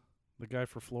the guy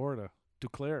for Florida,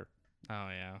 Duclair. Oh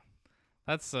yeah,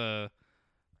 that's I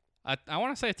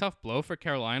want to say a tough blow for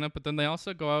Carolina, but then they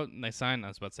also go out and they sign. I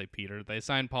was about to say Peter. They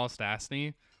signed Paul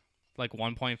Stastny, like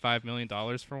 $1.5 million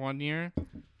for 1 year.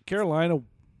 Carolina,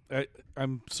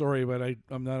 I'm sorry, but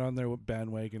I'm not on their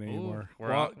bandwagon anymore.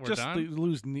 we're just done? they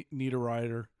lose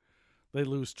Niederreiter, they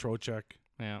lose Trocheck,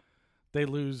 Yeah, they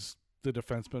lose the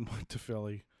defenseman went to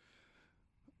Philly.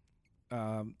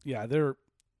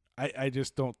 I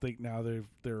just don't think now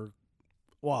they're.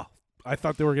 Well, I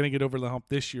thought they were going to get over the hump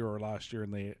this year or last year,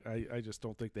 and I just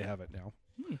don't think they have it now.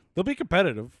 They'll be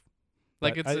competitive.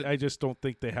 like But it's I just don't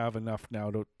think they have enough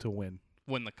now to win.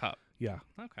 win the cup. Yeah.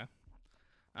 Okay.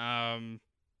 Nazem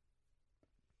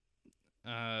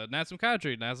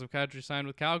Kadri signed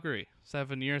with Calgary.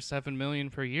 7 years, $7 million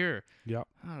per year. Yeah.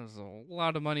 That was a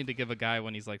lot of money to give a guy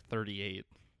when he's like 38.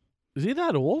 Is he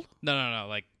that old? No.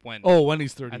 Like when. Oh, when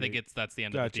he's 30. I think that's the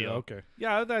end of the Gotcha. deal. Okay.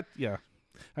 Yeah.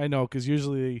 I know because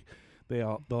usually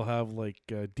they'll have like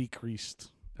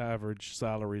decreased average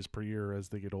salaries per year as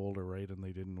they get older, right? And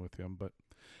they didn't with him,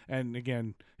 and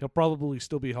again, he'll probably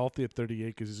still be healthy at 38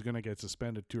 because he's going to get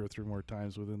suspended 2 or 3 more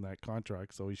times within that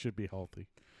contract, so he should be healthy.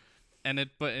 And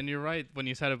you're right when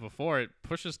you said it before. It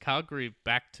pushes Calgary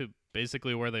back to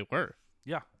basically where they were.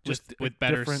 Yeah, with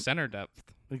better different- center depth.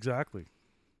 Exactly.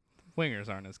 Wingers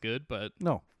aren't as good, but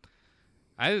No.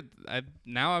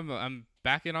 I'm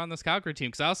back in on this Calgary team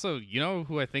because also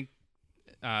who I think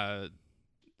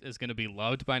is going to be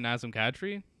loved by Nazem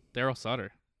Kadri? Daryl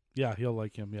Sutter, Yeah, he'll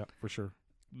like him. Yeah, for sure.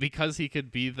 because he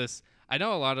could be this. I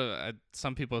know a lot of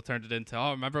some people turned it into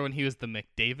remember when he was the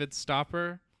McDavid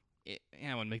stopper?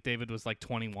 When McDavid was like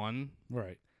 21.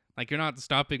 Right. Like you're not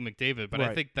stopping McDavid, but I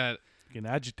Right. think that You can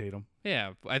agitate him.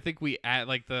 yeah, I think we add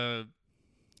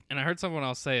and I heard someone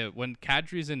else say it, when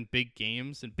Kadri's in big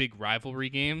games and big rivalry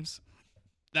games,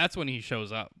 that's when he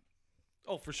shows up.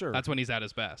 Oh, for sure. That's when he's at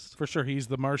his best. For sure. He's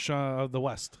the Marchand of the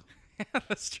West.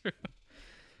 That's true.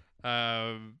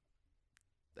 And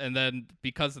then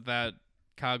because of that,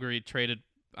 Calgary traded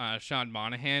Sean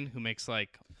Monahan, who makes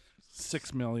like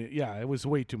 $6 million. Yeah, it was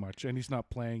way too much, and he's not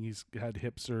playing. He's had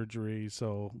hip surgery,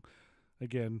 so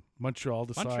again, Montreal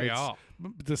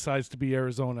decides to be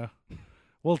Arizona.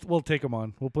 We'll take him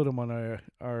on. We'll put him on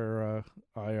our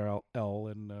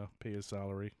IRL and pay his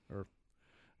salary, or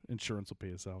insurance will pay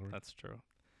his salary. That's true.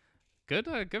 Good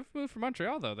move for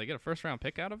Montreal though. They get a first round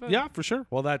pick out of it. Yeah, for sure.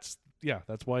 Well, that's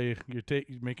why you're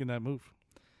making that move.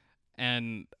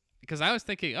 And because I was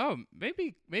thinking, oh,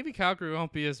 maybe Montreal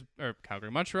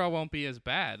won't be as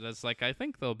bad as like I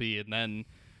think they'll be, and then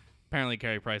apparently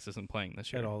Carey Price isn't playing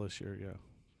this year at all this year. Yeah,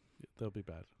 they'll be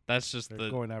bad. That's just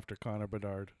They're going after Connor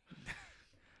Bedard.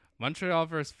 Montreal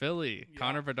versus Philly. Yeah.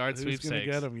 Connor Bedard sweepstakes. Who's going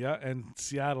to get him? Yeah, and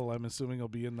Seattle, I'm assuming, will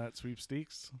be in that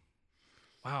sweepstakes.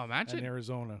 Wow, imagine. And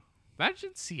Arizona.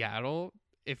 Imagine Seattle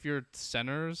if your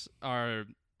centers are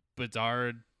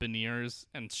Bedard, Beniers,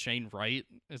 and Shane Wright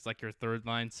is like your third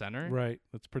line center. Right.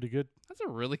 That's pretty good. That's a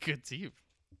really good team.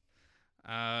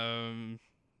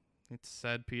 It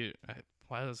said Peter.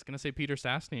 I was going to say Peter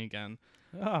Stastny again.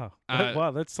 Wow,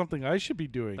 that's something I should be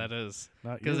doing. That is.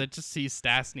 Because I just see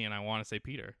Stastny and I want to say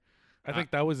Peter. I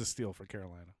think that was a steal for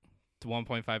Carolina. To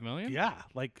 $1.5 million? Yeah.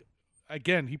 Like,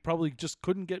 again, he probably just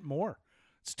couldn't get more.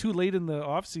 It's too late in the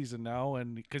offseason now,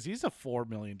 and because he's a $4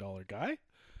 million guy.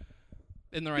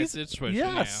 In the right situation.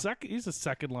 Yeah. He's a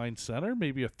second-line center,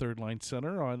 maybe a third-line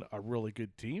center on a really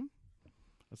good team.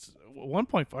 That's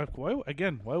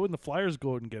 1.5. Why wouldn't the Flyers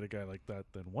go and get a guy like that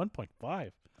then?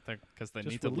 1.5. Because they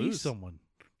just need to lose someone.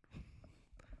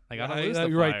 They got to lose the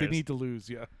You're Flyers. right. They need to lose,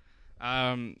 yeah.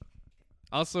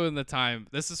 Also in the time,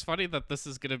 this is funny that this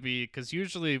is going to be, because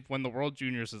usually when the World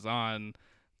Juniors is on,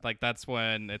 like that's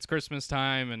when it's Christmas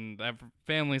time and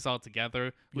families all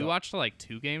together. We watched like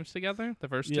 2 games together, the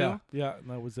first 2. Yeah, and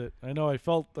that was it. I know. I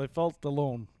felt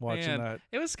alone watching that.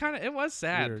 It was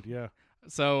sad. Weird, yeah.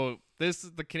 So this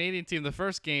is the Canadian team. The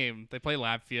first game they play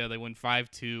Latvia. They win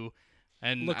 5-2,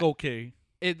 and look okay.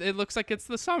 It looks like it's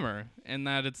the summer, and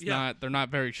that it's not. They're not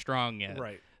very strong yet.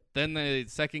 Right. Then the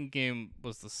second game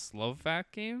was the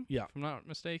Slovak game. Yeah, if I'm not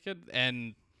mistaken,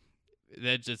 and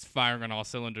they're just firing on all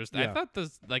cylinders. Yeah. I thought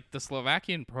the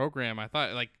Slovakian program.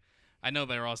 I know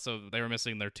they were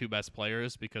missing their 2 best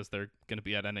players because they're going to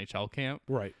be at NHL camp.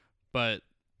 Right. But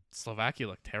Slovakia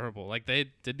looked terrible. Like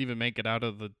they didn't even make it out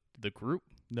of the group.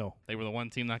 No. They were the one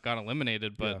team that got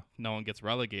eliminated, but no one gets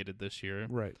relegated this year.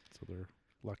 Right. So they're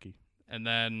lucky. And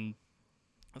then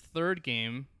a third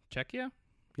game, Czechia.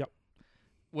 Yep.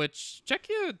 Which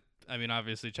Czechia,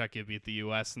 obviously Czechia beat the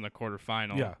U.S. in the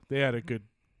quarterfinal. Yeah, they had a good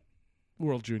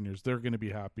World Juniors. They're going to be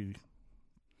happy.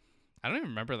 I don't even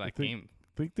remember that game.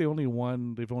 I think they've only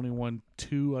won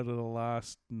 2 out of the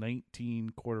last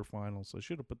 19 quarterfinals. I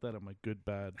should have put that on my good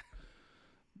bad.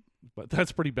 But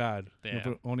that's pretty bad. Yeah.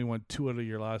 You've only won 2 out of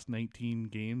your last 19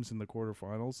 games in the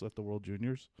quarterfinals at the World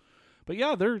Juniors. But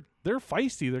yeah, they're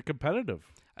feisty. They're competitive.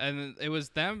 And it was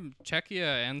them,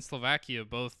 Czechia and Slovakia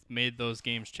both made those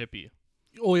games chippy.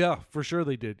 Oh, yeah, for sure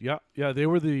they did. Yeah, they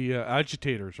were the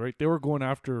agitators, right? They were going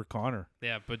after Connor.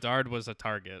 Yeah, Bedard was a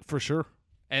target. For sure.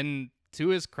 And to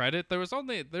his credit, there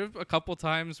were a couple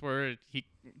times where he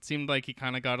seemed like he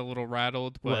kind of got a little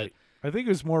rattled. But right. I think it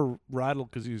was more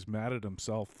rattled because he was mad at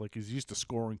himself. Like he's used to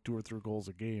scoring 2 or 3 goals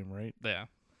a game, right? Yeah.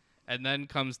 And then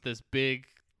comes this big,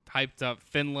 hyped up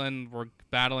Finland. We're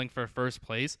battling for first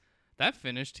place. That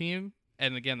Finnish team,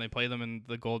 and again, they play them in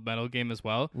the gold medal game as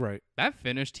well. Right. That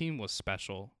Finnish team was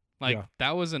special.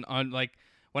 That was when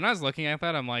I was looking at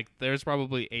that, I'm like, there's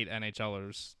probably 8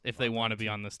 NHLers if they want to be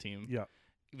on this team. Yeah.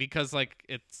 Because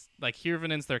it's like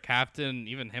Hirvanen's their captain.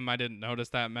 Even him, I didn't notice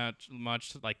that much.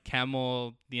 Like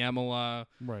Kemmel, Niemela,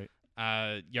 right?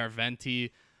 Yarventi,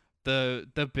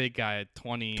 the big guy at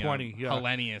 20,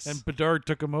 Hellenius, and Bedard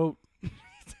took him out.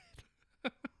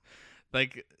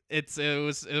 Like it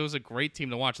was a great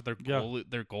team to watch. Their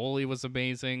goalie was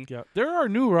amazing. Yeah, they're our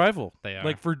new rival. They are,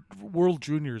 like for World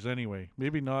Juniors anyway.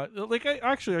 Maybe not. Like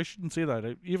I shouldn't say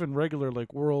that. Even regular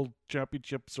like World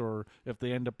Championships, or if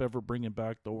they end up ever bringing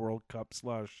back the World Cup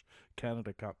 /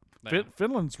 Canada Cup,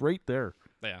 Finland's right there.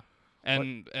 Yeah,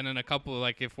 and in a couple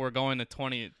like if we're going to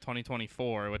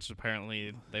 2024, which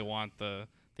apparently they want the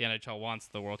NHL wants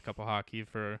the World Cup of Hockey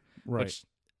for which.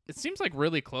 It seems like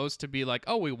really close to be like,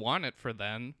 oh, we want it for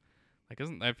then. Like,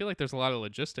 I feel like there's a lot of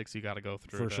logistics you got to go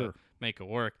through to make it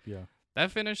work. Yeah,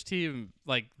 that Finnish team,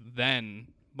 like, then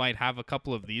might have a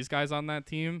couple of these guys on that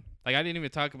team. Like, I didn't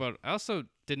even talk about. I also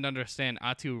didn't understand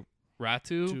Atu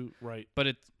Ratu, right? But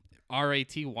it's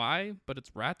Raty, but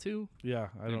it's Ratu. Yeah,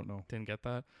 I don't know. Didn't get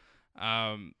that.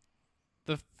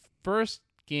 The first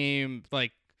game,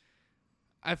 like,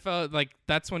 I felt like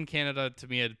that's when Canada to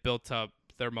me had built up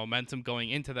their momentum going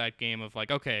into that game of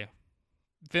like, okay,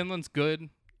 Finland's good.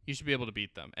 You should be able to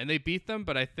beat them. And they beat them,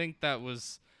 but I think there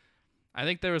was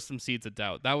some seeds of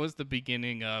doubt. That was the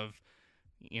beginning of,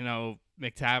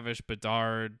 McTavish,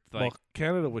 Bedard. Well,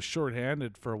 Canada was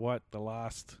shorthanded for the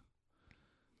last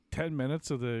 10 minutes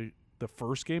of the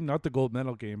first game, not the gold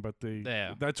medal game, but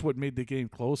that's what made the game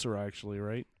closer, actually,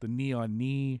 right? The knee on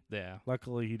knee. Yeah.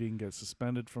 Luckily, he didn't get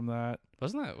suspended from that.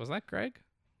 Was that Greg?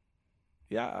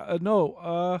 Yeah,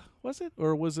 no. Was it?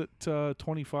 Or was it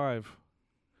 25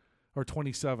 or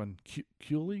 27?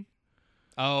 Cooley?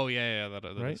 Oh, yeah,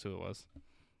 that's who it was.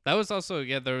 That was also,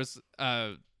 there was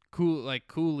Cooley.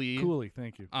 Cooley,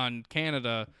 thank you. On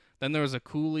Canada. Then there was a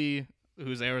Cooley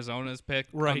who's Arizona's pick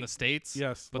on the States.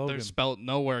 Yes, but Logan. they're spelled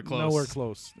nowhere close. Nowhere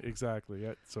close, exactly.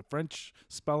 Yeah, it's a French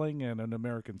spelling and an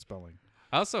American spelling.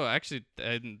 Also, actually,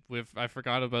 I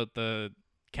forgot about the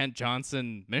Kent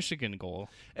Johnson Michigan goal.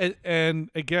 And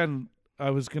again,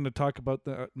 I was going to talk about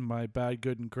my bad,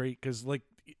 good, and great because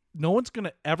no one's going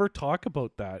to ever talk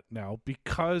about that now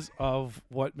because of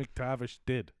what McTavish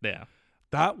did. Yeah.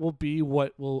 That will be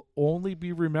what will only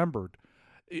be remembered.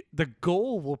 The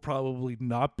goal will probably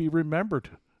not be remembered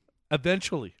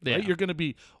eventually. Yeah. Right? You're going to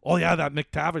be, that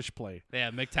McTavish play.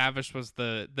 Yeah, McTavish was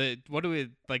the what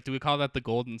do we call that, the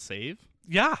golden save?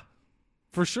 Yeah,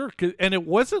 for sure. And it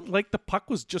wasn't like the puck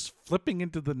was just flipping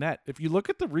into the net. If you look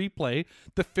at the replay,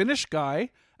 the Finnish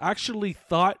guy actually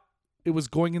thought it was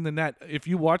going in the net. If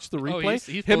you watch the replay,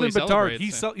 he's him and Bedard,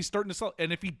 he's starting to sell.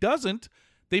 And if he doesn't,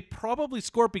 they probably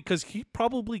score because he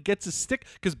probably gets a stick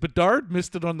because Bedard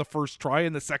missed it on the first try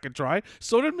and the second try.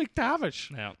 So did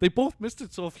McTavish. Yeah. They both missed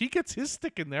it. So if he gets his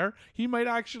stick in there, he might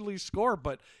actually score.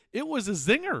 But it was a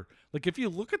zinger. If you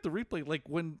look at the replay,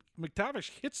 when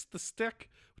McTavish hits the stick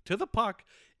to the puck,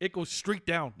 it goes straight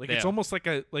down. It's almost like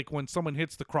when someone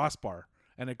hits the crossbar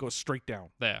and it goes straight down.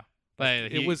 Yeah.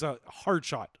 It was a hard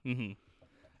shot. Mm-hmm.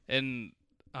 And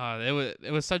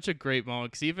it was such a great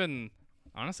moment because even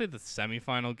honestly the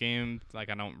semifinal game, I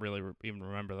don't really even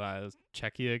remember that. It was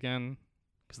Czechia again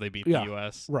because they beat the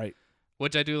U.S. Right.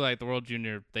 Which I do like. The World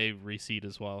Junior, they reseed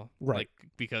as well. Right.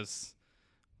 Because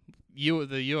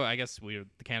I guess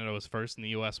Canada was first and the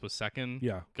U.S. was second.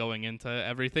 Yeah. Going into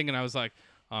everything, and I was like,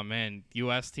 oh man,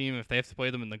 U.S. team, if they have to play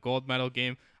them in the gold medal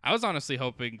game, I was honestly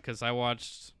hoping because I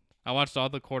watched all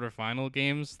the quarterfinal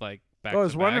games back. I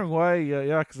was wondering why,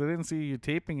 because I didn't see you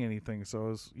taping anything.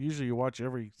 So usually you watch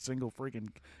every single freaking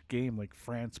game, like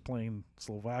France playing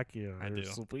Slovakia or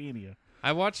Slovenia.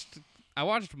 I watched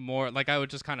more. I would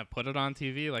just kind of put it on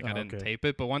TV. I didn't tape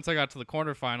it. But once I got to the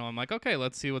quarterfinal, I'm like, okay,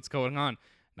 let's see what's going on.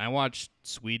 And I watched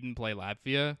Sweden play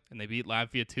Latvia, and they beat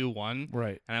Latvia 2-1.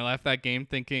 Right. And I left that game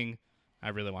thinking, I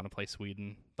really want to play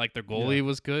Sweden. Their goalie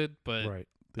was good, but right.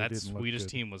 That Swedish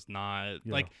team was not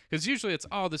because usually it's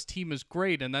this team is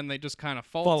great and then they just kind of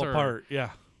fall apart.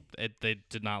 Yeah, they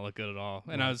did not look good at all.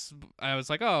 And I was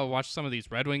like, oh, watch some of these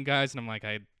Red Wing guys, and I'm like,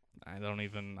 I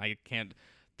can't.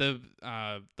 The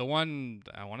one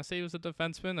I want to say was a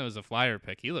defenseman that was a flyer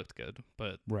pick. He looked good,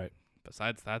 but right.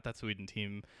 Besides that Sweden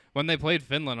team, when they played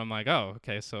Finland, I'm like, oh,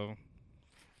 okay, so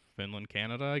Finland,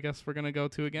 Canada, I guess we're gonna go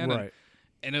to again. Right.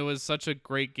 And it was such a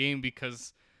great game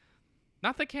because.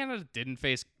 Not that Canada didn't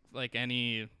face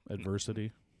any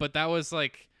adversity, but that was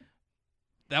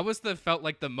felt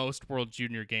like the most World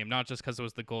Junior game, not just because it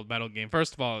was the gold medal game.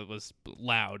 First of all, it was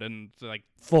loud and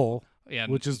full,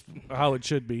 which is how it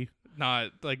should be.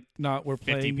 Not we're 50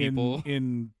 playing people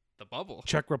in the bubble,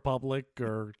 Czech Republic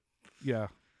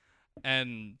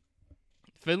And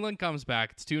Finland comes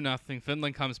back. It's 2-0.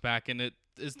 Finland comes back, and it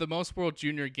is the most World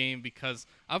Junior game because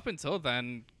up until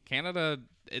then, Canada.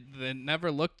 It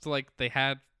never looked like they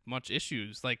had much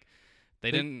issues.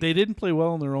 They didn't play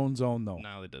well in their own zone though.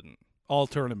 No, they didn't. All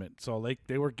tournament. So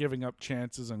they were giving up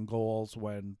chances and goals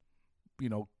when,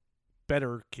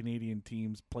 better Canadian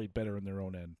teams played better in their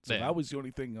own end. So that was the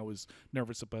only thing I was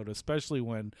nervous about, especially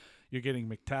when you're getting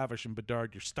McTavish and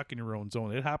Bedard. You're stuck in your own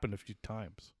zone. It happened a few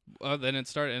times. Then it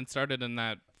started in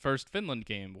that first Finland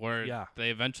game where they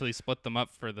eventually split them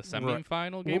up for the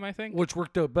semifinal game, I think. Which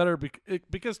worked out better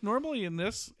because normally in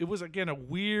this, it was, again, a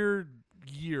weird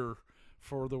year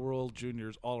for the World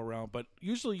Juniors all around. But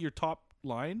usually your top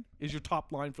line is your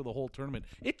top line for the whole tournament.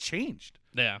 It changed.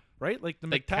 Yeah. Right? The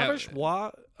McTavish,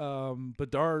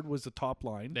 Bedard was the top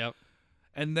line. Yep.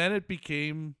 And then it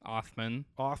became Othman.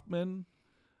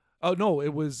 Oh, no,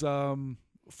 it was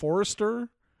Forrester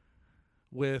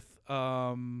with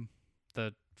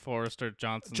the Forrester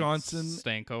Johnson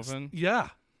Stankoven. Yeah.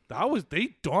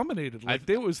 They dominated.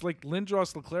 They was like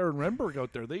Lindros, Leclerc, and Renberg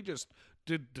out there. They just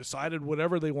decided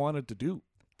whatever they wanted to do.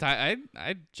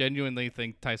 I genuinely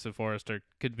think Tyson Forrester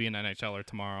could be an NHLer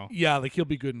tomorrow. Yeah, like he'll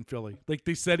be good in Philly. Like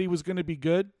they said he was going to be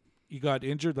good. He got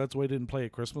injured. That's why he didn't play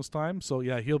at Christmas time. So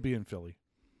yeah, he'll be in Philly.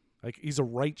 Like he's a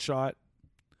right shot.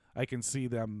 I can see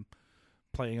them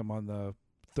playing him on the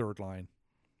third line.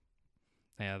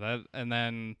 Yeah, and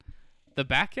then the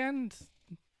back end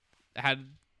had,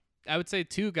 I would say,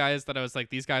 two guys that I was like,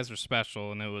 these guys are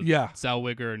special, and it was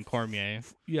Zellweger and Cormier.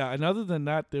 Yeah, and other than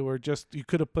that, they were just, you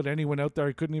could have put anyone out there.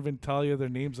 I couldn't even tell you their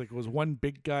names. Like it was one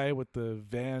big guy with the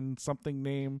Van something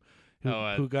name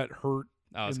who got hurt.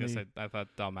 I was going to say, I thought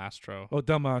Del Mastro. Oh,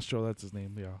 Del Mastro, that's his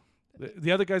name, yeah.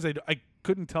 The other guys, I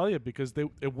couldn't tell you because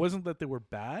it wasn't that they were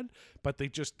bad, but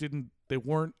they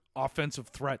weren't offensive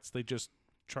threats. They just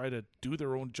try to do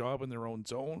their own job in their own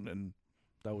zone, and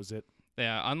that was it.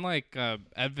 Yeah, unlike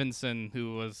Edvinsson,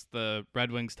 who was the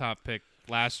Red Wings' top pick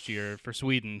last year for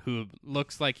Sweden, who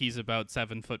looks like he's about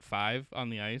 7'5" on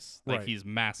the ice. Like he's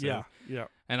massive. Yeah.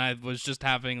 And I was just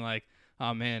having like,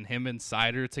 oh man, him and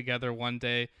Seider together one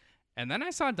day. And then I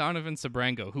saw Donovan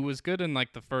Sabrango, who was good in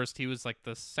like the first. He was like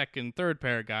the second, third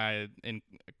pair guy in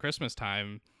Christmas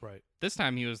time. Right. This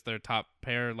time he was their top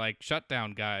pair, like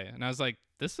shutdown guy. And I was like,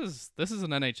 this is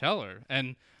an NHLer.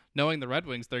 And knowing the Red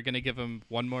Wings, they're going to give him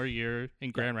one more year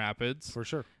in Grand Rapids. For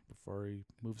sure. Before he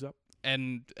moves up.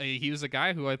 And he was a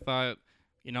guy who I thought,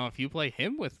 if you play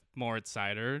him with Moritz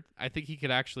Seider, I think he could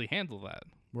actually handle that.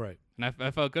 Right. And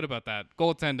I felt good about that.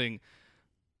 Goaltending,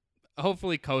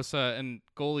 hopefully Kosa, and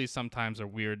goalies sometimes are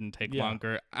weird and take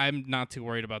longer. I'm not too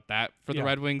worried about that for the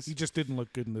Red Wings. He just didn't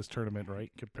look good in this tournament,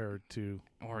 right, compared to...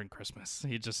 Or in Christmas.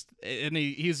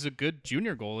 He's a good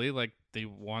junior goalie. Like, they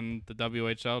won the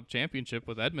WHL championship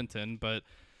with Edmonton, but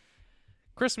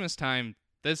Christmas time,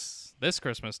 this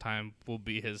Christmas time will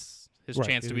be his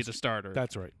chance to be the starter.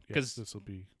 That's right. Because this will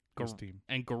be his team.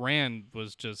 And Garand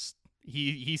was just...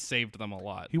 He saved them a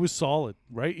lot. He was solid,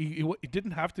 right? He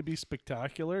didn't have to be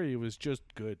spectacular. He was just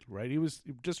good, right? He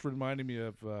just reminded me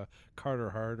of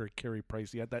Carter Hart or Carey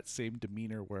Price. He had that same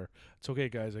demeanor where it's okay,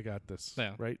 guys, I got this,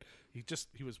 right?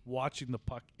 He was watching the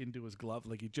puck into his glove,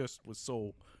 like he just was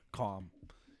so calm.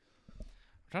 I'm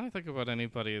trying to think about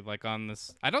anybody like on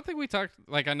this. I don't think we talked.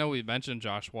 Like I know we mentioned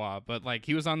Joshua, but like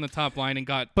he was on the top line and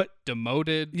got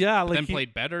demoted. Yeah, like then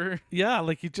played better. Yeah,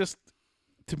 like he just.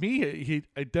 To me,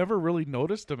 I never really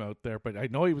noticed him out there, but I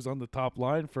know he was on the top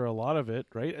line for a lot of it,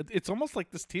 right? It's almost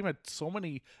like this team had so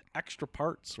many extra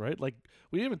parts, right? Like,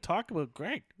 we didn't even talk about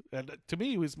Greg. And to me,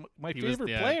 he was my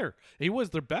favorite player. He was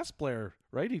their best player,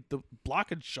 right? He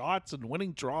blocking shots and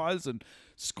winning draws and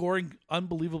scoring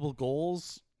unbelievable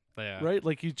goals, right?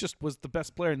 Like, he just was the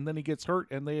best player, and then he gets hurt,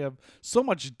 and they have so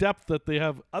much depth that they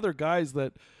have other guys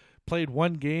that played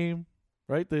one game,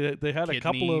 right? They had a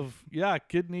couple of,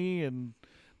 Kidney and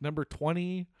number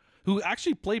 20, who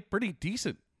actually played pretty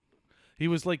decent. He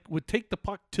was like, would take the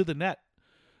puck to the net.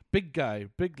 Big guy,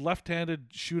 big left-handed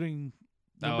shooting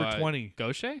number 20.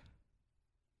 Gaucher?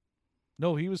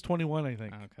 No, he was 21, I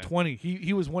think. Okay. 20.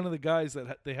 He was one of the guys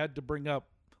that they had to bring up.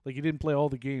 Like, he didn't play all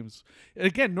the games. And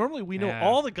again, normally we know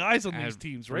all the guys on these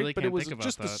teams, right? Really but it was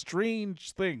just a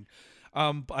strange thing.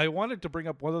 I wanted to bring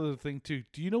up one other thing, too.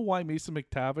 Do you know why Mason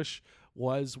McTavish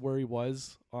was where he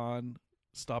was on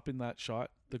stopping that shot?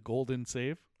 The golden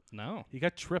save? No. He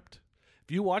got tripped.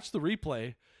 If you watch the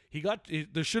replay,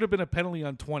 there should have been a penalty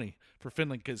on 20 for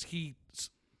Finland because he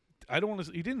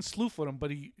didn't slew foot him, but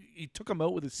he took him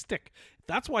out with his stick.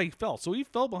 That's why he fell. So he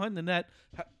fell behind the net,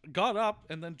 got up,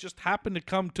 and then just happened to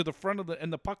come to the front of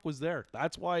and the puck was there.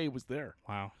 That's why he was there.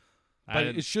 Wow. But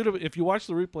it should have, if you watch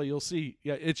the replay, you'll see,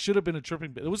 it should have been a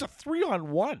tripping. It was a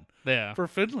 3-on-1 for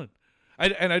Finland. I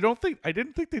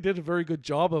didn't think they did a very good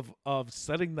job of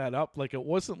setting that up. Like it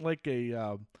wasn't like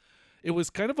it was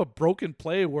kind of a broken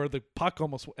play where the puck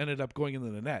almost ended up going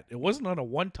into the net. It wasn't on a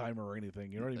one-timer or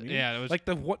anything. You know what I mean? Yeah, it was like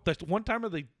the one-timer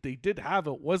they did have.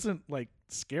 It wasn't like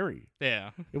scary.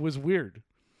 Yeah, it was weird.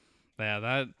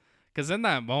 Yeah, because in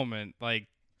that moment, like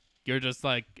you're just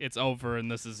like it's over and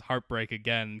this is heartbreak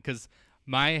again. Because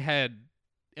my head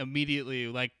immediately,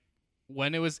 like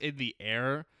when it was in the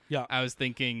air. Yeah, I was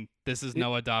thinking this is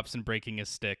Noah Dobson breaking his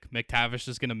stick. McTavish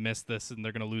is gonna miss this, and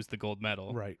they're gonna lose the gold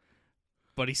medal. Right.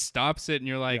 But he stops it, and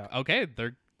you're like, okay,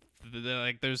 they're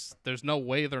like, there's no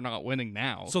way they're not winning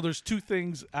now. So there's two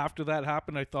things after that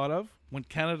happened. I thought of when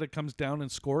Canada comes down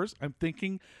and scores. I'm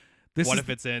thinking, what if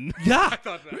it's in? Yeah, I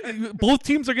thought that. Both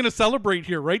teams are going to celebrate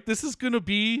here, right? This is going to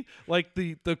be like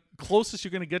the closest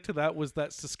you're going to get to that was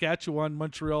that Saskatchewan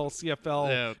Montreal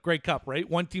CFL Grey Cup, right?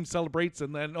 One team celebrates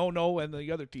and then and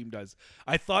the other team does.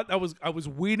 I thought I was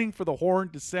waiting for the horn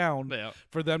to sound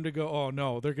for them to go, oh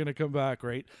no, they're going to come back,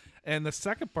 right? And the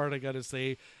second part I got to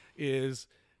say is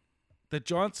the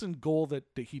Johnson goal that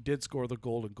he did score, the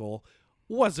golden goal,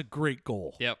 was a great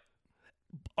goal. Yep.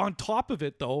 On top of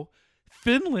it, though,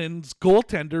 Finland's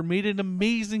goaltender made an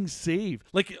amazing save.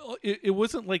 Like, it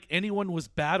wasn't like anyone was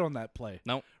bad on that play.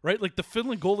 No. Right? Like, the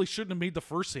Finland goalie shouldn't have made the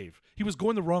first save. He was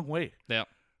going the wrong way. Yeah.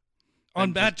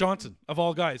 On Matt Johnson, of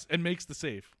all guys, and makes the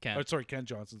save. Ken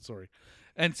Johnson, sorry.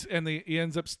 And he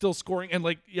ends up still scoring. And,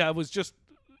 like, yeah, it was just,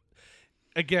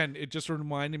 again, it just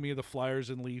reminded me of the Flyers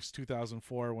and Leafs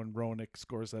 2004 when Roenick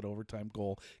scores that overtime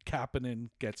goal. Kapanen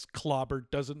gets clobbered,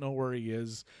 doesn't know where he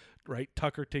is. Right,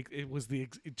 Tucker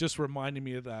it just reminded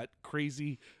me of that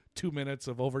crazy 2 minutes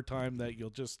of overtime that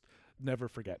you'll just never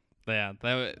forget. Yeah,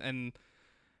 and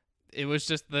it was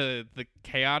just the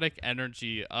chaotic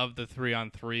energy of the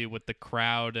 3-on-3 with the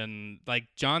crowd, and like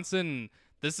Johnson.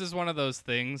 This is one of those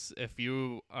things. If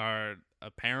you are a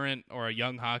parent or a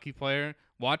young hockey player,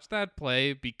 watch that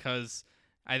play, because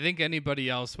I think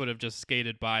anybody else would have just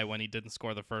skated by when he didn't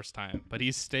score the first time, but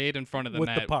he stayed in front of the with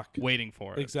net the puck, waiting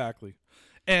for it. Exactly.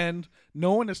 And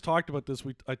no one has talked about this.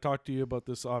 I talked to you about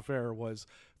this off air.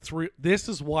 This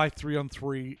is why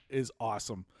 3-on-3 is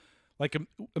awesome. Like,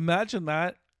 imagine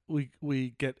that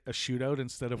we get a shootout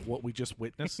instead of what we just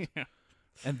witnessed. Yeah.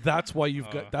 And that's why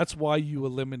that's why you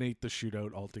eliminate the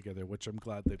shootout altogether, which I'm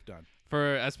glad they've done.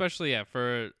 For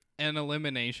an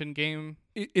elimination game,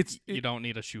 you don't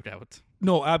need a shootout.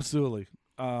 No, absolutely.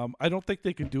 I don't think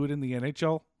they can do it in the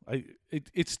NHL.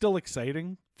 It's still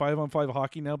exciting 5-on-5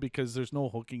 hockey now, because there's no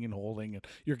hooking and holding, and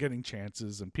you're getting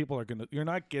chances, and you're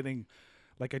not getting,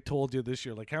 like I told you this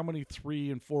year, like how many 3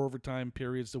 and 4 overtime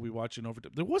periods did we watch in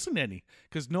overtime? There wasn't any,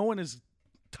 because no one is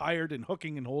tired and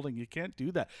hooking and holding. You can't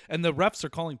do that, and the refs are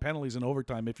calling penalties in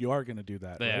overtime if you are going to do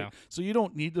that. Yeah. Right? So you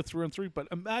don't need the 3-on-3, but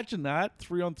imagine that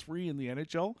 3-on-3 in the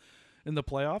NHL. In the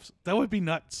playoffs, that would be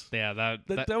nuts. Yeah,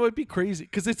 that would be crazy,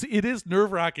 because it is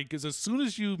nerve wracking, because as soon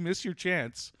as you miss your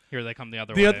chance, here they come the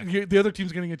other way. The other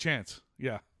team's getting a chance.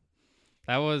 Yeah,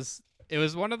 it was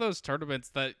one of those tournaments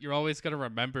that you're always gonna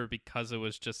remember because it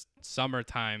was just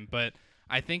summertime. But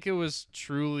I think it was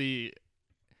truly,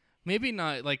 maybe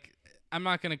not like, I'm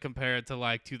not gonna compare it to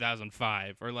like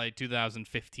 2005 or like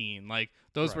 2015. Like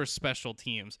those were special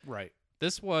teams. Right.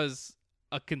 This was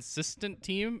a consistent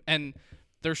team, and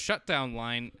their shutdown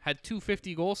line had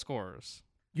 250 goal scorers.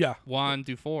 Yeah. Juan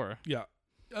Dufour. Yeah.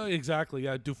 Exactly.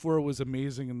 Yeah. Dufour was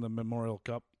amazing in the Memorial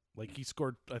Cup. Like, he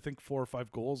scored, I think, 4 or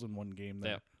 5 goals in one game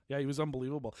there. Yeah, he was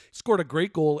unbelievable. He scored a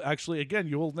great goal. Actually, again,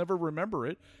 you will never remember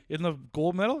it, in the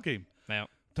gold medal game. Yeah.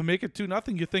 To make it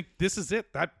 2-0, you think this is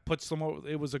it. That puts them over.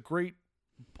 It was a great,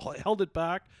 held it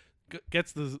back,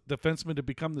 gets the defenseman to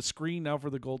become the screen now for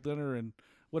the goaltender, and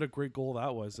what a great goal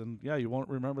that was. And yeah, you won't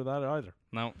remember that either.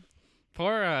 No.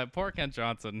 Poor Kent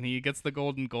Johnson. He gets the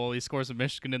golden goal. He scores a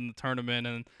Michigan in the tournament,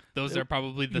 and those are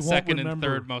probably the second and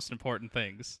third most important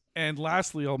things. And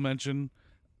lastly, I'll mention,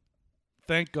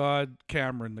 thank God,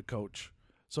 Cameron, the coach.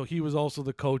 So he was also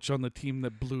the coach on the team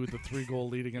that blew the 3-goal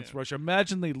lead against Russia.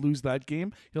 Imagine they lose that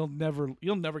game. You'll never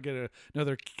get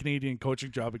another Canadian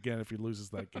coaching job again if he loses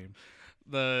that game.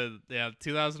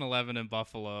 2011 in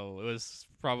Buffalo, it was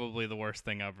probably the worst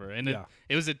thing ever. And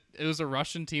it was a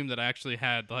Russian team that actually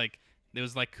had it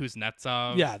was like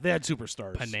Kuznetsov. Yeah, they had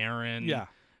superstars. Panarin. Yeah.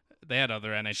 They had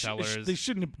other NHLers.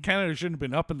 Canada shouldn't have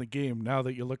been up in the game now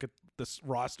that you look at this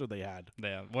roster they had.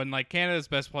 Yeah. When Canada's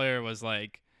best player was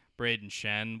Braden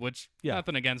Shen, which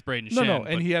nothing against Braden Shen. No,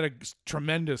 and he had a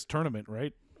tremendous tournament,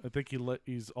 right? I think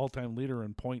he's all-time leader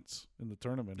in points in the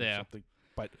tournament or something.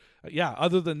 But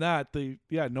other than that,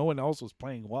 no one else was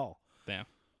playing well. Yeah.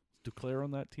 Duclair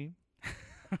on that team?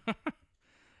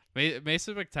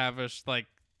 Mason McTavish,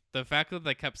 the fact that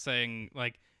they kept saying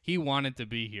he wanted to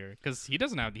be here, because he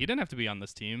didn't have to be on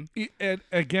this team. And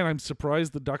again, I'm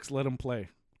surprised the Ducks let him play,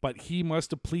 but he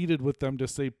must have pleaded with them to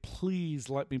say, please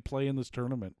let me play in this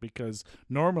tournament, because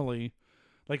normally,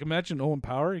 imagine Owen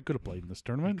Power, he could have played in this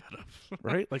tournament,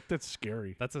 right? That's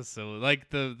scary. That's a silly,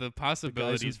 the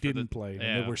possibilities. The guys who didn't play,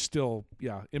 and they were still,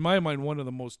 in my mind, one of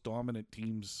the most dominant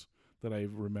teams that I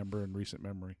remember in recent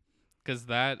memory. Because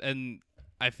and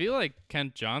I feel like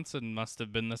Kent Johnson must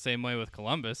have been the same way with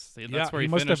Columbus. That's where he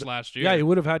finished last year. Yeah, he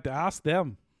would have had to ask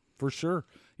them for sure.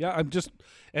 Yeah,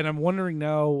 I'm wondering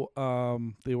now.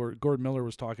 Gordon Miller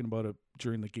was talking about it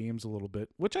during the games a little bit,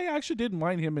 which I actually didn't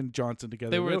mind him and Johnson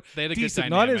together. They had a decent, good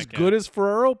dynamic, not as good as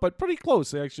Ferraro, but pretty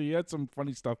close. He had some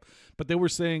funny stuff. But they were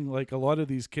saying a lot of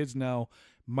these kids now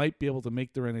might be able to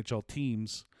make their NHL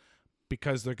teams,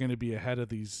 because they're going to be ahead of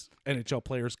these NHL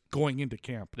players going into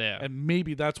camp. Yeah. And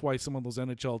maybe that's why some of those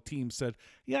NHL teams said,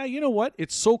 yeah, you know what?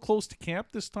 It's so close to camp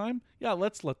this time. Yeah,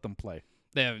 let's let them play.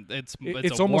 Yeah,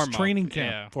 it's almost training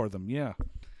camp for them. Yeah.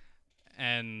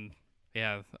 And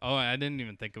Yeah. Oh, I didn't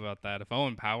even think about that. If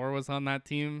Owen Power was on that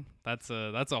team, that's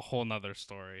a whole nother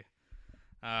story.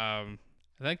 I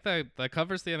think that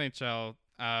covers the NHL.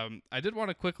 I did want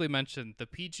to quickly mention the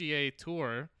PGA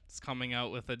Tour is coming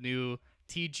out with a new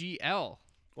TGL.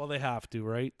 Well, they have to,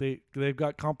 right? They've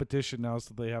got competition now,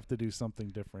 so they have to do something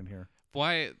different here.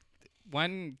 Why?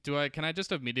 When do I? Can I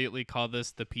just immediately call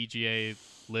this the PGA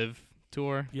Live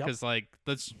Tour? Yep.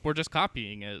 Because we're just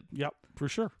copying it. Yep, for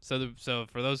sure. So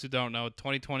for those who don't know,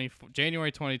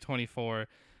 January 2024,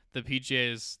 the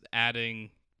PGA is adding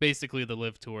basically the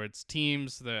Live Tour. It's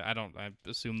teams. I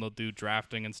assume they'll do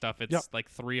drafting and stuff. It's like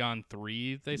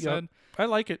 3-on-3. They said. I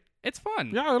like it. It's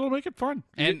fun. Yeah, it'll make it fun.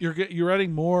 And you're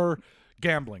adding more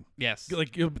gambling. Yes.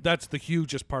 That's the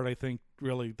hugest part, I think,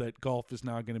 really, that golf is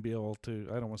now going to be able to,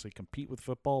 I don't want to say compete with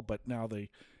football, but now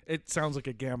it sounds like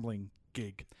a gambling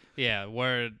gig. Yeah,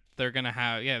 where you're going to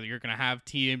have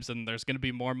teams and there's going to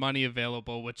be more money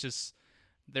available, which is,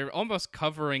 they're almost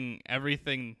covering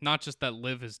everything, not just that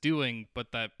Live is doing,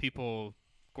 but that people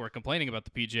were complaining about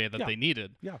the PGA that they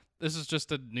needed. Yeah. This is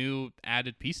just a new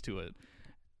added piece to it.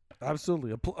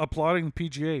 Absolutely. Applauding the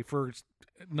PGA for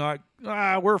not,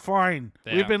 we're fine.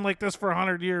 Yeah. We've been like this for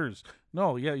 100 years.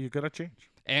 No, you got to change.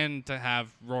 And to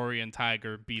have Rory and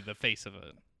Tiger be the face of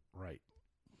it. Right.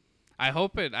 I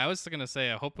was going to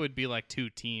say, I hope it would be like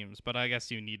 2 teams, but I guess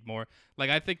you need more.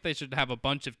 Like, I think they should have a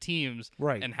bunch of teams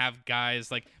and have guys,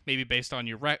 like, maybe based on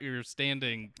your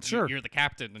standing, sure. You're the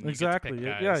captain. And exactly. You get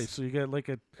to pick yeah, guys. so you get like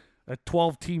a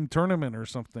 12-team tournament or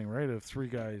something, right, of 3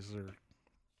 guys.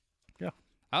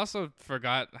 I also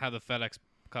forgot how the FedEx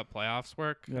Cup playoffs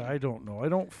work. Yeah, I don't know. I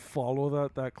don't follow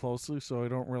that closely, so I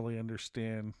don't really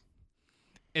understand.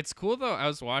 It's cool, though. I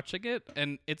was watching it,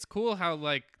 and it's cool how,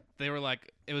 like, they were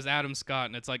like, it was Adam Scott,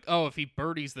 and it's like, oh, if he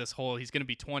birdies this hole, he's going to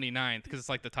be 29th because it's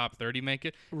like the top 30 make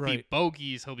it. Right. If he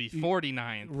bogeys, he'll be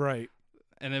 49th. Right.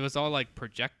 And it was all like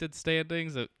projected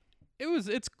standings.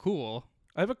 It's cool.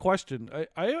 I have a question.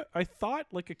 I thought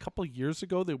like a couple of years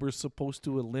ago they were supposed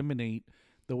to eliminate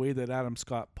the way that Adam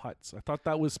Scott putts. I thought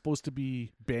that was supposed to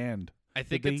be banned. I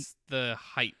think it's the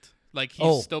height. Like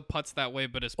he still putts that way,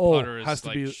 but his putter is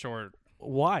like short.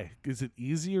 Why? Is it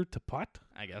easier to putt?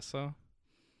 I guess so.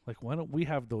 Like, why don't we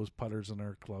have those putters in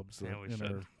our clubs, in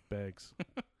our bags?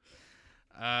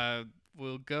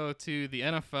 We'll go to the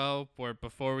NFL, where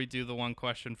before we do the one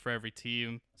question for every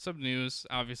team, some news.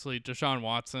 Obviously, Deshaun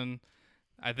Watson.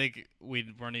 I think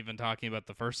we weren't even talking about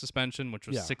the first suspension, which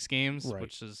was 6 games,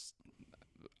 which is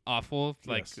awful.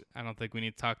 Like, I don't think we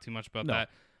need to talk too much about that.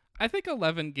 I think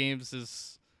 11 games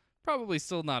is probably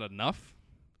still not enough.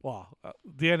 Wow.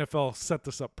 The NFL set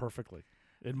this up perfectly,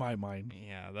 in my mind.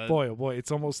 Yeah. Boy, oh boy.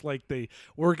 It's almost like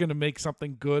we're going to make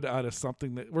something good out of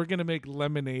something we're going to make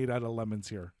lemonade out of lemons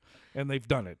here. And they've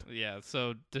done it. Yeah.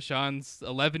 So Deshaun's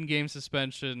 11-game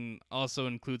suspension also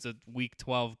includes a Week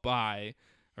 12 bye,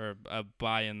 or a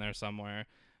bye in there somewhere.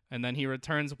 And then he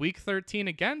returns Week 13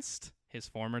 against his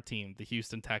former team, the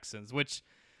Houston Texans, which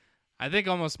I think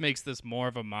almost makes this more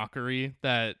of a mockery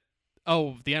that,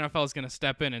 the NFL is going to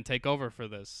step in and take over for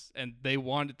this. And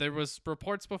there was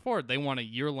reports before, they want a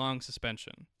year-long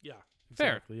suspension. Yeah.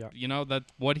 Exactly, fair. Yeah. You know, that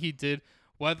what he did,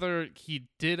 whether he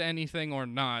did anything or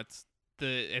not,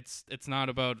 it's not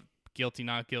about guilty,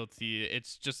 not guilty.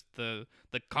 It's just the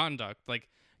conduct. Like,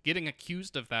 getting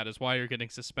accused of that is why you're getting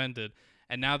suspended.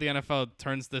 And now the NFL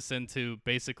turns this into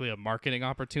basically a marketing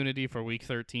opportunity for Week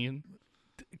 13.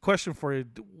 Question for you.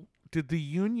 Did the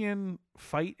union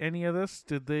fight any of this?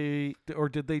 Did they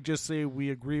just say we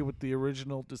agree with the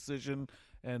original decision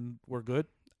and we're good?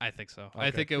 I think so. Okay.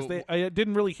 I think I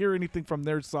didn't really hear anything from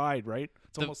their side, right?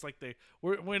 It's almost like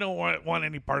we don't want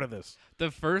any part of this.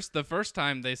 The first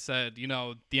time they said, the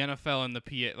NFL and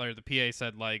the PA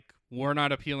said, like, we're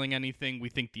not appealing anything. We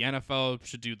think the NFL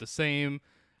should do the same.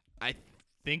 I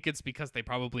think it's because they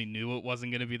probably knew it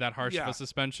wasn't going to be that harsh of a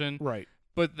suspension. Right.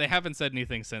 But they haven't said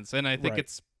anything since. And I think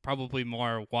it's probably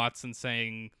more Watson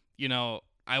saying,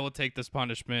 I will take this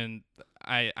punishment.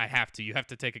 I have to. You have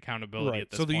to take accountability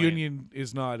at this point. So the union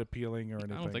is not appealing or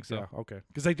anything. I don't think so. Yeah, okay.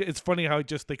 Because it's funny how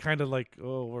they kind of like,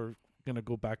 we're going to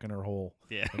go back in our hole.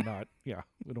 Yeah. And not, we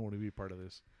don't want to be part of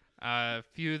this. A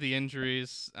few of the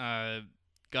injuries.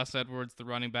 Gus Edwards, the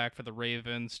running back for the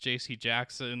Ravens. J.C.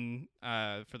 Jackson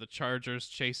for the Chargers.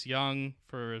 Chase Young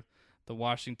for the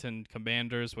Washington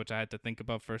Commanders, which I had to think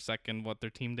about for a second what their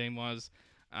team name was.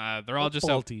 They're all just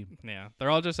out. Team. Yeah, they're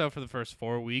all just out for the first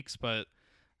 4 weeks, but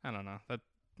I don't know. That's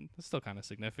still kind of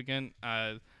significant.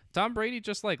 Tom Brady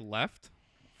just left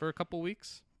for a couple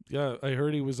weeks. Yeah, I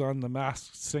heard he was on The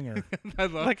Masked Singer. I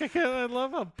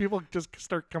love how people just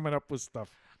start coming up with stuff.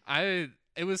 I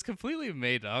it was completely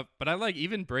made up. But I like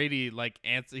even Brady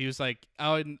he was like,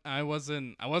 oh, I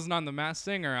wasn't on the Masked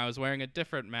Singer. I was wearing a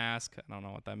different mask. I don't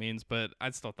know what that means, but I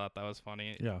still thought that was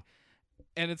funny. Yeah.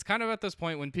 And it's kind of at this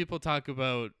point when people talk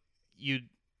about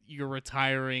you're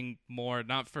retiring more,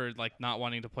 not for like not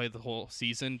wanting to play the whole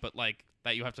season, but like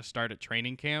that you have to start at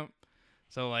training camp.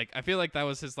 So like I feel like that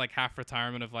was his like half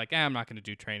retirement of like, I'm not going to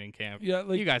do training camp. Yeah,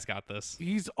 like, you guys got this.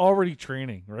 He's already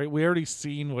training, right? We already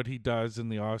seen what he does in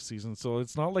the off season, so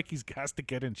it's not like he's has to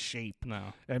get in shape.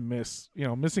 No. And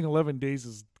missing 11 days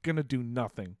is gonna do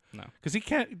nothing. No. Because he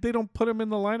can't. They don't put him in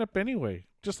the lineup anyway,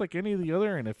 just like any of the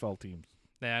other NFL teams.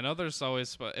 Yeah, I know it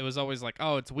was always like,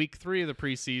 oh, it's week 3 of the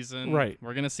preseason. Right.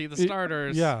 We're going to see the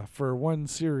starters. Yeah, for one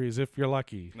series if you're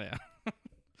lucky. Yeah.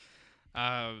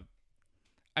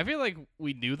 I feel like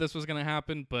we knew this was going to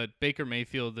happen, but Baker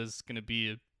Mayfield is going to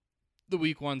be the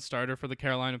week 1 starter for the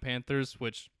Carolina Panthers,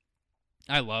 which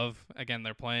I love. Again,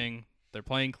 they're playing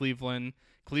Cleveland.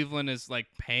 Cleveland is like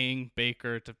paying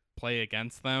Baker to play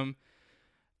against them.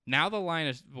 Now the line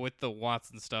is with the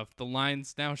Watson stuff. The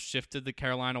line's now shifted to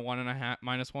Carolina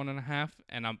 -1.5,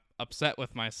 and I'm upset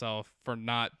with myself for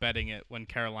not betting it when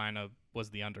Carolina was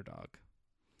the underdog.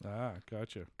 Ah,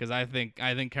 gotcha. Because I think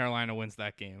Carolina wins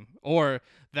that game, or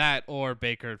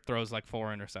Baker throws like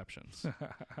 4 interceptions.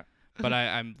 But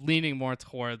I'm leaning more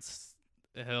towards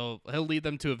he'll lead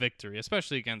them to a victory,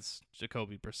 especially against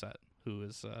Jacoby Brissett,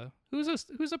 who's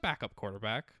a backup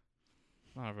quarterback,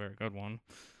 not a very good one.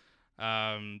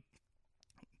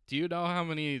 Do you know how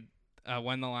many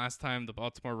when the last time the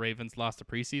Baltimore Ravens lost a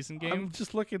preseason game? I'm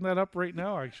just looking that up right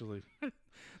now, actually.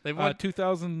 They've won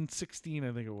 2016,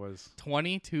 I think it was.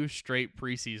 22 straight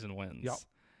preseason wins. Yep.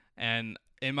 And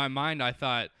in my mind, I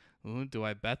thought, do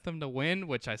I bet them to win?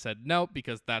 Which I said no,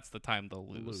 because that's the time they'll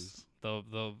lose.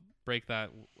 They'll break the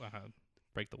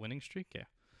winning streak.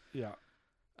 Yeah.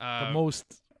 The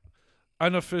most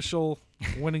unofficial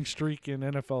winning streak in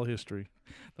NFL history.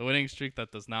 The winning streak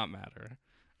that does not matter.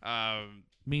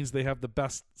 Means they have the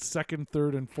best second,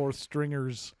 third, and fourth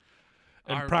stringers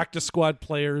and practice squad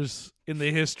players in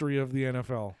the history of the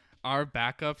NFL. Our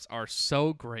backups are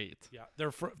so great. Yeah,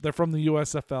 they're from the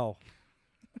USFL.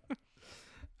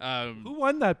 Who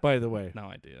won that, by the way? No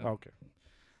idea. Okay.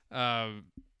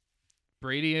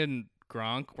 Brady and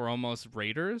Gronk were almost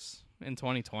Raiders in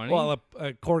 2020. Well,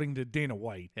 according to Dana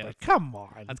White. Yeah, but come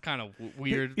on. That's kind of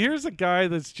weird. Here's a guy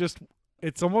that's just...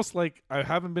 It's almost like I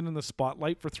haven't been in the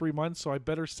spotlight for 3 months, so I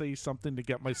better say something to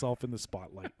get myself in the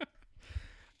spotlight.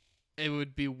 It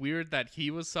would be weird that he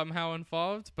was somehow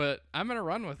involved, but I'm going to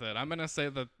run with it. I'm going to say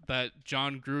that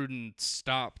John Gruden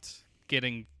stopped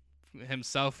getting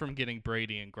himself from getting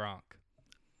Brady and Gronk.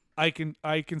 I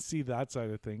can see that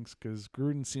side of things, because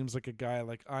Gruden seems like a guy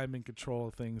like, I'm in control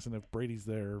of things, and if Brady's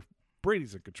there,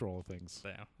 Brady's in control of things.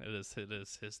 Yeah, it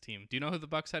is his team. Do you know who the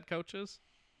Bucs head coach is?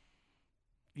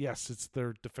 Yes, it's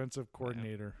their defensive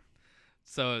coordinator. Yeah.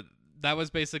 So that was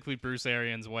basically Bruce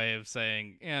Arians' way of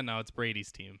saying, yeah, no, it's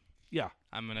Brady's team. Yeah.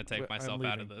 I'm going to take myself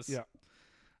out of this. Yeah.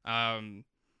 Are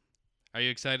you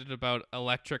excited about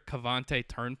electric Cavante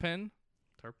Turpin?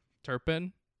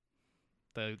 Turpin?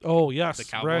 Yes. The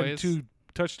Cowboys? Ran 2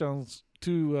 touchdowns,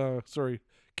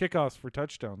 kickoffs for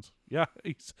touchdowns. Yeah,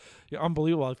 he's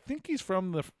unbelievable. I think he's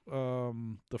from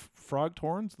the Frog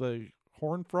Horns, the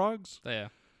Horn Frogs. Yeah.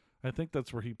 I think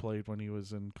that's where he played when he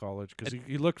was in college, because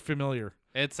he looked familiar.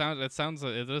 It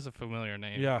is a familiar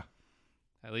name. Yeah.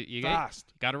 At least you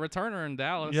Fast. got a returner in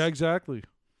Dallas. Yeah, exactly.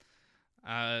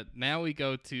 Now we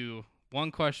go to one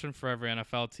question for every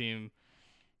NFL team.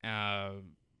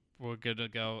 We're gonna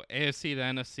go AFC to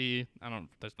NFC.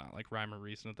 There's not like rhyme or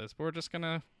reason with this, but we're just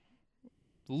gonna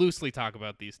loosely talk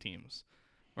about these teams.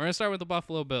 We're gonna start with the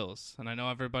Buffalo Bills, and I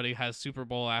know everybody has Super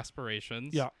Bowl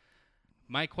aspirations. Yeah.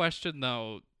 My question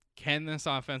though, can this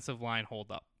offensive line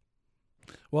hold up?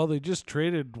 Well, they just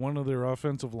traded one of their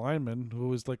offensive linemen who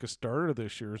was like a starter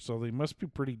this year, so they must be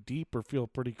pretty deep or feel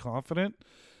pretty confident.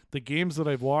 The games that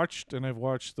I've watched, and I've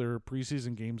watched their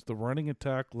preseason games, the running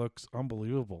attack looks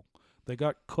unbelievable. They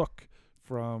got Cook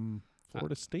from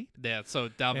Florida State. Yeah, so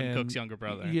Dalvin Cook's younger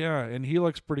brother. Yeah, and he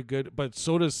looks pretty good, but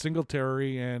so does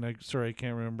Singletary, and I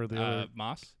can't remember the other.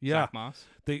 Moss? Yeah. Zach Moss?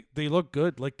 They look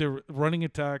good. Like their running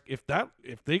attack, if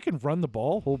they can run the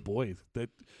ball, oh boy.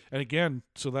 And again,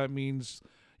 so that means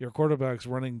your quarterback's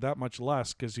running that much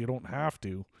less because you don't have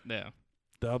to. Yeah.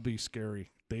 That'll be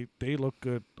scary. They look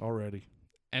good already.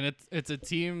 And it's a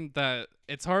team that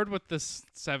it's hard with this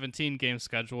 17-game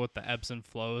schedule with the ebbs and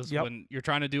flows when you're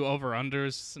trying to do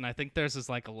over-unders, and I think theirs is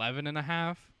like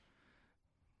 11.5.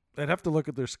 I'd have to look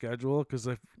at their schedule because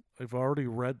I've already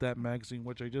read that magazine,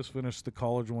 which I just finished the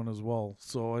college one as well.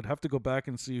 So I'd have to go back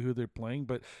and see who they're playing.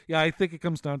 But yeah, I think it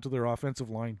comes down to their offensive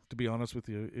line. To be honest with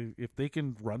you, if they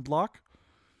can run block,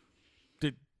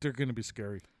 they're going to be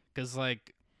scary. Because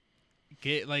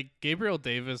Gabriel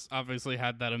Davis obviously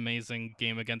had that amazing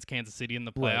game against Kansas City in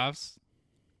the playoffs.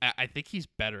 Right. I think he's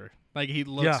better. Like he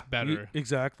looks better.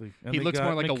 Exactly. And he looks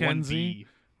more like McKenzie, a 1B,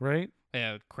 right?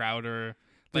 Yeah, Crowder.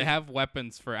 They have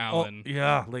weapons for Allen.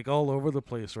 Like all over the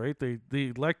place, right?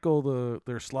 They let go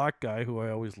their slot guy, who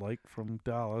I always liked from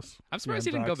Dallas. I'm surprised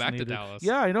he didn't go back to Dallas.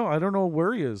 Yeah, I know. I don't know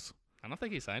where he is. I don't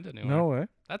think he signed anywhere. No way.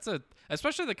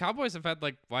 Especially the Cowboys have had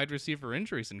like wide receiver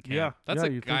injuries in camp. Yeah, that's a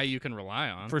guy you can rely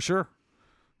on for sure.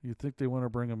 You'd think they want to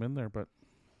bring him in there, but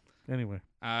anyway.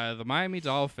 The Miami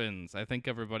Dolphins. I think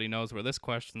everybody knows where this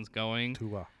question's going.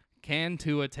 Tua. Can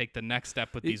Tua take the next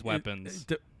step with these weapons?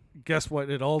 Guess what?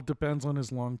 It all depends on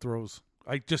his long throws.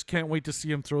 I just can't wait to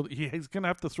see him throw. He's going to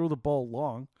have to throw the ball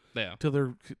long. Yeah.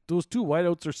 Those two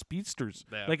wideouts are speedsters.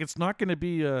 Yeah. Like, it's not going to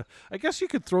be I guess you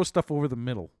could throw stuff over the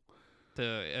middle.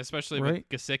 Especially with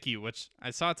Gesicki, which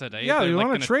I saw today. Yeah, you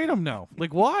want to trade him now.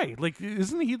 Like, why? Like,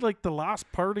 isn't he like the last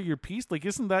part of your piece? Like,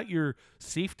 isn't that your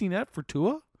safety net for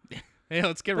Tua? Yeah,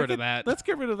 let's get rid of that. Let's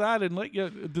get rid of that and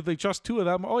did they trust Tua?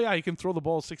 Them? Oh, yeah, he can throw the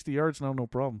ball 60 yards now, no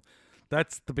problem.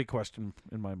 That's the big question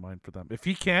in my mind for them. If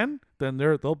he can, then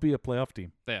they'll be a playoff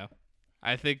team. Yeah,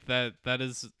 I think that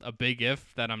is a big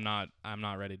if that I'm not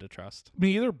ready to trust.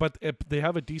 Me either. But if they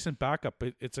have a decent backup,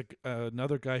 it's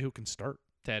another guy who can start.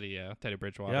 Teddy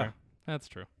Bridgewater. Yeah, that's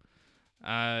true.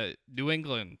 New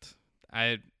England.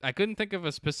 I couldn't think of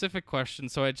a specific question,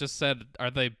 so I just said,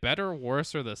 are they better,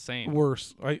 worse, or the same?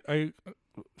 Worse. I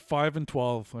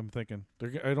 5-12. I'm thinking.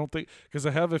 I don't think because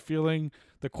I have a feeling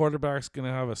the quarterback's going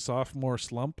to have a sophomore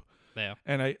slump. Yeah.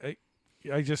 And I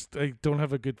don't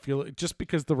have a good feeling just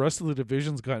because the rest of the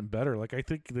division's gotten better. Like I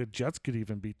think the Jets could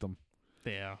even beat them.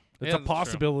 Yeah. It's a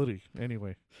possibility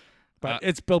anyway. But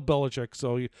it's Bill Belichick,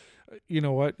 so you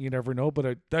know what? You never know.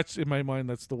 But that's in my mind.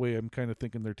 That's the way I'm kind of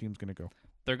thinking their team's going to go.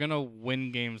 They're going to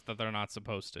win games that they're not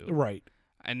supposed to. Right.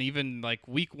 And even like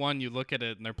week 1, you look at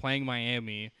it and they're playing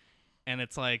Miami, and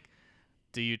it's like,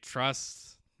 do you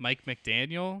trust Mike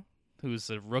McDaniel, who's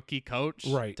a rookie coach,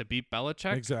 to beat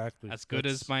Belichick? Exactly. As good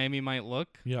as Miami might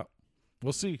look? Yeah.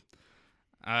 We'll see.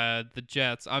 The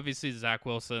Jets, obviously Zach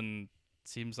Wilson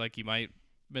seems like he might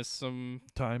miss some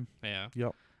time. Yeah.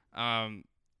 Yep.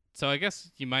 So I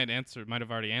guess you might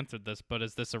have already answered this, but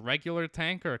is this a regular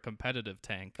tank or a competitive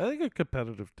tank? I think a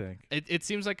competitive tank. It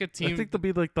seems like a team. I think they'll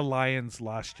be like the Lions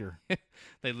last year.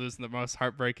 They lose in the most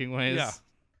heartbreaking ways. Yeah.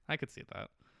 I could see that.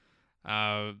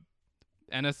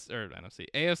 NFC,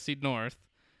 AFC North,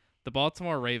 the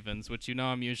Baltimore Ravens, which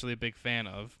I'm usually a big fan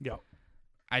of. Yeah.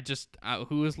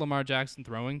 Who is Lamar Jackson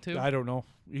throwing to? I don't know.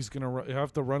 He's going to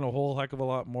have to run a whole heck of a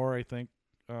lot more, I think,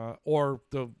 or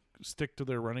they'll stick to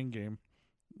their running game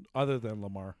other than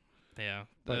Lamar. Yeah.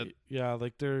 But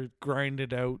like their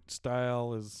grinded out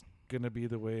style is going to be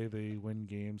the way they win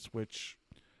games, which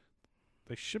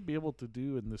they should be able to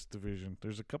do in this division.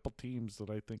 There's a couple teams that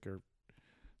I think are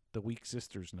the weak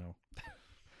sisters now.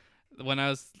 When I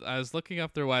was looking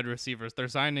up their wide receivers, they're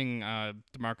signing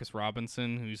Demarcus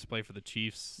Robinson, who used to play for the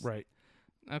Chiefs. Right.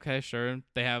 Okay, sure.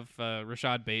 They have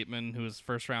Rashad Bateman, who was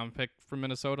first-round pick from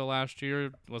Minnesota last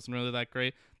year. Wasn't really that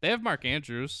great. They have Mark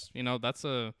Andrews. That's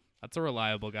a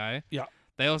reliable guy. Yeah.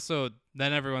 They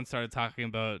then everyone started talking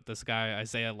about this guy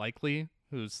Isaiah Likely,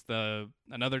 who's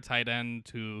another tight end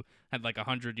who had like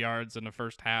 100 yards in the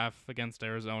first half against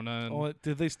Arizona. Oh,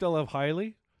 did they still have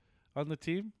Hiley on the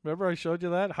team? Remember I showed you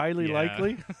that? Highly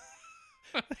likely.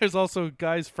 There's also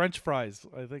guys French fries,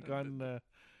 I think, on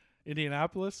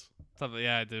Indianapolis.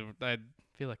 Yeah, I did. I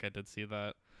feel like I did see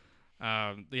that.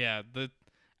 The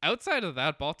outside of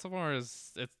that, Baltimore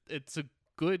it's a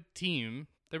good team.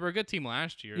 They were a good team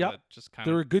last year. Yeah,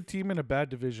 they're a good team in a bad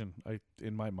division,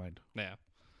 in my mind. Yeah.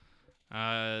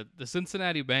 The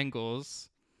Cincinnati Bengals.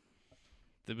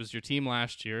 That was your team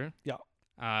last year.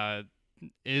 Yeah.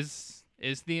 Is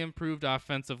the improved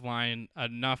offensive line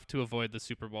enough to avoid the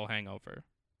Super Bowl hangover?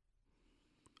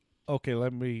 Okay,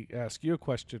 let me ask you a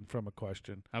question from a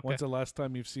question. Okay. When's the last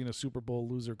time you've seen a Super Bowl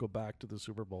loser go back to the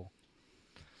Super Bowl?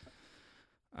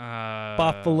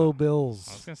 Buffalo Bills.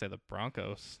 I was going to say the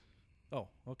Broncos. Oh,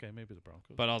 okay, maybe the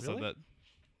Broncos. But also really? that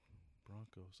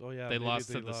Broncos. Oh, yeah. They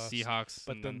lost to the Seahawks.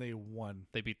 But then they won.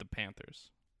 They beat the Panthers.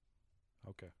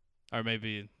 Okay. Or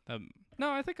maybe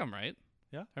no, I think I'm right.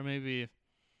 Yeah. Or maybe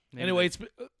anyway, it's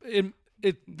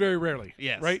very rarely.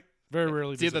 Yes. Right? Very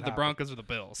rarely. It's either the Broncos or the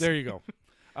Bills. There you go.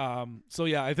 So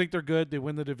yeah, I think they're good. They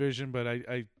win the division, but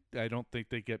I don't think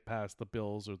they get past the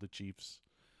Bills or the Chiefs.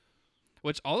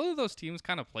 Which all of those teams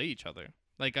kind of play each other.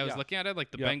 Like I was looking at it,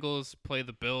 like the Bengals play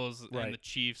the Bills and the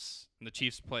Chiefs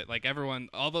play like everyone.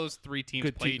 All those three teams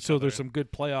Good play each so other. there's some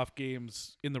good playoff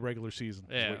games in the regular season.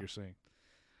 Is what you're saying.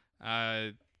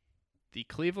 The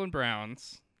Cleveland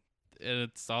Browns.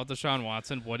 It's all Deshaun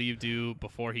Watson. What do you do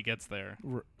before he gets there?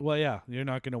 Well, yeah, you're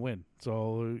not going to win.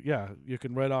 So yeah, you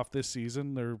can write off this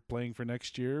season. They're playing for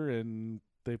next year, and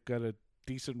they've got a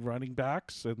decent running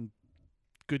backs and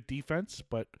good defense,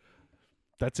 but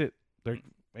that's it. They're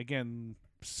again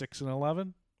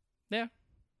 6-11. Yeah,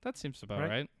 that seems about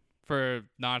right for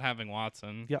not having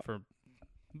Watson. Yeah. For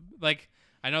like,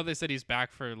 I know they said he's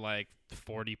back for like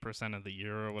 40% of the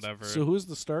year or whatever. So who's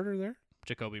the starter there?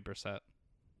 Jacoby Brissett.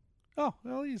 Oh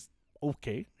well, he's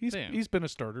okay. He's been a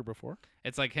starter before.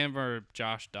 It's like him or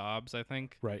Josh Dobbs, I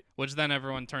think. Right. Which then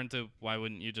everyone turned to, why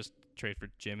wouldn't you just trade for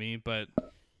Jimmy? But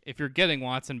if you're getting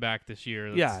Watson back this year,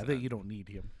 you don't need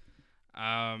him.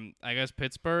 I guess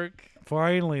Pittsburgh.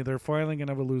 Finally, they're finally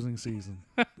gonna have a losing season.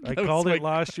 I called it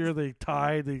last year. They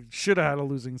tied. They should have had a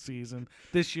losing season.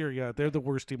 This year, yeah, they're the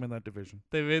worst team in that division.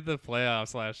 They made the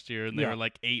playoffs last year, and they were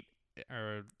like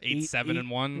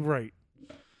 8-7-1. Right.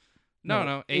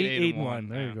 No, 8-1.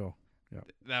 There you go. Yeah.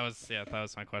 That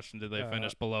was my question. Did they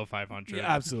finish below 500?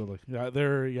 Yeah, absolutely. Yeah,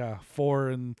 they're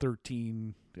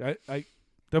 4-13.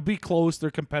 They'll be close.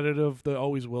 They're competitive. They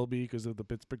always will be because of the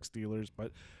Pittsburgh Steelers,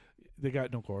 but they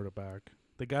got no quarterback.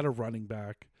 They got a running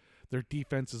back. Their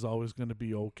defense is always going to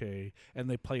be okay, and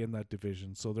they play in that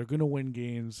division, so they're going to win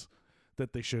games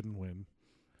that they shouldn't win.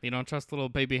 You don't trust little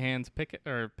baby hands Pickett?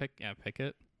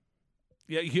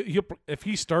 Yeah, if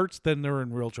he starts, then they're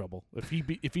in real trouble. If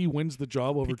he wins the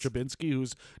job over Trubinsky,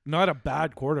 who's not a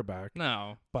bad quarterback,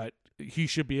 no, but he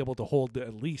should be able to hold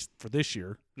at least for this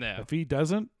year. Yeah. If he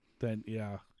doesn't, then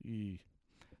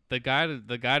the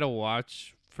guy to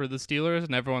watch for the Steelers,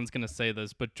 and everyone's gonna say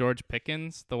this, but George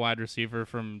Pickens, the wide receiver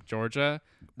from Georgia,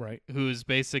 right, who's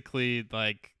basically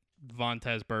like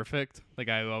Vontez Perfect, the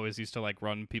guy who always used to like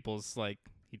run people's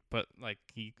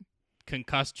he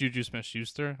concussed Juju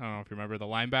Smith-Schuster. I don't know if you remember the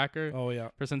linebacker. Oh yeah,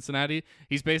 for Cincinnati.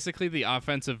 He's basically the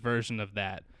offensive version of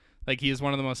that. Like he is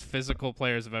one of the most physical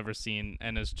players I've ever seen,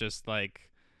 and is just like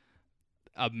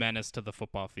a menace to the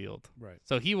football field. Right.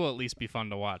 So he will at least be fun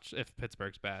to watch if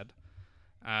Pittsburgh's bad.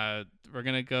 We're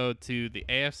gonna go to the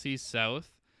AFC South,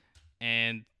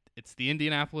 and it's the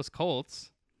Indianapolis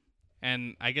Colts,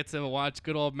 and I get to watch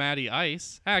good old Matty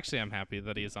Ice. Actually, I'm happy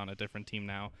that he's on a different team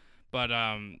now. But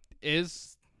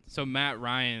so Matt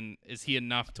Ryan, is he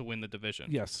enough to win the division?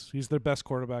 Yes, he's their best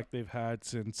quarterback they've had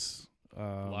since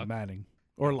Manning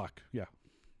or Luck. Yeah.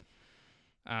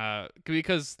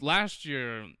 Because last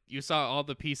year you saw all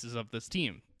the pieces of this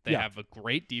team. They have a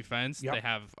great defense. Yep. They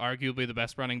have arguably the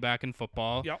best running back in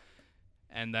football. Yep.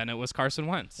 And then it was Carson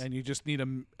Wentz. And you just need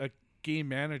a game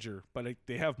manager, but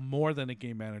they have more than a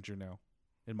game manager now,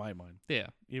 in my mind. Yeah.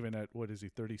 Even at, what is he,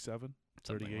 37,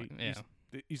 38?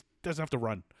 He doesn't have to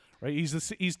run, right?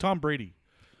 He's Tom Brady.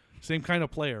 Same kind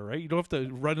of player, right? You don't have to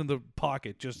run in the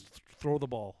pocket. Just throw the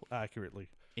ball accurately.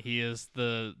 He is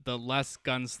the less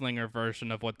gunslinger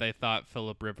version of what they thought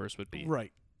Phillip Rivers would be.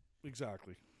 Right.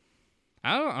 Exactly.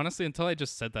 I don't honestly, until I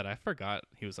just said that, I forgot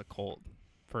he was a Colt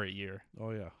for a year. Oh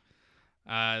yeah.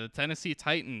 The Tennessee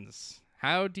Titans.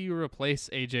 How do you replace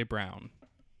AJ Brown?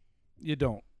 You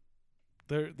don't.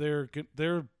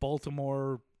 They're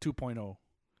Baltimore 2.0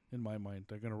 in my mind.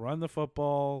 They're going to run the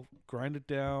football, grind it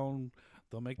down.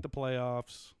 They'll make the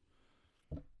playoffs.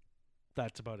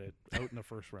 That's about it. Out in the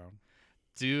first round.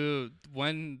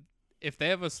 If they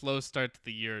have a slow start to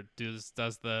the year, does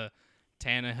the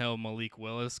Tannehill, Malik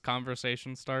Willis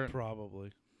conversation start?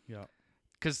 Probably, yeah.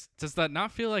 Because does that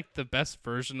not feel like the best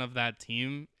version of that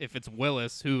team? If it's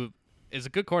Willis, who is a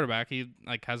good quarterback, he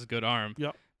has a good arm.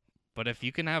 Yep. But if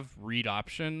you can have read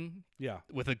option,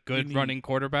 with a good running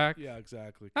quarterback, yeah,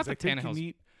 exactly. Not that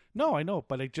Tannehill's. No, I know,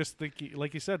 but I just think,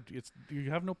 like you said, you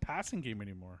have no passing game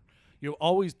anymore. They've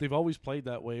always played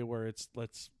that way, where it's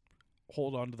let's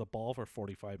hold on to the ball for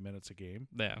 45 minutes a game.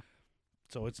 Yeah.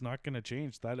 So it's not going to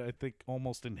change. That, I think,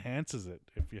 almost enhances it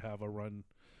if you have a run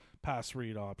pass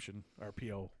read option,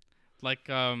 RPO. Like,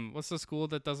 what's the school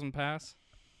that doesn't pass?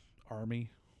 Army,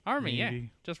 Navy. yeah.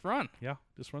 Just run. Yeah,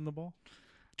 just run the ball.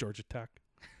 Georgia Tech.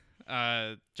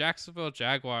 Jacksonville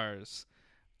Jaguars.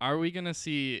 Are we going to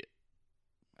see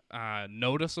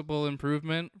noticeable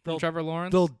improvement from Trevor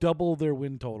Lawrence? They'll double their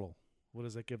win total. What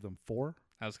does that give them, 4?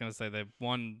 I was going to say they've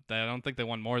won. I don't think they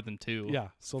won more than 2. Yeah,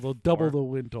 so they'll double the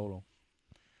win total.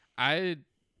 I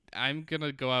I'm going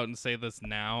to go out and say this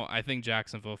now. I think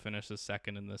Jacksonville finishes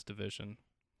second in this division.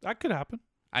 That could happen.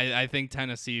 I think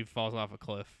Tennessee falls off a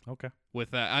cliff. Okay.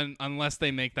 With that, unless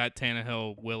they make that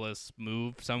Tannehill-Willis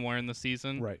move somewhere in the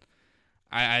season. Right.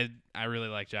 I really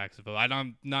like Jacksonville.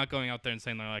 I'm not going out there and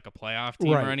saying they're like a playoff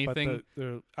team or anything.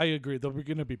 But I agree. They're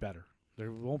going to be better. They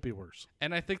won't be worse.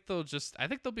 And I think they'll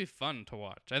be fun to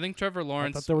watch. I think Trevor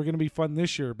Lawrence. I thought they were going to be fun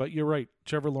this year, but you're right.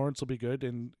 Trevor Lawrence will be good,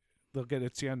 and they'll get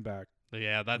Etienne back.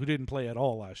 Yeah, who didn't play at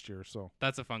all last year. So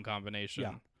that's a fun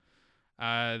combination.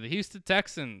 Yeah. The Houston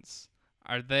Texans.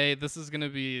 Are they? This is going to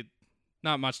be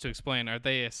not much to explain. Are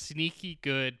they a sneaky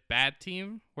good bad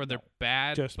team where they're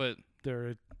bad, but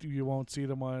you won't see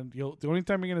them on? The only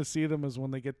time you're going to see them is when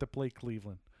they get to play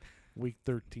Cleveland, Week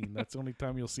 13. That's the only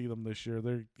time you'll see them this year.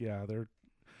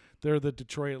 They're the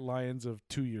Detroit Lions of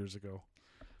 2 years ago.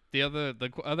 The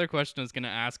other question I was going to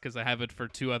ask, because I have it for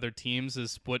two other teams,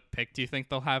 is what pick do you think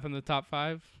they'll have in the top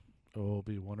 5? Oh, it'll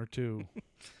be 1 or 2.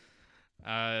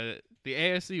 The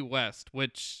AFC West,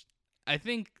 which I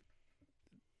think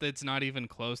it's not even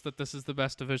close that this is the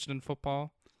best division in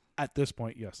football. At this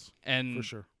point, yes. And for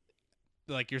sure.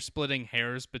 Like, you're splitting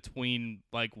hairs between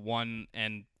like 1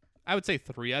 and I would say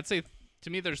 3. I'd say to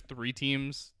me there's 3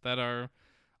 teams that are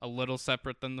a little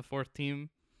separate than the 4th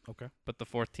team. Okay. But the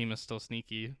 4th team is still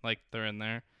sneaky. Like, they're in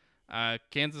there.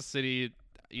 Kansas City,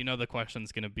 the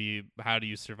question's going to be, how do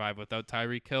you survive without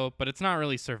Tyreek Hill? But it's not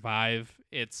really survive.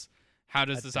 It's how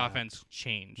does this offense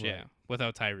change? Right. Yeah,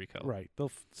 without Tyreek Hill. Right.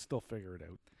 They'll still figure it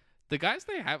out. The guys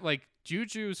they have, like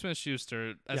Juju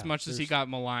Smith-Schuster, as much as he got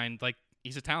maligned, like,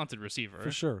 he's a talented receiver.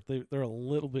 For sure. They're a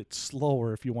little bit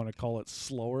slower, if you want to call it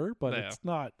slower, but it's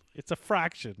not. It's a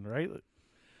fraction, right?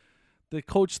 The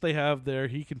coach they have there,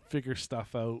 he can figure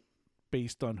stuff out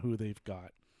based on who they've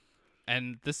got.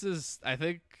 And this is, I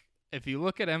think, if you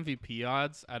look at MVP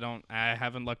odds, I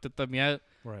haven't looked at them yet.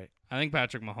 Right. I think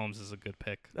Patrick Mahomes is a good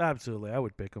pick. Absolutely. I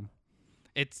would pick him.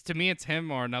 To me, it's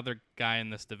him or another guy in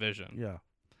this division. Yeah.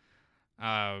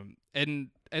 And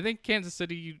I think Kansas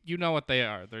City, you know what they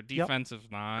are. Their defense is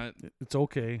not. It's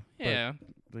okay. Yeah.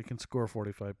 They can score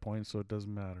 45 points, so it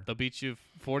doesn't matter. They'll beat you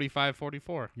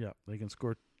 45-44. Yeah. They can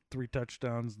score 3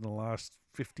 touchdowns in the last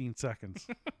 15 seconds.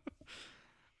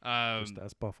 Just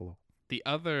ask Buffalo. The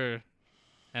other,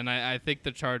 and I think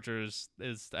the Chargers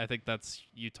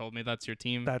you told me that's your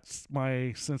team. That's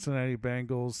my Cincinnati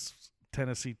Bengals,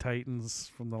 Tennessee Titans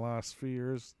from the last few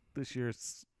years. This year,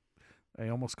 I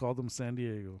almost called them San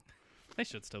Diego. They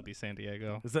should still be San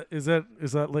Diego. Is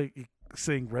that like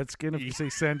saying Redskin if you say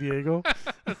San Diego?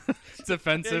 It's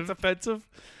offensive. It's offensive.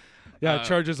 Yeah,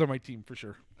 Chargers are my team for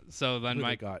sure. So then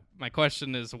my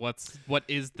question is, what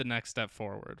is the next step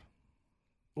forward?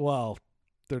 Well,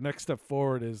 their next step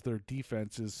forward is their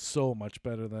defense is so much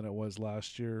better than it was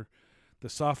last year. The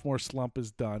sophomore slump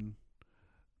is done.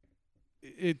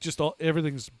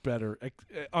 Everything's better.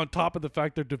 On top of the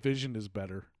fact their division is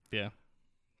better. Yeah.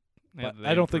 But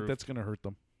I don't think that's going to hurt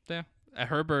them. Yeah.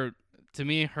 Herbert, to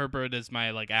me, Herbert is my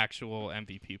actual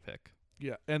MVP pick.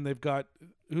 Yeah, and they've got,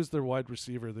 who's their wide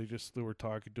receiver? They were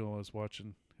talking to him. I was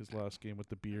watching his last game with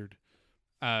the beard.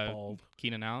 Bald.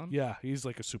 Keenan Allen? Yeah, he's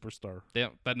like a superstar. Yeah,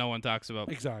 that no one talks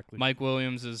about. Exactly. Mike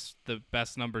Williams is the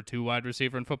best number 2 wide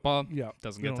receiver in football. Yeah.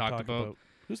 Doesn't get talked about.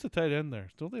 Who's the tight end there?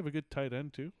 Don't they have a good tight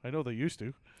end too? I know they used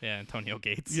to. Yeah, Antonio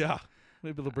Gates. Yeah.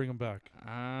 Maybe they'll bring him back.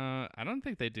 I don't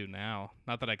think they do now.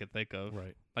 Not that I could think of.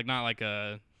 Right. Like, not like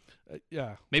a...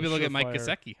 yeah. Maybe look at Mike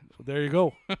Gesicki. There you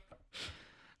go.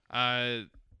 The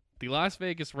Las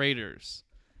Vegas Raiders.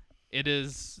 It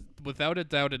is, without a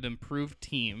doubt, an improved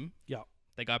team. Yeah.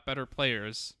 They got better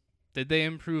players. Did they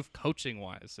improve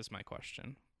coaching-wise, is my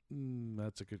question.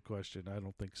 That's a good question. I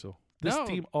don't think so. This No.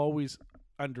 team always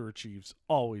underachieves.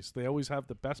 Always. They always have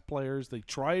the best players. They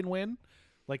try and win.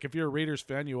 Like, if you're a Raiders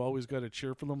fan, you always got to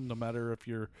cheer for them, no matter if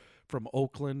you're from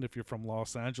Oakland, if you're from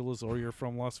Los Angeles, or you're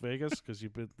from Las Vegas, because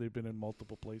they've been in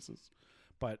multiple places.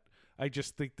 But I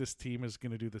just think this team is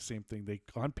going to do the same thing.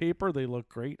 On paper, they look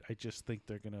great. I just think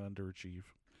they're going to underachieve,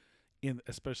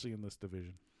 especially in this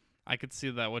division. I could see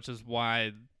that, which is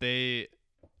why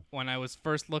when I was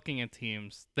first looking at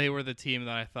teams, they were the team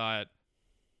that I thought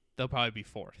they'll probably be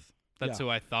 4th. That's who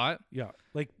I thought. Yeah,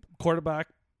 like quarterback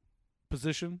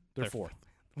position, they're 4th.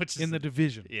 Which is in the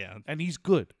division. Yeah. And he's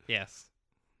good. Yes.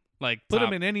 Like, put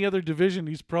him in any other division,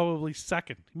 he's probably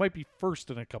 2nd. He might be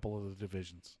 1st in a couple of the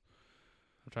divisions.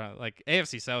 I'm trying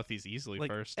AFC South, he's easily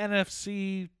like 1st.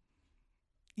 NFC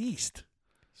East.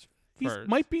 He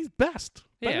might be best.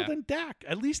 Better Yeah. than Dak.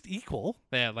 At least equal.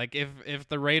 Yeah, like if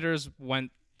the Raiders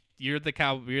went, you're the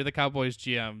Cowboys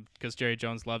GM because Jerry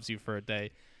Jones loves you for a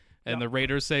day, and the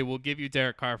Raiders say, we'll give you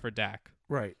Derek Carr for Dak.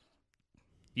 Right.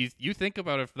 you think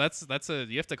about it.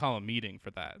 You have to call a meeting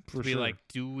for that. For to be sure. like,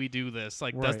 do we do this?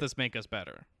 Like, Right. does this make us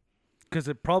better? Because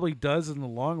it probably does in the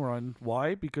long run.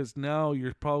 Why? Because now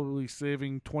you're probably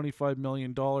saving $25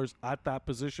 million at that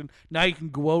position. Now you can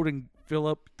go out and fill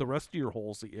up the rest of your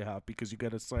holes that you have because you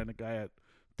got to sign a guy at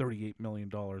 $38 million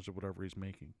or whatever he's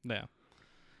making. Yeah.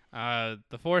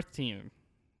 The fourth team,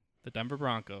 the Denver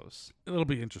Broncos. It'll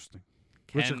be interesting.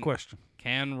 What's your question?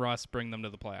 Can Russ bring them to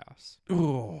the playoffs?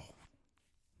 Oh,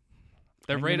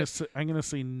 They're I'm gonna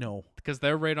say no because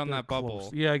they're right on They're that close.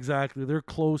 bubble. Yeah, exactly. They're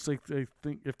close. I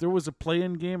think if there was a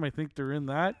play-in game, I think they're in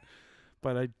that,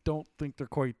 but I don't think they're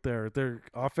quite there. They're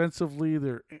offensively,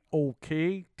 they're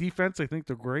okay. Defense, I think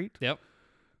they're great. Yep.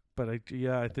 But I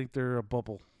think they're a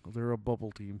bubble. They're a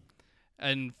bubble team.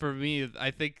 And for me,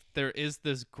 I think there is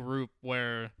this group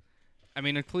where, I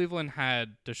mean, if Cleveland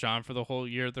had Deshaun for the whole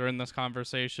year, they're in this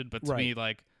conversation. But to me,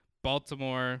 like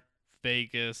Baltimore,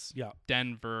 Vegas, Yeah.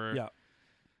 Denver. Yeah.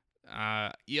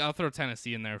 I'll throw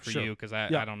Tennessee in there for Sure. you because I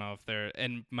don't know if they're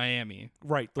and Miami.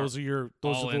 Right. Those are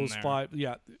those there. 5.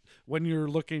 Yeah. When you're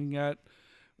looking at,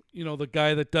 the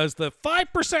guy that does the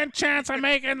 5% chance I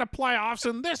make in the playoffs,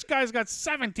 and this guy's got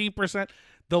 17%.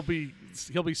 He'll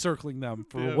be circling them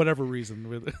for whatever reason,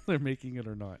 whether they're making it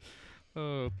or not.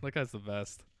 Oh, that guy's the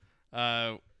best.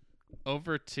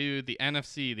 Over to the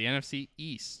NFC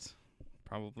East,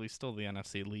 probably still the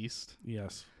NFC least.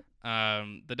 Yes.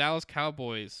 The Dallas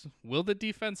Cowboys. Will the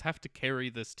defense have to carry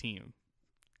this team?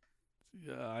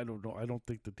 I don't know. I don't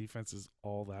think the defense is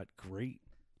all that great.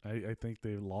 I think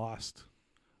they lost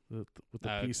with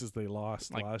the pieces they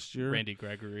lost like last year. Randy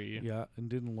Gregory. Yeah, and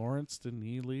didn't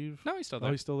he leave? No, he's still there.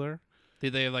 Oh, he's still there?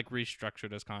 Did they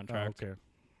restructured his contract? Oh,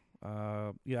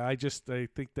 okay. I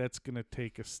think that's going to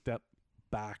take a step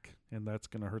back, and that's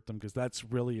going to hurt them because that's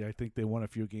really, I think they won a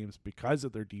few games because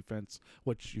of their defense,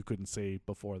 which you couldn't say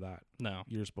before that. No.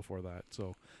 Years before that.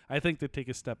 So I think they take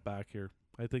a step back here.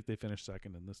 I think they finish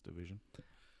second in this division.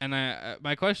 And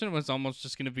my question was almost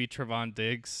just going to be Trevon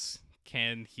Diggs.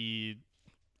 Can he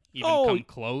even come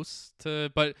close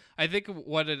to? But I think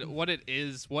what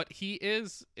he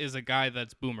is a guy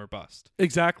that's boom or bust.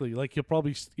 Exactly. Like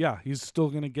he's still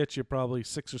going to get you probably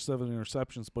 6 or 7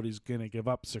 interceptions, but he's going to give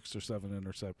up 6 or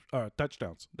 7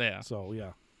 touchdowns. Yeah. So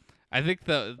yeah. I think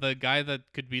the guy that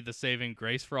could be the saving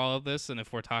grace for all of this, and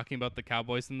if we're talking about the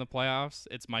Cowboys in the playoffs,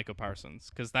 it's Micah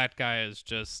Parsons because that guy is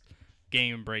just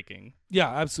game breaking. Yeah,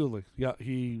 absolutely. Yeah,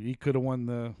 he could have won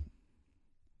the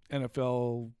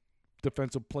NFL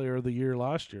Defensive Player of the Year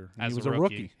last year. As he was a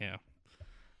rookie. Yeah.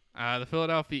 The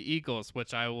Philadelphia Eagles,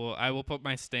 which I will put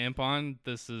my stamp on.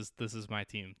 This is my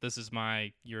team. This is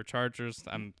your Chargers.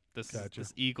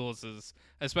 This Eagles is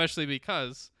especially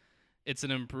because it's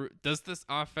an does this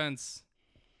offense,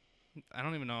 I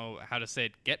don't even know how to say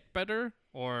it, get better,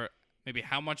 or maybe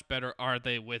how much better are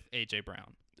they with A.J.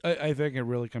 Brown? I think it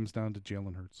really comes down to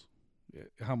Jalen Hurts.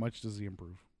 How much does he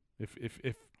improve? If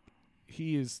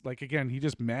he is, like, again, he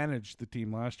just managed the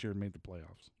team last year and made the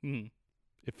playoffs. Mm-hmm.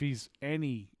 If he's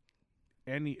any,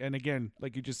 and again,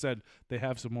 like you just said, they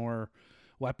have some more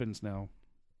weapons now,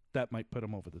 that might put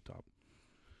him over the top.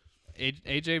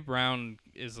 A.J. Brown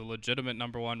is a legitimate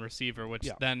number 1 receiver, which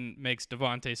then makes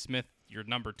Devontae Smith your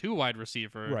number 2 wide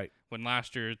receiver. Right. When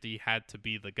last year he had to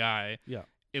be the guy. Yeah.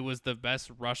 It was the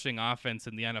best rushing offense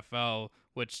in the NFL,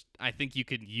 which I think you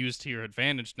could use to your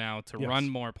advantage now to run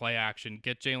more play action,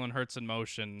 get Jalen Hurts in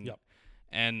motion. Yep.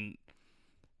 And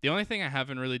the only thing I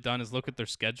haven't really done is look at their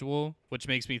schedule, which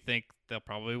makes me think they'll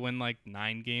probably win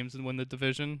 9 games and win the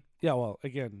division. Yeah, well,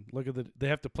 again, look at they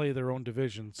have to play their own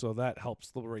division, so that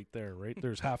helps right there, right?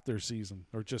 There's half their season,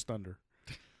 or just under.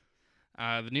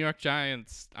 The New York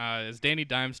Giants, is Danny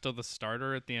Dimes still the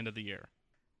starter at the end of the year?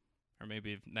 Or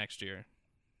maybe next year?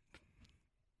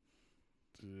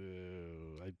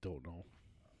 I don't know.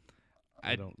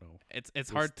 I don't know.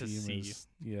 It's hard to see.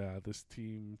 This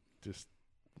team just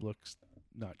looks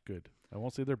not good. I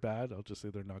won't say they're bad. I'll just say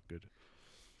they're not good.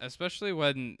 Especially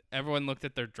when everyone looked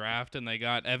at their draft and they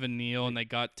got Evan Neal and they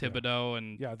got Thibodeau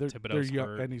and Thibodeau's young,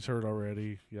 hurt. and he's hurt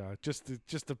already. Yeah, just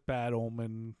a bad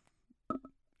omen.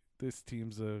 This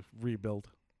team's a rebuild.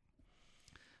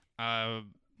 The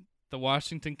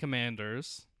Washington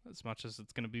Commanders, as much as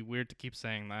it's going to be weird to keep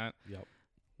saying that. Yep.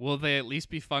 Will they at least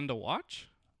be fun to watch?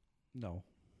 No.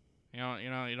 You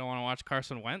don't want to watch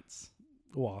Carson Wentz?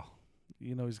 Well,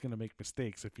 he's going to make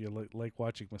mistakes. If you like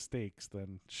watching mistakes,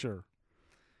 then sure.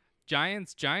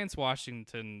 Giants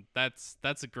Washington, that's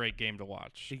a great game to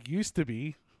watch. It used to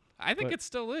be. I think it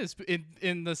still is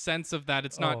in the sense of that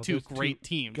it's not two great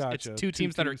teams. Gotcha. It's two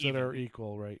teams that are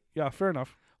equal, right? Yeah, fair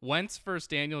enough. Wentz versus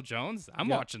Daniel Jones. I'm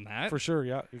Yeah, watching that. for sure.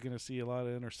 Yeah, you're going to see a lot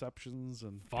of interceptions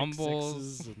and Fumbles. pick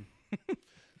sixes and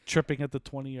tripping at the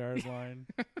 20-yard line.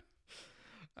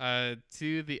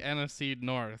 To the NFC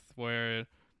North, where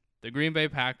the Green Bay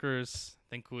Packers, I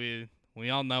think we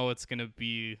all know it's going to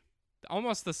be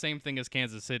almost the same thing as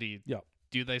Kansas City. Yeah.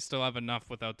 Do they still have enough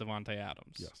without Devontae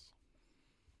Adams? Yes.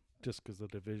 Just because the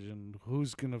division,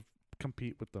 who's going to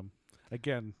compete with them?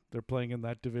 Again, they're playing in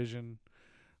that division.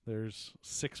 There's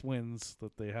 6 wins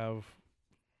that they have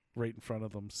right in front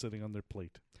of them sitting on their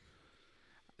plate.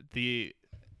 The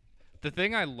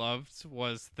thing I loved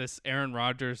was this Aaron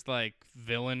Rodgers like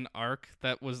villain arc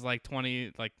that was like not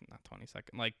 20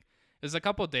 seconds. Like there's a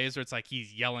couple of days where it's like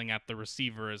he's yelling at the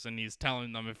receivers and he's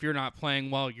telling them, if you're not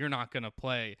playing well, you're not going to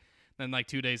play. Then like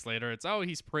 2 days later, it's,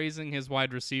 he's praising his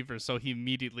wide receivers. So he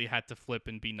immediately had to flip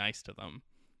and be nice to them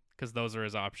because those are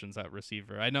his options at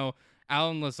receiver. I know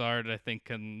Alan Lazard, I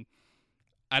think,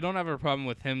 I don't have a problem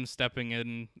with him stepping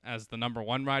in as the number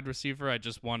 1 wide receiver. I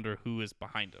just wonder who is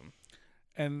behind him.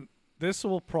 And this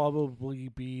will probably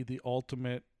be the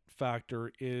ultimate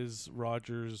factor. Is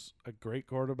Rodgers a great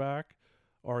quarterback,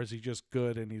 or is he just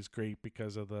good and he's great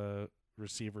because of the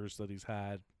receivers that he's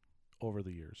had over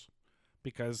the years?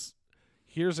 Because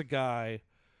here's a guy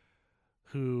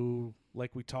who,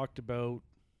 like we talked about,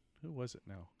 who was it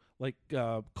now? Like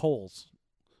Coles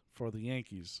for the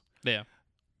Yankees. Yeah.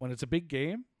 When it's a big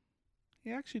game,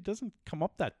 he actually doesn't come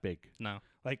up that big. No.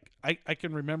 Like I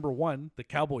can remember the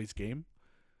Cowboys game.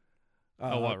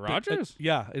 Rodgers?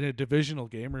 Yeah, in a divisional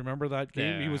game. Remember that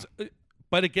game? Yeah. He was,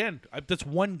 but again, that's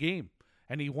one game,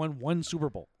 and he won 1 Super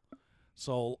Bowl.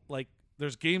 So like,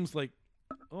 there's games like,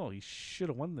 he should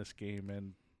have won this game,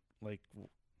 and like,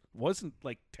 wasn't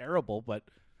like terrible, but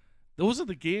those are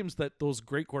the games that those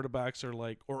great quarterbacks are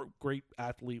like, or great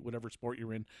athlete, whatever sport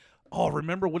you're in. Oh,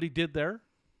 remember what he did there?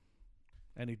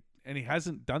 And he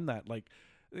hasn't done that. Like,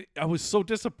 I was so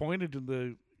disappointed in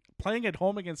the playing at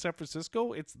home against San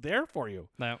Francisco. It's there for you.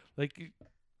 No. Like,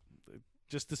 it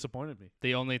just disappointed me.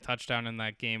 The only touchdown in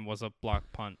that game was a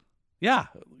block punt. Yeah,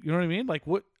 you know what I mean? Like,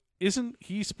 what isn't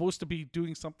he supposed to be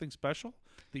doing something special?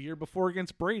 The year before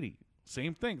against Brady,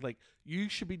 same thing. Like, you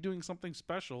should be doing something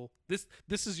special. This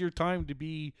is your time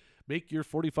to make your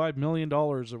 $45 million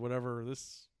or whatever.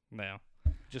 This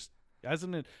just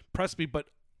hasn't impressed me, but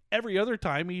every other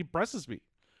time he impresses me,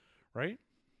 right?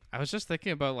 I was just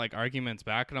thinking about like arguments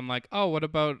back, and I'm like, what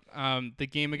about the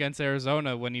game against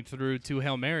Arizona when he threw 2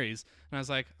 Hail Marys? And I was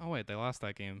like, wait, they lost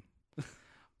that game.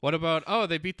 What about,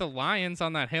 they beat the Lions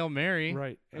on that Hail Mary?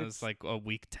 Right. It was like a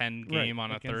Week 10 game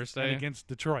on a Thursday. And against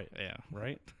Detroit. Yeah.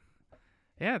 Right?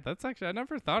 Yeah, that's actually, I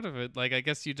never thought of it. Like, I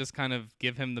guess you just kind of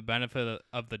give him the benefit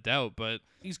of the doubt, but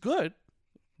he's good.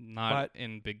 Not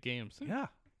in big games. Yeah.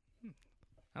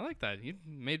 I like that. You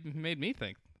made me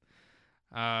think.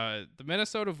 The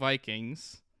Minnesota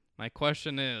Vikings, my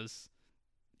question is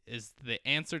the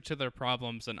answer to their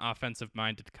problems an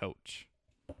offensive-minded coach?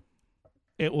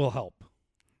 It will help.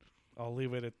 I'll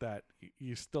leave it at that.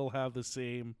 You still have the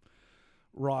same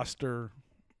roster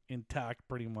intact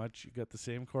pretty much. You got the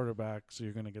same quarterback, so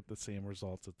you're going to get the same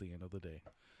results at the end of the day.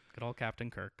 Good old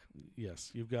Captain Kirk. Yes,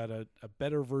 you've got a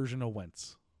better version of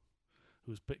Wentz,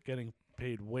 who's getting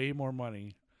paid way more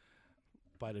money,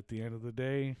 but at the end of the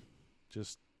day,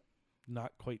 just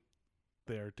not quite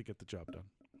there to get the job done.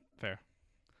 Fair.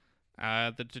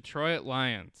 The Detroit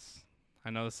Lions. I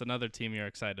know this is another team you're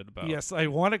excited about. Yes, I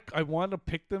want to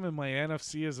pick them in my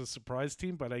NFC as a surprise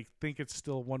team, but I think it's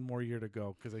still one more year to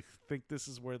go because I think this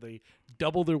is where they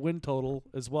double their win total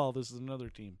as well. This is another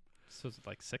team. So it's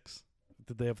like 6?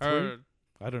 Did they have 3?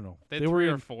 I don't know. They were 3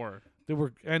 or 4. They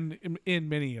were in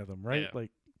many of them, right? Yeah. Like,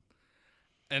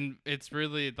 and it's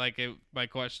really like my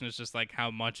question is just like how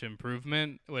much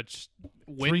improvement, which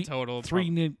win total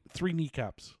 3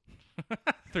 kneecaps.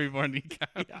 3 more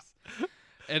kneecaps. Yeah.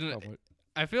 And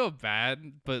I feel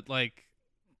bad, but like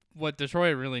what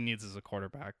Detroit really needs is a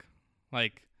quarterback.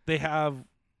 Like they have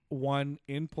one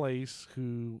in place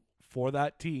who for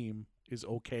that team is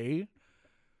okay.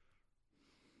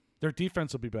 Their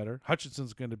defense will be better.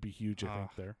 Hutchinson's going to be huge, I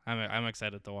think, there. I'm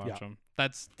excited to watch him.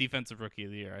 That's defensive rookie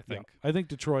of the year, I think. Yeah. I think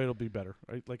Detroit will be better.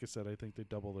 Like I said, I think they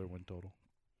double their win total.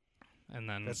 And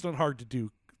then that's not hard to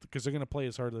do because they're going to play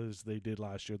as hard as they did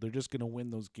last year. They're just going to win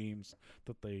those games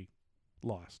that they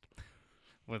lost.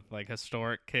 With like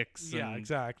historic kicks. Yeah,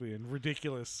 exactly. And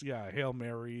ridiculous, Hail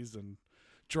Marys and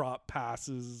drop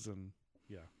passes and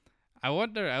I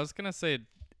wonder, I was going to say,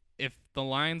 if the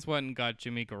Lions went and got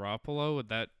Jimmy Garoppolo, would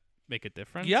that make a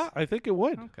difference? Yeah, I think it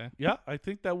would. Okay. Yeah, I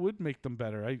think that would make them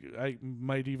better. I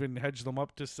might even hedge them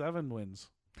up to 7 wins.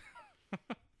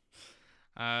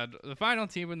 The final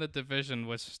team in the division,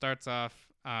 which starts off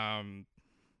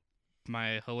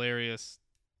my hilarious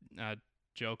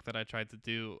joke that I tried to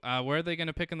do. Where are they going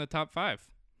to pick in the top 5?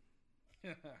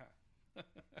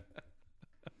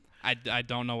 I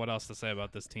don't know what else to say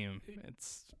about this team.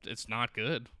 It's not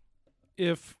good.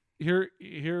 If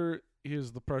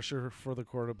here's the pressure for the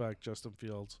quarterback Justin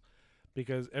Fields,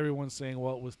 because everyone's saying,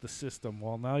 well, it was the system.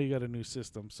 Well, now you got a new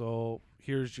system, so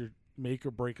here's your make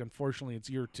or break. Unfortunately, it's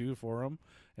year 2 for him,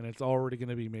 and it's already going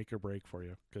to be make or break for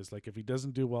you. Because like if he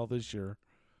doesn't do well this year,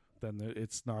 then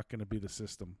it's not going to be the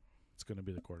system. It's going to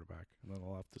be the quarterback, and then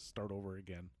I'll have to start over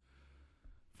again.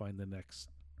 Find the next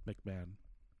McMahon.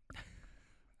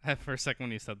 For a second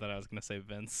when you said that, I was going to say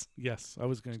Vince. Yes, I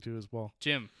was going to as well.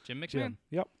 Jim McMahon.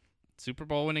 Yep. Super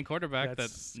Bowl winning quarterback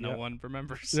that no one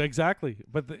remembers. Exactly.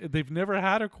 But they've never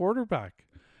had a quarterback.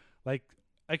 Like,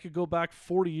 I could go back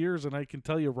 40 years and I can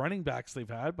tell you running backs they've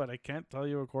had, but I can't tell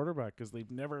you a quarterback because they've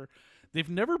never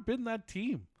been that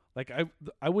team. Like,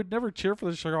 I would never cheer for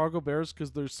the Chicago Bears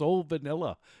because they're so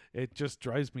vanilla. It just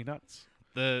drives me nuts.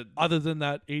 Other than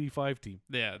that 85 team.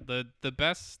 Yeah,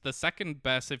 the second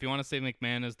best, if you want to say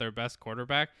McMahon is their best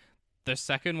quarterback, the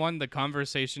second one, the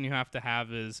conversation you have to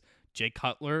have is Jay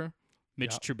Cutler,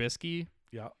 Mitch Trubisky.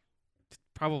 Yeah.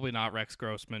 Probably not Rex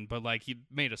Grossman, but like he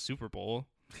made a Super Bowl.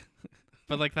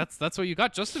 But like that's what you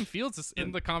got. Justin Fields is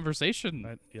in the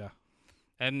conversation.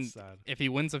 And sad. If he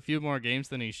wins a few more games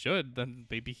than he should, then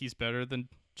maybe he's better than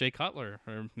Jay Cutler,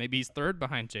 or maybe he's third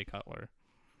behind Jay Cutler.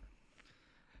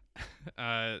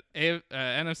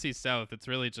 NFC South, it's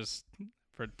really just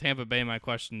for Tampa Bay. My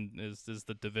question is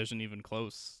the division even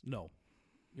close? No.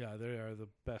 Yeah, they are the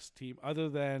best team other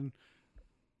than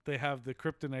they have the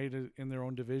kryptonite in their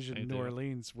own division, New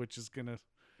Orleans, which is going to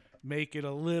make it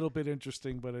a little bit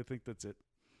interesting, but I think that's it.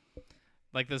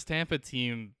 Like this Tampa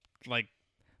team, like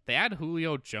they had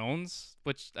Julio Jones,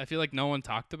 which I feel like no one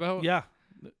talked about. Yeah,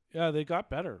 they got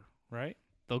better, right?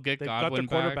 They'll get They Godwin got the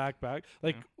quarterback back.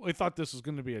 Like, I thought this was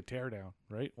going to be a teardown,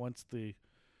 right? Once the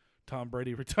Tom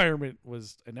Brady retirement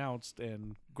was announced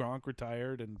and Gronk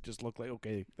retired and just looked like,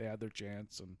 okay, they had their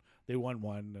chance and they won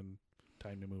one and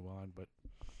time to move on. But,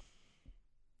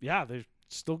 yeah, they're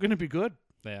still going to be good.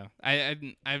 Yeah.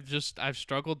 I've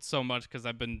struggled so much because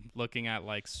I've been looking at,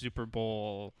 like, Super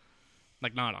Bowl,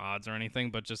 like, not odds or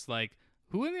anything, but just, like,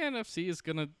 who in the NFC is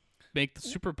going to make the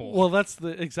Super Bowl? Well, that's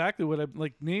exactly what I'm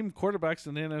like. Name quarterbacks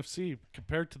in the NFC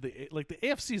compared to the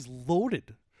AFC is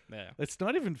loaded. Yeah, it's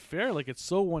not even fair. Like it's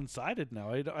so one sided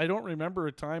now. I don't remember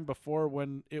a time before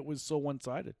when it was so one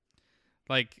sided.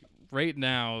 Like right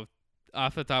now,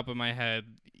 off the top of my head,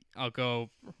 I'll go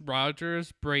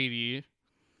Rodgers, Brady,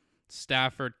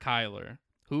 Stafford, Kyler.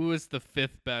 Who is the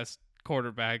 5th best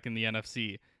quarterback in the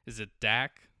NFC? Is it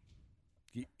Dak?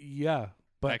 Yeah.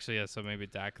 But actually, yeah, so maybe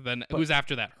Dak. Then who's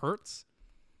after that? Hurts?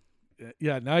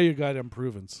 Yeah, now you got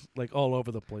improvements like all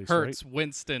over the place. Hurts, right?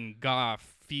 Winston,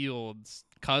 Goff, Fields,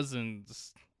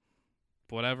 Cousins,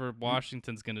 whatever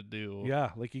Washington's going to do. Yeah,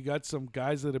 like you got some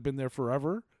guys that have been there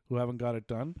forever who haven't got it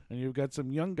done, and you've got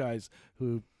some young guys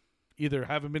who either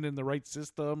haven't been in the right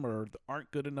system or aren't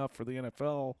good enough for the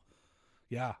NFL.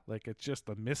 Yeah, like it's just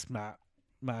a mismatch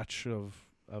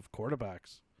of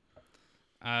quarterbacks.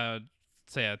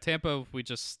 So yeah, Tampa,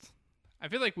 I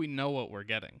feel like we know what we're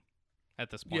getting at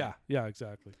this point. Yeah,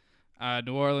 exactly.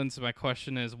 New Orleans, my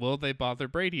question is, will they bother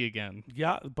Brady again?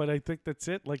 Yeah, but I think that's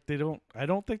it. Like I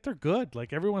don't think they're good.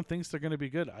 Like everyone thinks they're going to be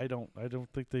good. I don't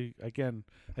think they, again,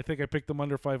 I think I picked them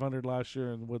under 500 last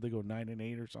year and would they go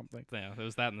 9-8 or something? Yeah, it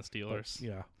was that and the Steelers. But,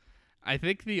 yeah. I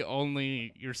think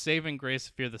your saving grace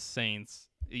if you're the Saints,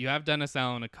 you have Dennis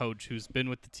Allen, a coach who's been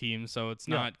with the team, so it's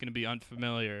not going to be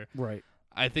unfamiliar. Right.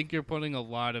 I think you're putting a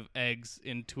lot of eggs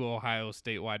into Ohio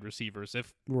State wide receivers.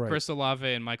 If Right. Chris Olave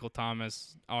and Michael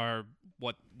Thomas are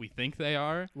what we think they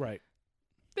are, right,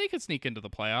 they could sneak into the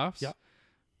playoffs. Yeah.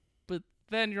 But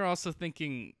then you're also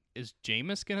thinking, is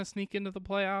Jameis going to sneak into the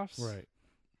playoffs? right.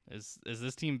 Is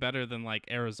this team better than like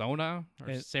Arizona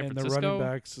or San and Francisco? the running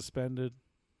back suspended.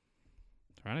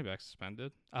 The running back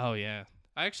suspended? Oh, yeah.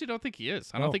 I actually don't think he is.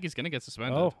 I don't think he's going to get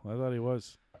suspended. Oh, I thought he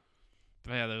was.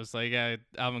 But yeah, there was like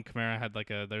Alvin Kamara had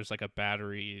there's a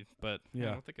battery, but I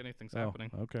don't think anything's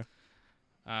happening. Okay.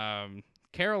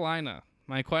 Carolina,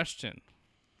 my question.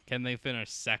 Can they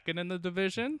finish second in the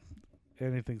division?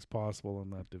 Anything's possible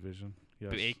in that division.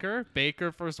 Yes.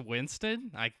 Baker versus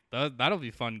Winston. That'll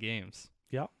be fun games.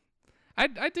 Yeah.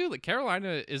 I do. Like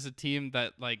Carolina is a team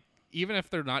that like even if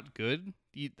they're not good,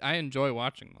 I enjoy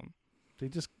watching them.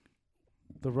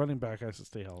 The running back has to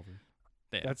stay healthy.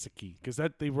 Yeah. That's the key because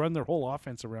they run their whole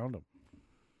offense around him.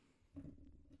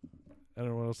 I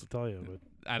don't know what else to tell you,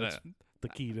 but the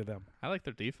key to them. I like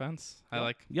their defense. I Yep.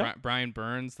 like Yep. Brian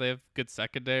Burns. They have good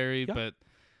secondary, Yep. but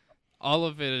all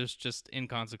of it is just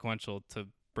inconsequential to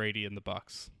Brady and the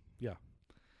Bucks. Yeah.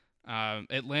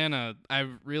 Atlanta, I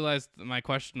realized that my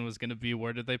question was going to be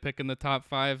where did they pick in the top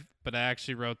 5, but I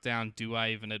actually wrote down, do I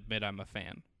even admit I'm a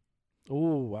fan?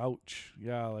 Oh, ouch.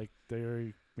 Yeah, like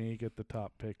they may get the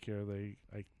top pick here.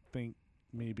 I think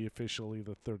maybe officially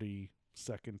the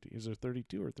 32nd. Is there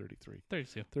 32 or 33?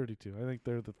 32. 32. I think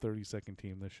they're the 32nd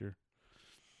team this year.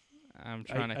 I'm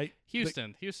trying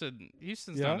Houston's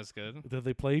Yeah? not as good. Did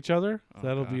they play each other? Oh,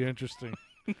 That'll God. be interesting.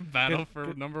 Battle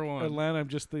for number 1. Atlanta, I'm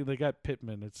just thinking they got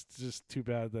Pittman. It's just too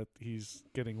bad that he's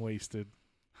getting wasted.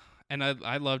 And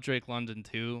I love Drake London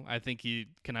too. I think he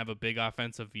can have a big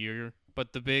offensive year,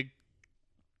 but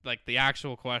the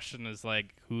actual question is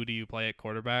like, who do you play at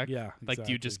quarterback? Yeah, Like,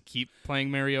 do you just keep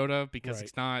playing Mariota because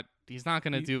Right. he's not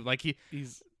going to do like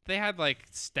he's they had like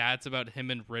stats about him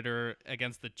and Ritter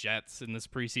against the Jets in this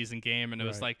preseason game, and it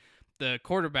was Right. like the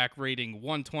quarterback rating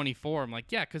 124. I'm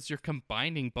like, yeah, because you're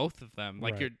combining both of them.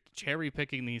 Like Right. you're cherry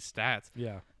picking these stats.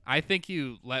 yeah. I think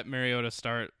you let Mariota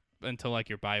start until like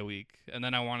your bye week, and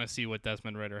then I want to see what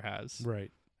Desmond Ritter has.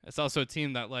 Right. It's also a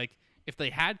team that like if they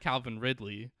had Calvin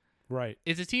Ridley, Right.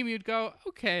 is a team you'd go,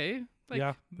 okay, like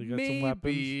Yeah, they got maybe, some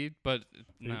weapons. but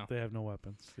no. They have no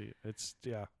weapons. It's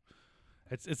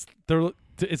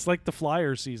like the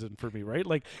Flyers season for me, right?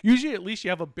 Like usually at least you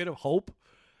have a bit of hope,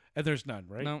 and there's none,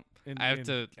 right? No, In, I have in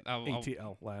to.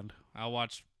 ATL land. I'll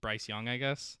watch Bryce Young, I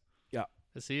guess. Yeah.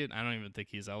 Is he? I don't even think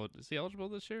he's eligible. Is he eligible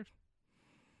this year?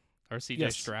 Or CJ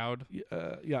Yes. Stroud?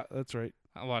 Yeah, that's right.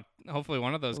 I'll watch. Hopefully,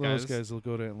 one of those Well, guys. those guys will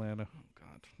go to Atlanta. Oh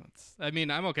God, I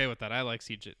mean, I'm okay with that. I like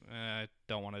CJ. I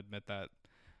don't want to admit that.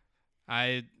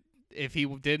 If he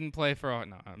didn't play for, I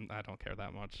don't care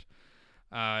that much.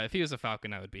 If he was a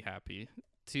Falcon, I would be happy.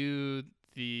 To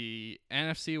the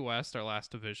NFC West, our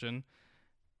last division,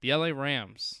 the LA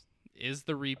Rams is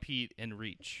the repeat in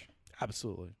reach.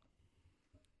 Absolutely.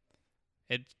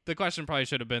 The question probably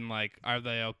should have been like, are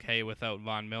they okay without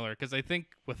Von Miller? Because I think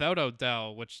without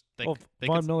Odell, which they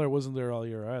Von Miller wasn't there all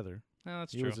year either. No,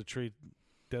 that's He true. was a trade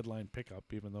deadline pickup,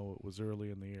 even though it was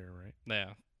early in the year, right?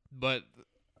 Yeah, but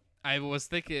I was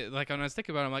thinking, like, when I was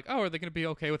thinking about it, I'm like, oh, are they going to be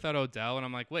okay without Odell? And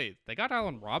I'm like, wait, they got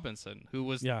Allen Robinson, who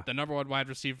was the number 1 wide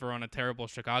receiver on a terrible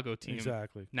Chicago team.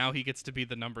 Exactly. Now he gets to be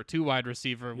the number 2 wide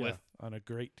receiver on a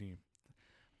great team.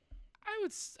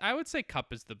 I would say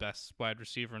Kupp is the best wide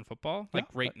receiver in football, like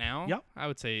right now. Yeah. I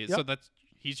would say Yeah. so.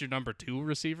 He's your number 2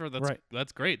 receiver. That's Right.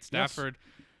 That's great. Stafford.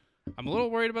 Yes. I'm a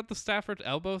little worried about the Stafford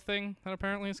elbow thing that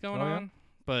apparently is going on,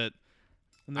 but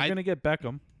and they're going to get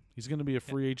Beckham. He's going to be a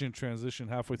free agent transition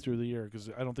halfway through the year because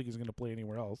I don't think he's going to play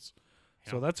anywhere else.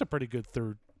 So that's a pretty good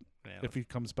third if he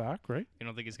comes back, right? You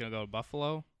don't think he's going to go to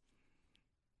Buffalo?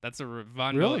 That's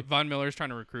Von Miller's trying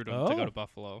to recruit him to go to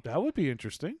Buffalo. That would be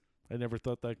interesting. I never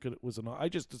thought that was an. I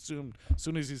just assumed as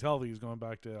soon as he's healthy, he's going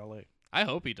back to L.A. I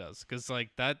hope he does, because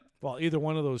like that. Well, either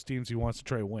one of those teams he wants to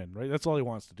try to win, right? That's all he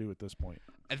wants to do at this point.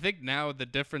 I think now the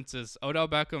difference is Odell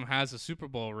Beckham has a Super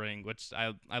Bowl ring, which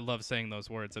I love saying those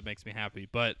words. It makes me happy,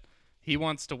 but he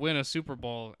wants to win a Super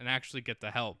Bowl and actually get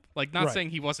the help. Like, not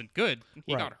saying he wasn't good,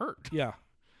 he got hurt. Yeah.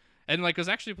 And like was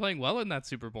actually playing well in that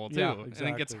Super Bowl too. Yeah, And exactly.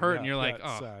 then gets hurt, and you're like,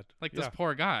 oh, sad. like this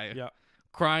poor guy. Yeah.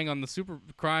 Crying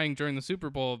during the Super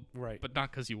Bowl, right? But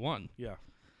not because you won. Yeah.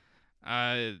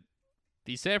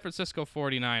 The San Francisco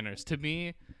 49ers, to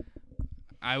me,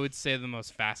 I would say the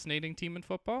most fascinating team in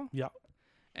football. Yeah.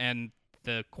 And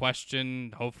the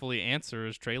question, hopefully,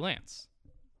 answers Trey Lance.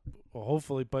 Well,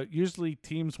 hopefully, but usually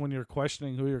teams, when you're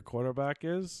questioning who your quarterback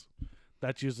is,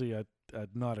 that's usually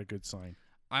not a good sign.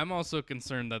 I'm also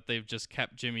concerned that they've just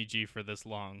kept Jimmy G for this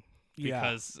long.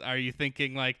 Because are you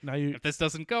thinking, like, if this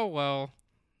doesn't go well,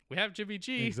 we have Jimmy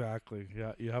G. Exactly.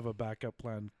 Yeah, you have a backup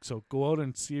plan. So go out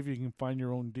and see if you can find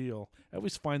your own deal. I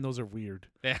always find those are weird.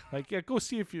 Yeah. Like, go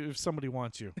see if somebody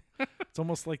wants you. It's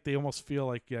almost like they almost feel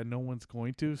like, no one's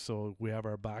going to, so we have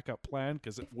our backup plan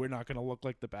because we're not going to look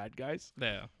like the bad guys.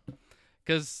 Yeah.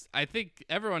 Because I think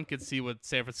everyone could see what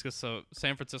San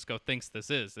Francisco thinks this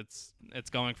is. It's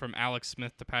going from Alex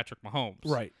Smith to Patrick Mahomes.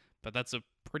 Right. But that's a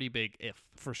pretty big if.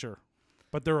 For sure.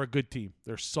 But they're a good team.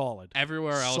 They're solid.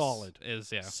 Everywhere else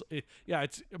is, yeah.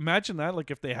 It's imagine that,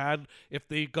 like if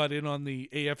they got in on the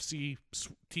AFC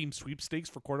team sweepstakes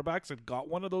for quarterbacks and got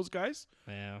one of those guys.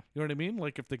 Yeah. You know what I mean?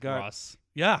 Like if they got Russ.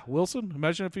 Yeah, Wilson.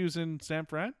 Imagine if he was in San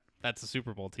Fran. That's a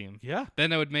Super Bowl team. Yeah.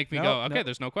 Then it would make me go, okay,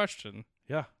 there's no question.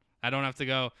 Yeah. I don't have to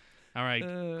go, all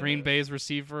right, Green Bay's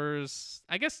receivers.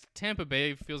 I guess Tampa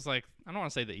Bay feels like, I don't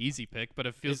want to say the easy pick, but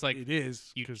it feels like it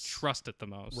is. You trust it the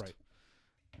most.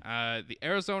 Right. The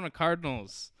Arizona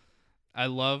Cardinals, I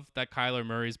love that Kyler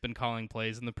Murray's been calling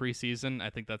plays in the preseason. I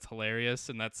think that's hilarious,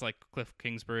 and that's like Cliff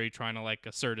Kingsbury trying to like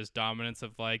assert his dominance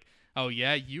of like, oh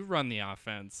yeah, you run the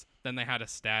offense. Then they had a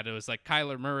stat. It was like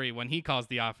Kyler Murray when he calls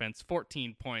the offense,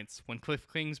 14 points. When Cliff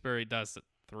Kingsbury does it,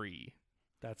 3.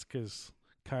 That's because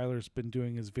Kyler's been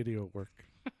doing his video work.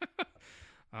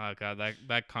 Oh god,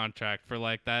 that contract for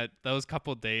like those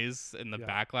couple days and the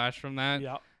backlash from that.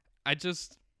 Yeah.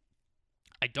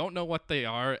 I don't know what they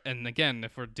are. And again,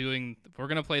 if we're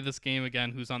gonna play this game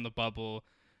again, who's on the bubble?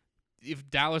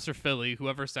 If Dallas or Philly,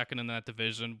 whoever's second in that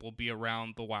division, will be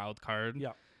around the wild card.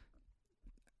 Yeah.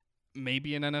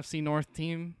 Maybe an NFC North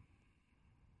team.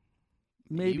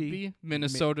 Maybe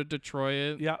Minnesota,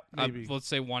 Detroit. Yeah, maybe. Let's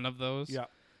say one of those. Yeah.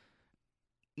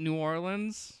 New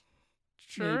Orleans.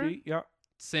 Sure. Maybe. Yeah.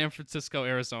 San Francisco,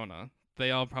 Arizona.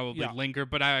 They all probably linger,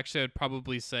 but I actually would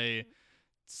probably say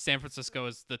San Francisco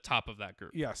is the top of that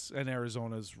group. Yes, and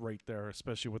Arizona's right there,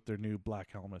 especially with their new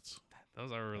black helmets.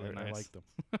 Those are really nice. I like them.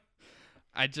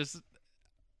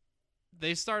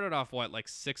 They started off like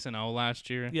 6-0 last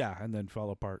year. Yeah, and then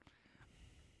fell apart.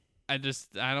 I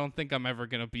don't think I'm ever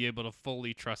going to be able to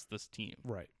fully trust this team.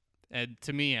 Right. And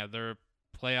to me, they're a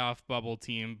playoff bubble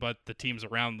team, but the teams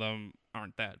around them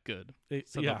aren't that good.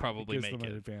 They'll probably make them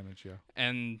it. An advantage, yeah.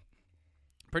 And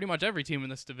pretty much every team in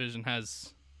this division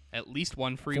has at least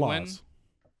one free Flaws. win.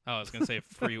 Oh, I was going to say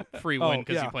free win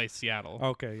because you play Seattle.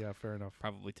 Okay, yeah, fair enough.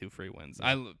 Probably 2 free wins.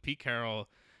 Yeah. Pete Carroll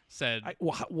said...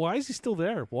 why is he still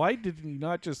there? Why did he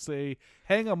not just say,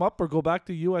 hang him up or go back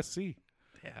to USC?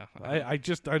 Yeah. I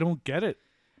don't get it.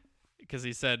 Because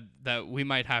he said that we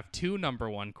might have 2 number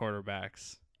 1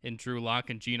 quarterbacks in Drew Lock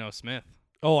and Geno Smith.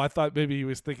 Oh, I thought maybe he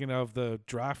was thinking of the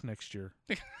draft next year.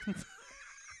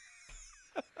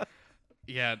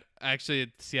 Yeah,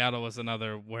 actually, Seattle was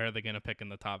another where are they going to pick in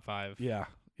the top 5. Yeah,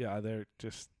 they're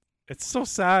just... It's so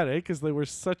sad, because they were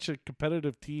such a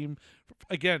competitive team.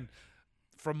 Again,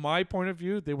 from my point of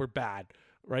view, they were bad,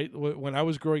 right? When I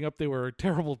was growing up, they were a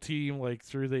terrible team, like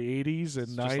through the 80s and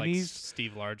 90s. Like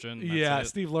Steve Largent. Yeah,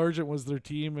 Steve Largent was their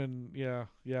team, and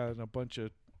and a bunch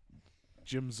of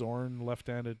Jim Zorn,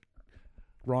 left-handed,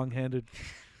 wrong-handed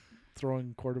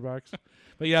throwing quarterbacks.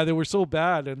 But yeah, they were so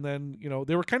bad, and then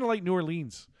they were kind of like New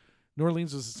Orleans. New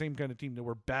Orleans was the same kind of team. They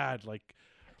were bad, like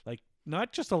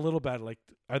not just a little bad. Like,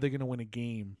 are they going to win a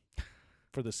game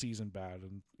for the season? Bad,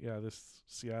 and this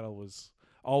Seattle was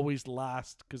always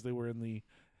last because they were in the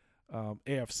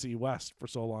AFC West for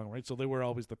so long, right? So they were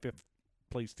always the 5th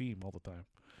place team all the time.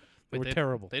 They were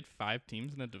terrible. They had 5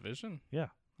 teams in a division. Yeah.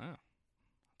 Wow.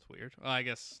 Well, I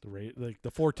guess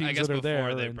the 4 teams that are there,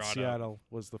 and Seattle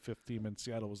was the 5th team, and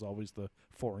Seattle was always the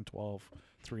 4-12,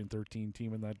 3-13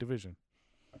 team in that division.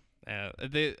 I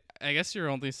guess your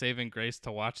only saving grace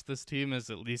to watch this team is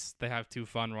at least they have 2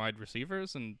 fun wide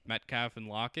receivers and Metcalf and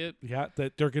Lockett. Yeah,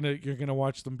 that you're gonna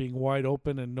watch them being wide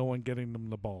open and no one getting them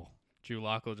the ball. Drew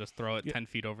Lock will just throw it 10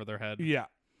 feet over their head. Yeah,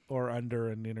 or under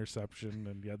an interception,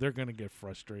 and they're gonna get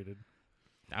frustrated.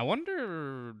 I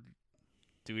wonder.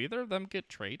 Do either of them get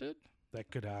traded?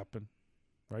 That could happen,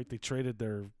 right? They traded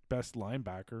their best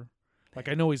linebacker. Like,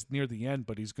 I know he's near the end,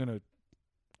 but he's going to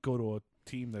go to a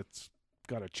team that's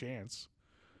got a chance.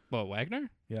 Well,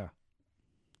 Wagner? Yeah.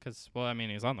 Because,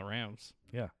 he's on the Rams.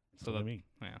 Yeah, so what I mean.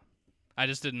 Yeah. I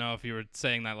just didn't know if you were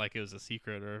saying that like it was a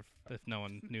secret or if no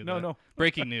one knew that. No.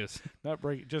 Breaking news. Not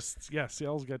breaking. Just,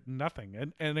 Seattle's got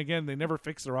nothing. And again, they never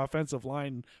fixed their offensive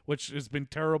line, which has been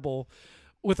terrible.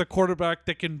 With a quarterback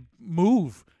that can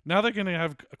move. Now they're going to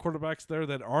have quarterbacks there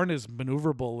that aren't as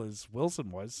maneuverable as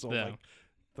Wilson was. So,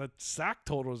 the sack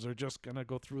totals are just going to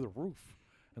go through the roof.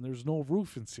 And there's no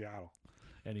roof in Seattle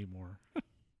anymore.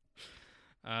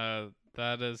 That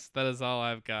is all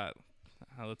I've got.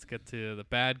 Let's get to the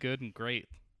bad, good, and great.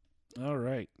 All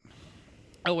right.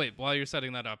 Oh, wait. While you're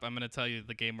setting that up, I'm going to tell you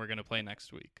the game we're going to play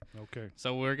next week. Okay.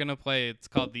 So we're going to play, it's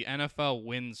called the NFL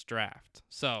Wins Draft.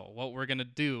 So what we're going to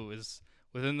do is...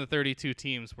 Within the 32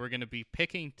 teams, we're going to be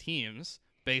picking teams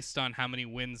based on how many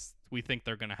wins we think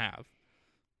they're going to have.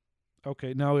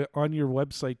 Okay. Now, on your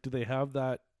website, do they have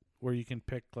that where you can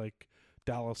pick, like,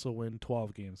 Dallas will win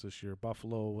 12 games this year,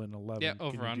 Buffalo will win 11? Yeah,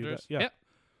 over-unders. Yeah.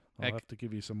 I'll have to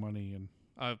give you some money and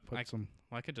put some...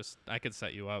 Well, I could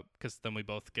set you up because then we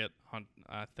both get,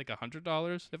 I think,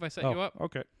 $100 if I set you up.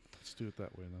 Okay. Let's do it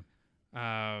that way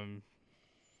then.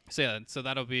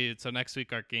 So next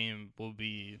week our game will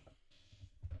be...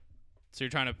 So you're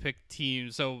trying to pick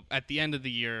teams. So at the end of the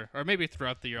year, or maybe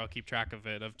throughout the year, I'll keep track of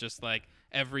it. Of just like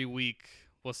every week,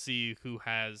 we'll see who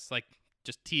has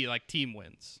team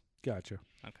wins. Gotcha.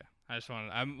 Okay. I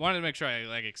wanted to make sure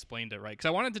I explained it right because I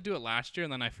wanted to do it last year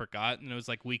and then I forgot and it was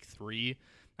like week 3.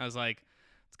 I was like,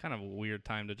 it's kind of a weird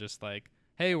time to just like,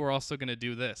 hey, we're also going to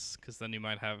do this, because then you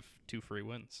might have 2 free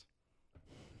wins.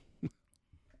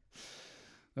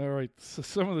 All right, so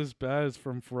some of this bad is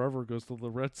from forever goes to the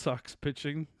Red Sox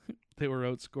pitching. They were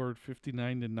outscored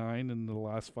 59-9 in the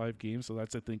last 5 games, so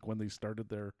that's I think when they started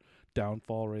their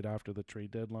downfall right after the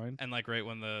trade deadline. And like right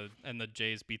when the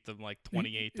Jays beat them like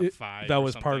 28-5. That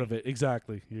was part of it.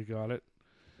 Exactly. You got it.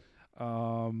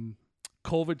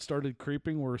 COVID started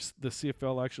creeping where the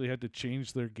CFL actually had to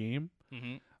change their game.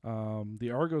 Mm-hmm.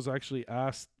 The Argos actually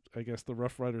asked, I guess, the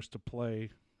Rough Riders to play.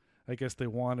 I guess they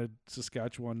wanted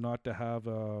Saskatchewan not to have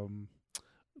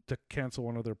to cancel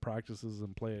one of their practices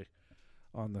and play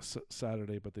on the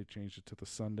Saturday, but they changed it to the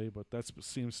Sunday. But that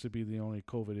seems to be the only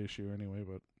COVID issue anyway.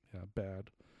 But yeah, bad.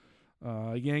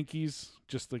 Yankees,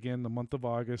 just again the month of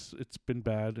August, it's been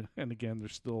bad, and again they're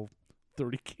still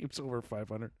 30 games over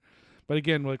 500. But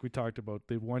again, like we talked about,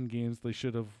 they've won games they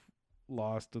should have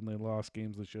lost, and they lost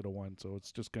games they should have won. So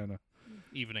it's just kind of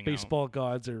evening baseball out.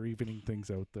 Gods are evening things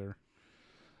out there.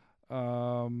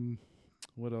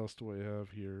 What else do I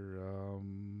have here?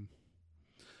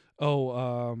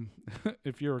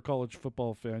 If you're a college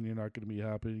football fan, you're not going to be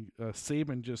happy.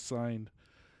 Saban just signed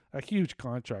a huge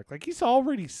contract. Like, he's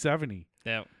already 70.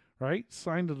 Yeah. Right?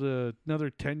 Signed another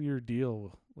 10-year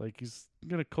deal. Like, he's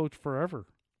going to coach forever.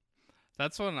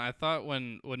 That's when I thought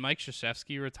when Mike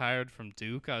Krzyzewski retired from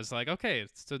Duke, I was like, okay,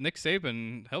 so Nick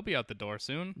Saban, he'll be out the door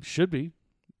soon. Should be.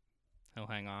 He'll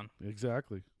hang on.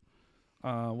 Exactly.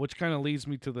 Which kind of leads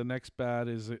me to the next bad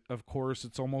is, of course,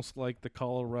 it's almost like the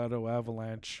Colorado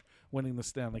Avalanche winning the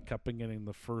Stanley Cup and getting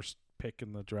the first pick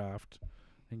in the draft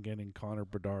and getting Connor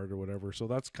Bedard or whatever. So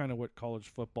that's kind of what college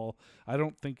football, I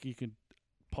don't think you can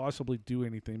possibly do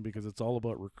anything because it's all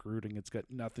about recruiting. It's got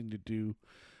nothing to do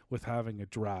with having a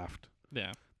draft.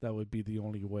 Yeah. That would be the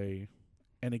only way.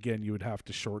 And again, you would have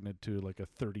to shorten it to like a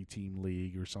 30-team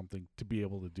league or something to be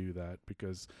able to do that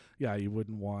because, yeah, you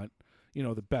wouldn't want,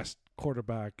 the best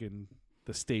quarterback in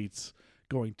the States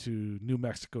going to New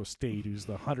Mexico State, who's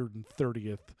the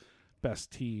 130th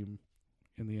best team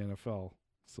in the NFL.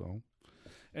 So,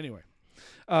 anyway.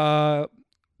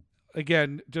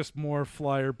 Again, just more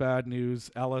Flyer bad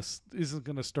news. Ellis isn't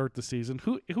going to start the season.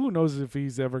 Who knows if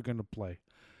he's ever going to play?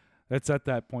 That's at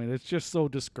that point. It's just so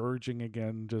discouraging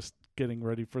again, just getting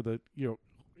ready for the,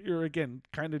 you're again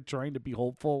kind of trying to be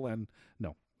hopeful, and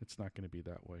no, it's not going to be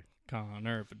that way.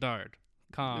 Connor Bedard.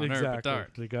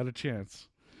 Bedard. They got a chance.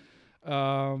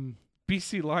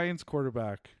 BC Lions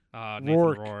quarterback. Nathan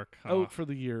Rourke. Out for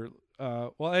the year.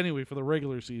 Anyway, for the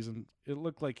regular season, it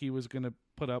looked like he was going to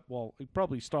put up, he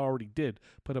probably already did,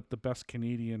 put up the best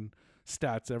Canadian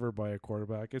stats ever by a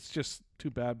quarterback. It's just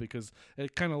too bad because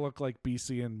it kind of looked like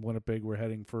BC and Winnipeg were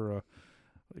heading for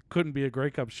it couldn't be a Grey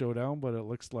Cup showdown, but it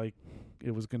looks like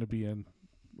it was going to be a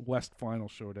West Final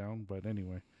showdown. But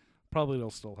anyway, probably it'll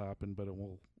still happen, but it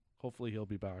will. Hopefully he'll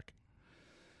be back.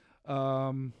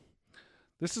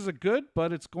 This is a good,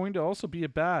 but it's going to also be a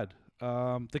bad.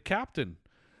 The captain.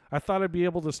 I thought I'd be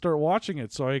able to start watching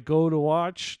it, so I go to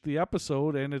watch the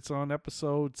episode, and it's on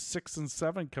episode 6 and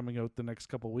 7 coming out the next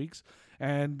couple weeks,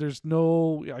 and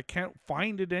I can't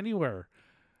find it anywhere.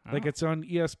 Oh. Like, it's on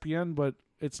ESPN, but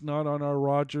it's not on our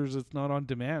Rogers, it's not on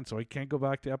demand, so I can't go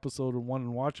back to episode 1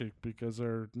 and watch it because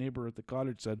our neighbor at the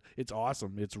cottage said it's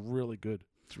awesome. It's really good.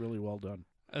 It's really well done.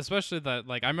 Especially that,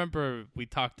 like, I remember we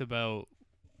talked about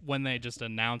when they just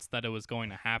announced that it was going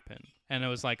to happen, and it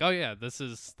was like, oh yeah, this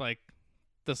is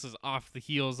off the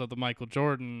heels of the Michael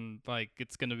Jordan, like,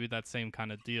 it's going to be that same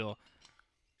kind of deal.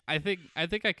 I think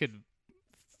I could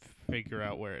figure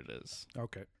out where it is.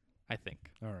 Okay. I think.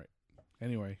 All right.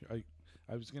 Anyway,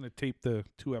 I was going to tape the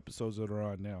 2 episodes that are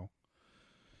on now.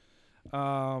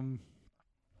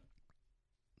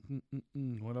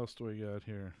 What else do we got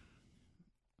here?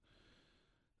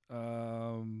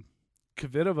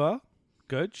 Kvitova.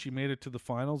 Good. She made it to the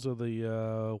finals of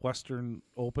the Western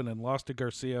Open and lost to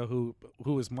Garcia, who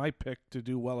is my pick to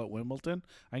do well at Wimbledon.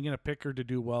 I'm going to pick her to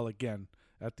do well again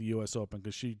at the U.S. Open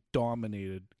because she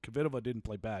dominated. Kvitova didn't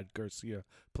play bad. Garcia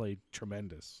played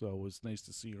tremendous. So it was nice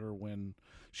to see her win.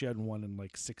 She hadn't won in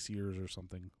like 6 years or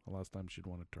something the last time she'd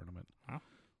won a tournament. Huh?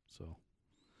 So,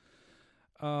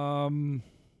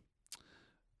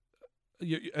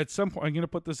 at some point, I'm going to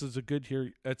put this as a good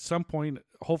here. At some point,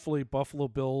 hopefully, Buffalo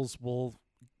Bills will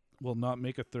not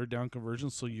make a third down conversion,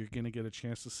 so you're going to get a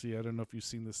chance to see. I don't know if you've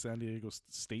seen the San Diego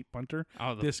State punter.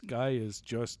 Oh, this guy is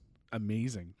just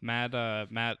amazing. Matt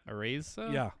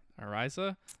Araiza? Yeah.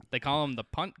 Araiza? They call him the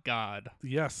punt god.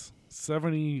 Yes.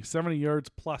 70 yards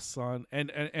plus on,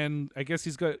 and I guess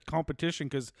he's got competition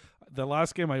because the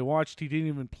last game I watched, he didn't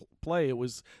even play. It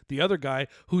was the other guy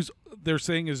who's they're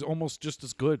saying is almost just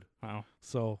as good. Wow.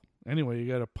 So anyway,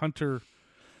 you got a punter.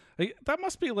 That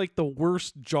must be like the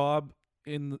worst job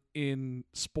in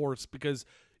sports, because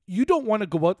you don't want to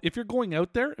go out. If you're going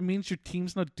out there, it means your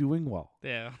team's not doing well.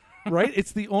 Yeah. Right?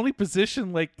 It's the only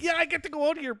position like, yeah, I get to go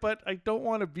out here, but I don't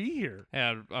want to be here.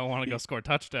 Yeah, I want to go score a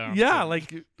touchdown. Yeah,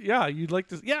 you'd like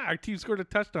to. Yeah, our team scored a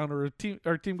touchdown, or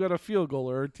our team got a field goal,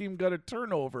 or our team got a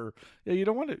turnover. Yeah, you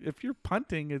don't want to. If you're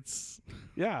punting, it's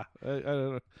I don't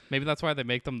know. Maybe that's why they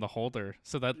make them the holder,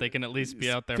 so that they can at least be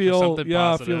out there for something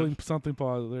positive. Feeling something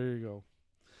positive. There you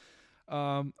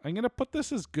go. I'm gonna put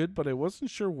this as good, but I wasn't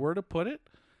sure where to put it.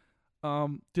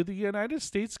 To the United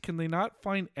States, can they not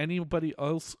find anybody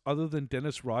else other than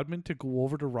Dennis Rodman to go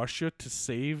over to Russia to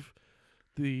save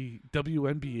the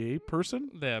WNBA person?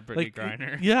 Yeah, Brittany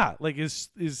Griner. Yeah, like is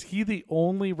he the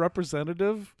only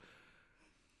representative?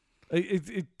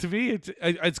 To me,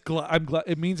 I'm glad.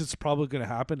 It means it's probably going to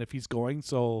happen if he's going.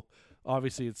 So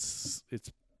obviously, it's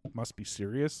must be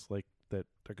serious. Like that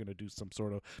they're going to do some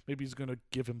sort of, maybe he's going to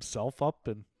give himself up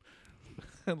and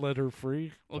let her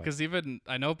free. Well, because even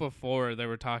I know before they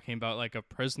were talking about like a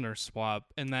prisoner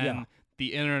swap, and then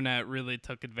the internet really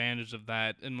took advantage of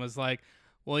that and was like,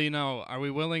 well, are we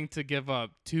willing to give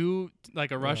up a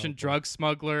Russian drug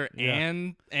smuggler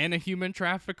and a human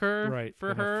trafficker for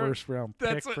and her? A first round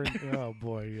pick. That's Oh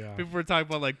boy, yeah. People were talking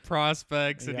about like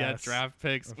prospects and draft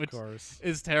picks, which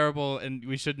is terrible, and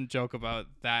we shouldn't joke about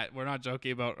that. We're not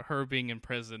joking about her being in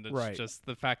prison. It's just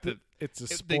the fact that it's a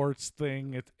sports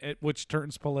thing, which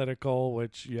turns political,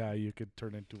 which you could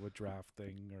turn into a draft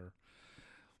thing, or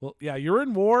well, you're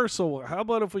in war, so how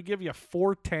about if we give you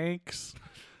 4 tanks?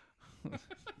 All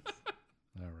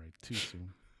right, too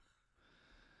soon.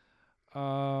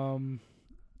 All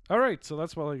right, so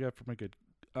that's all I got for my good.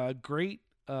 Great.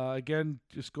 Again,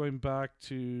 just going back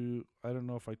to, I don't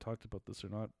know if I talked about this or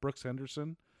not. Brooks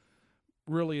Henderson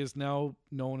really is now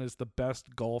known as the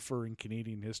best golfer in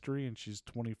Canadian history, and she's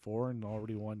 24 and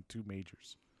already won 2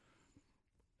 majors.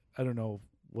 I don't know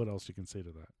what else you can say to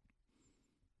that.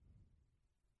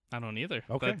 I don't either.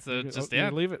 Okay. That's just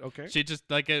leave it. Okay. She just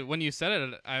when you said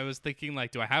it, I was thinking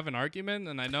like, do I have an argument?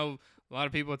 And I know a lot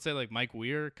of people would say like Mike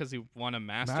Weir because he won a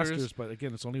Masters. But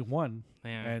again, it's only one.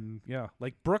 Yeah. And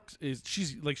like Brooks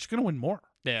she's gonna win more.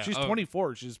 Yeah. She's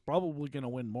 24. She's probably gonna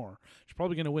win more. She's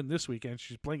probably gonna win this weekend.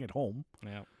 She's playing at home.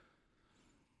 Yeah.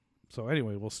 So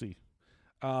anyway, we'll see.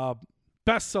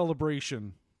 Best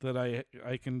celebration that I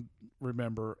can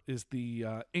remember is the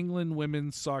England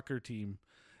women's soccer team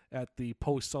at the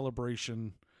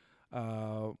post-celebration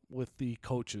with the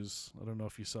coaches. I don't know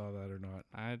if you saw that or not.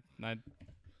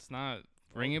 It's not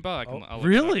ringing a bell. I'll look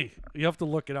really? You have to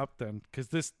look it up then, because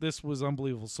this was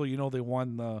unbelievable. So they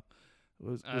won the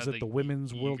was it the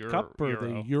Women's World Cup or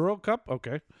the Euro Cup?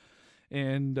 Okay.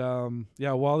 And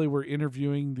while they were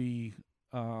interviewing the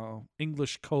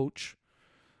English coach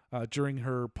during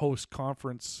her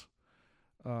post-conference,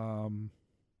 I don't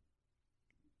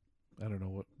know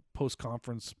what,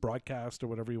 post-conference broadcast or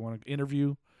whatever you want to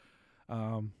interview,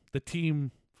 the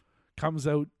team comes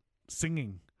out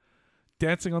singing,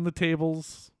 dancing on the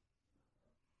tables.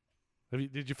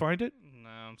 Did you find it? No,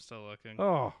 I'm still looking.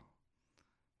 Oh.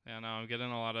 Yeah, no, I'm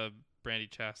getting a lot of Brandy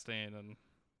Chastain and...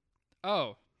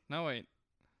 Oh, no, wait.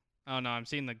 Oh, no, I'm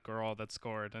seeing the girl that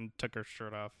scored and took her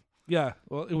shirt off. Yeah,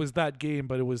 well, it was that game,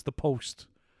 but it was the post.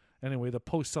 Anyway, the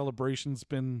post celebration's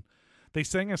been... They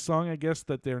sang a song, I guess,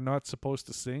 that they're not supposed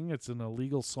to sing. It's an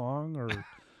illegal song, or...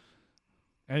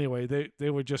 Anyway, they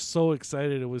were just so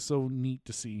excited. It was so neat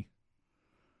to see.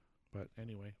 But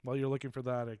anyway, while you're looking for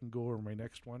that, I can go over my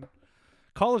next one.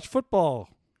 College football.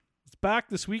 It's back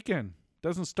this weekend.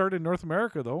 Doesn't start in North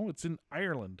America, though. It's in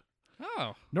Ireland.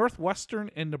 Oh. Northwestern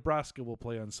and Nebraska will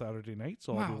play on Saturday night,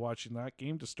 so I'll be watching that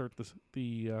game to start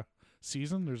the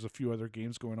season. There's a few other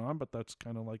games going on, but that's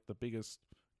kind of like the biggest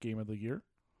game of the year.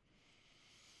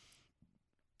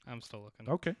 I'm still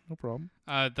looking. Okay, no problem.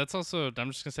 That's also,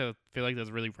 I'm just going to say, I feel like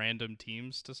there's really random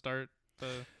teams to start the...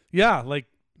 Yeah, like,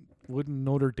 wouldn't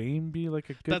Notre Dame be like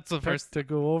a good That's the first to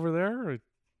go over there? Or,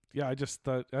 yeah, I just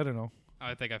thought, I don't know.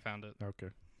 I think I found it. Okay.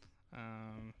 I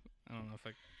don't know if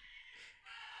I...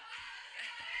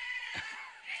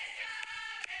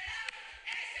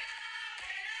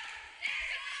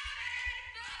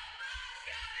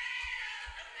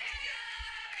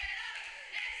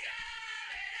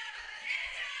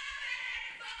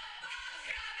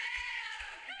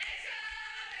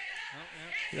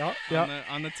 Yeah.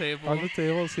 On the table. On the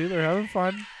table. See, they're having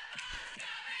fun.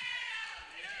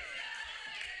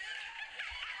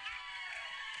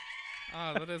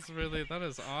 Wow, that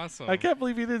is awesome. I can't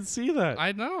believe you didn't see that.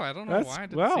 I know. I don't know why I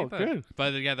didn't see that. Good.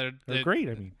 But yeah, they're great.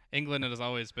 I mean, England has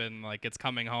always been like it's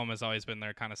coming home has always been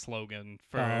their kind of slogan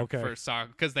for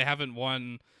soccer because they haven't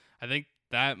won. I think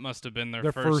that must have been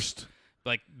their first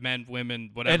like men,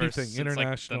 women, whatever anything since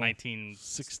international. Like the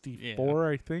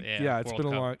 1964, I think. Yeah, it's World been a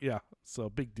Cup. long. Yeah, so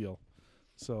big deal.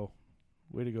 So,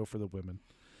 way to go for the women.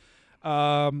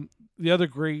 The other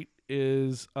great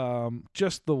is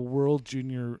just the world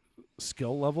junior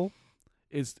skill level.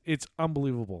 It's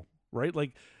unbelievable, right?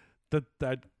 Like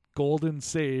that golden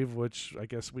save, which I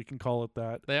guess we can call it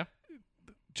that. Yeah.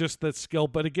 Just that skill,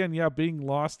 but again, being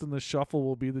lost in the shuffle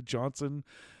will be the Johnson.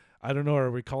 I don't know. Are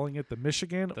we calling it the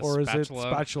Michigan or spatula. Is it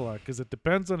spatula? Because it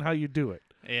depends on how you do it.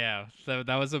 Yeah, so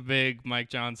that was a big Mike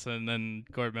Johnson and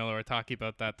Gord Miller were talking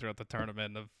about that throughout the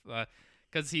tournament of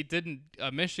because he didn't.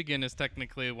 Michigan is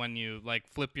technically when you like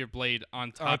flip your blade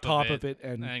on top of it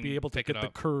and be able to get the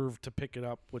curve to pick it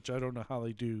up, which I don't know how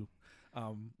they do.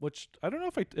 Which I don't know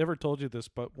if I ever told you this,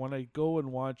 but when I go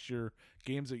and watch your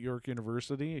games at York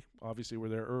University, obviously we're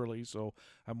there early, so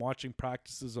I'm watching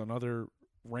practices on other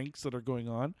ranks that are going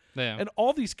on, and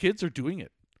all these kids are doing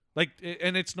it. Like,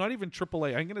 and it's not even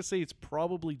AAA. I'm gonna say it's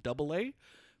probably AA.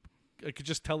 I could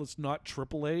just tell it's not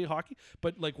AAA hockey.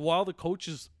 But like while the coach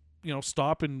is,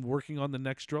 stop and working on the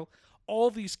next drill,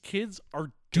 all these kids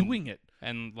are doing it.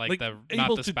 And like the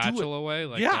not the spatula way,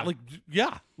 like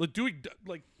like doing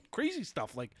like crazy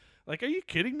stuff. Like are you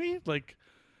kidding me? Like.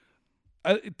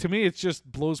 To me, it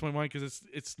just blows my mind because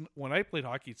it's when I played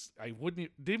hockey, didn't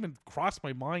even cross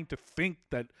my mind to think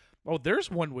that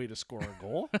there's one way to score a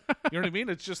goal. You know what I mean?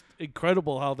 It's just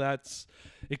incredible how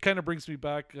it kind of brings me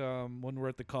back when we're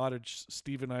at the cottage.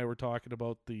 Steve and I were talking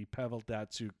about the Pavel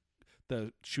Datsyuk,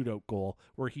 the shootout goal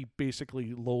where he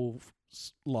basically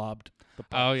lobbed the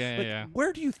puck. Oh yeah.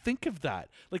 Where do you think of that?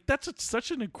 Like that's such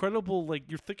an incredible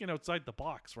you're thinking outside the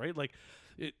box, right? Like,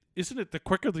 isn't it the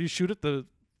quicker that you shoot it, the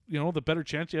better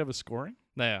chance you have of scoring.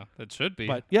 Yeah, it should be.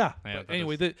 But but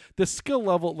anyway, the skill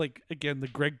level, like again, the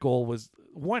Greg goal was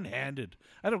one-handed.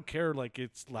 I don't care, like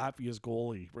it's Latvia's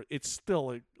goalie. It's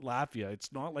still Latvia.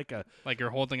 It's not like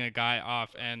you're holding a guy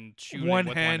off and shooting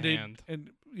one-handed with one hand.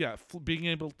 And being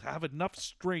able to have enough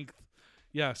strength.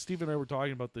 Yeah, Steve and I were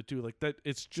talking about that too. Like that,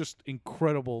 it's just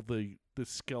incredible the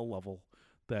skill level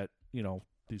that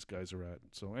these guys are at.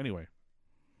 So anyway.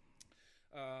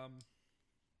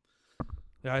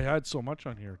 Yeah, I had so much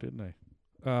on here, didn't I?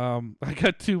 I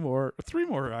got three more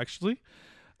actually.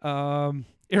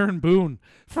 Aaron Boone,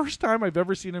 first time I've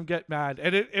ever seen him get mad,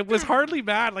 and it was hardly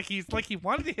mad. Like he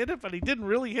wanted to hit it, but he didn't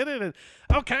really hit it. And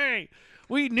okay,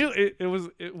 we knew it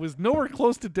was nowhere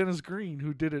close to Dennis Green,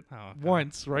 who did it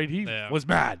once, right? He was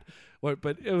mad,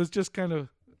 but it was just kind of.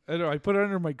 I don't know. I put it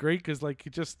under my grate because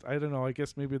I don't know. I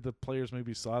guess maybe the players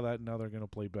maybe saw that and now they're gonna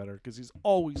play better because he's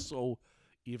always so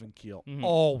even keel. Mm-hmm.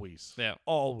 Always. Yeah.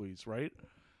 Always, right?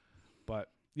 But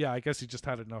yeah, I guess he just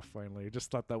had enough finally. I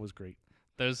just thought that was great.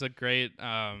 There's a great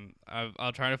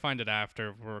I'll try to find it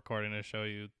after we're recording to show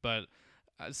you, but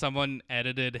someone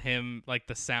edited him, like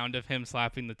the sound of him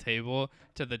slapping the table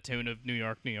to the tune of New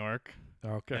York, New York.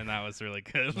 Okay. And that was really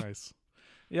good. Nice.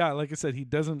 Yeah, like I said, he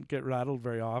doesn't get rattled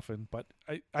very often, but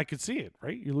I could see it,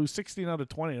 right? You lose 16 out of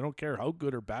 20. I don't care how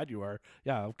good or bad you are.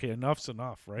 Yeah, okay, enough's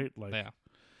enough, right? Like, yeah.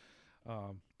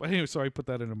 But anyway, so I put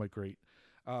that into my grate.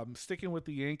 Sticking with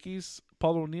the Yankees,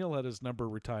 Paul O'Neill had his number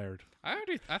retired. I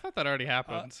thought that already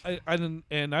happened.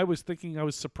 I was thinking, I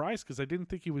was surprised because I didn't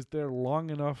think he was there long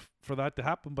enough for that to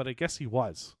happen, but I guess he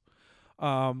was.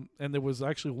 And there was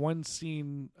actually one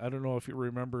scene, I don't know if you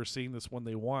remember seeing this when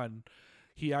they won,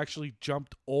 he actually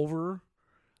jumped over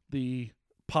the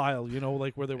pile,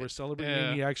 like where they were celebrating,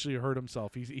 and he actually hurt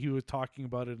himself. He was talking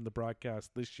about it in the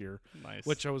broadcast this year, nice.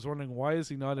 Which I was wondering, why is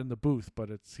he not in the booth? But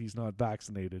he's not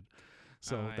vaccinated,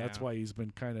 so that's why he's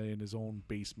been kind of in his own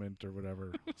basement or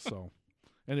whatever. So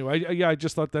anyway, I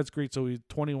just thought that's great. So he's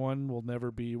 21, will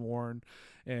never be worn,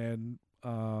 and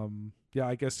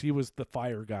I guess he was the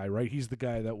fire guy, right? He's the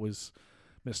guy that was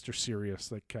Mr. Serious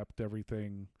that kept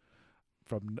everything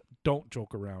from don't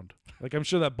joke around. Like I'm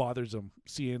sure that bothers him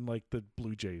seeing like the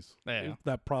Blue Jays. Yeah.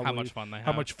 That probably how much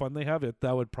fun they have.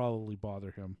 That would probably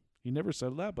bother him. He never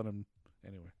said that, but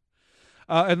anyway.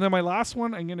 And then my last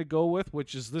one I'm gonna go with,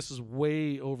 this is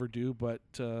way overdue, but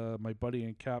my buddy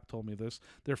and Cap told me this.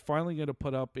 They're finally gonna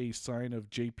put up a sign of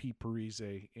JP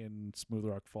Parise in Smooth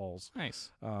Rock Falls. Nice.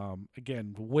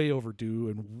 Again, way overdue,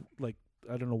 and like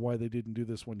I don't know why they didn't do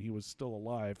this when he was still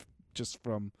alive, just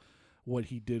from what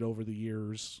he did over the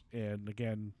years, and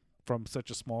again from such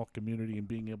a small community and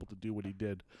being able to do what he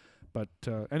did. But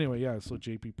anyway, so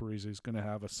JP Parise is going to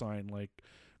have a sign like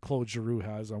Claude Giroux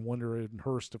has. I wonder in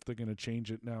Hearst if they're going to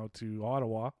change it now to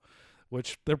Ottawa,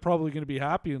 which they're probably going to be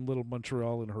happy in Little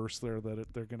Montreal and Hearst there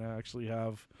that they're going to actually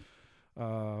have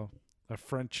a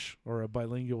French or a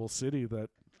bilingual city that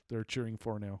they're cheering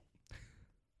for now.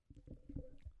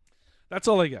 That's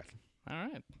all I got. All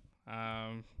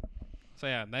right. So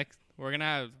yeah, next we're gonna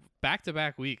have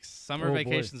back-to-back weeks. Summer Oh,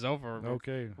 vacation's over.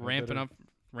 Okay. Ramping up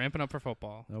for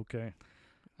football. Okay.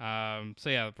 So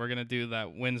yeah, we're gonna do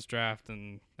that wins draft,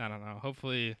 and I don't know.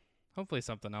 Hopefully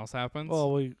something else happens.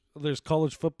 Well, there's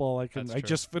college football. I That's true.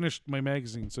 just finished my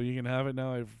magazine, so you can have it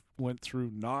now. I've went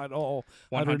through not all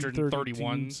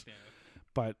 131 teams,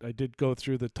 but I did go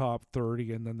through the top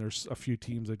 30, and then there's a few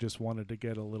teams I just wanted to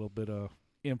get a little bit of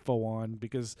info on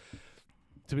because,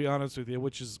 to be honest with you,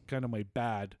 which is kind of my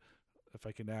bad, if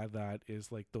I can add that,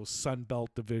 is like those Sun Belt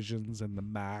divisions and the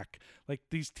MAC. Like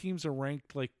these teams are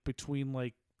ranked like between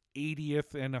like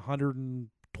 80th and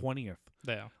 120th.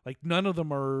 Yeah. Like none of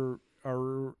them are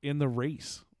in the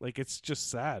race. Like it's just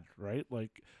sad, right?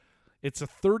 Like it's a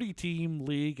 30-team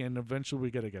league, and eventually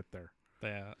we got to get there.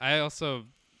 Yeah. I also,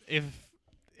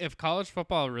 if college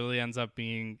football really ends up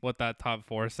being what that top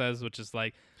 4 says, which is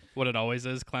like what it always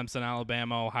is: Clemson,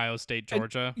 Alabama, Ohio State,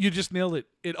 Georgia. And you just nailed it.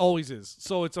 It always is.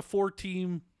 So it's a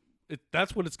 4-team.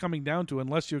 That's what it's coming down to,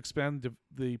 unless you expand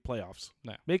the playoffs.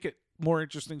 Yeah. Make it more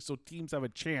interesting so teams have a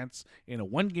chance in a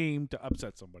one game to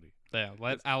upset somebody. Yeah.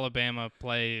 Let Alabama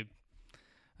play.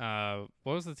 What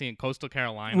was the team? Coastal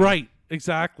Carolina. Right.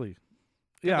 Exactly.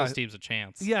 Give those teams a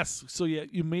chance. Yes. So yeah,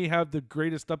 you may have the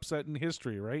greatest upset in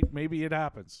history, right? Maybe it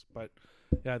happens, but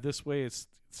yeah, this way it's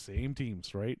same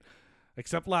teams, right?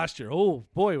 Except last year. Oh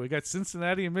boy, we got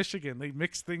Cincinnati and Michigan. They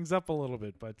mixed things up a little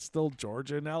bit, but still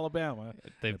Georgia and Alabama.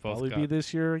 They've both probably be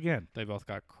this year again. They both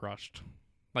got crushed.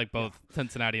 Like both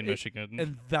Cincinnati and Michigan.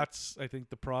 And that's, I think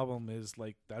the problem is,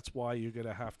 like, that's why you're going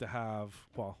to have,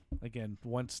 well, again,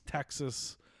 once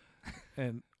Texas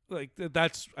and like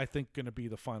that's, I think, going to be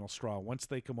the final straw. Once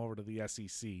they come over to the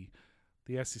SEC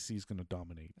is going to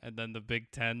dominate. And then the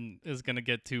Big Ten is going to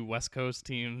get 2 West Coast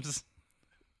teams.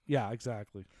 Yeah,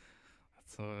 exactly.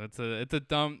 So it's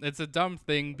a dumb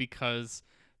thing because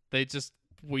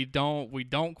we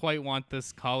don't quite want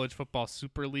this college football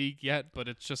super league yet, but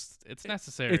it's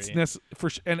necessary.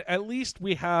 And at least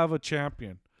we have a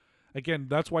champion. Again,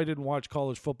 that's why I didn't watch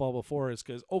college football before, is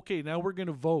because now we're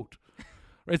gonna vote.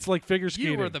 It's like figure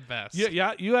skating. You were the best.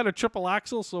 Yeah, you had a triple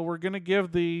axel, so we're gonna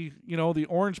give the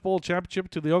Orange Bowl championship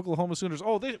to the Oklahoma Sooners.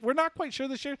 Oh, we're not quite sure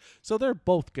this year, so they're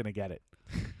both gonna get it.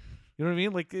 You know what I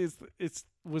mean? Like it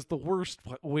was the worst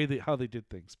way how they did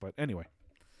things. But anyway.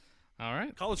 All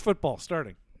right. College football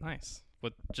starting. Nice.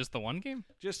 What, just the one game?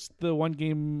 Just the one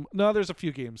game. No, there's a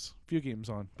few games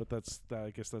on, but I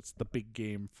guess that's the big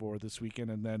game for this weekend,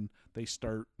 and then they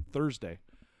start Thursday,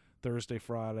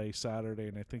 Friday, Saturday,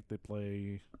 and I think they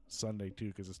play Sunday too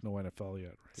because it's no NFL yet.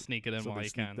 Right? Sneak it in while you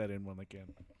can. Sneak that in when they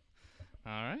can.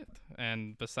 All right.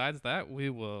 And besides that, we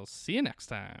will see you next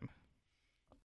time.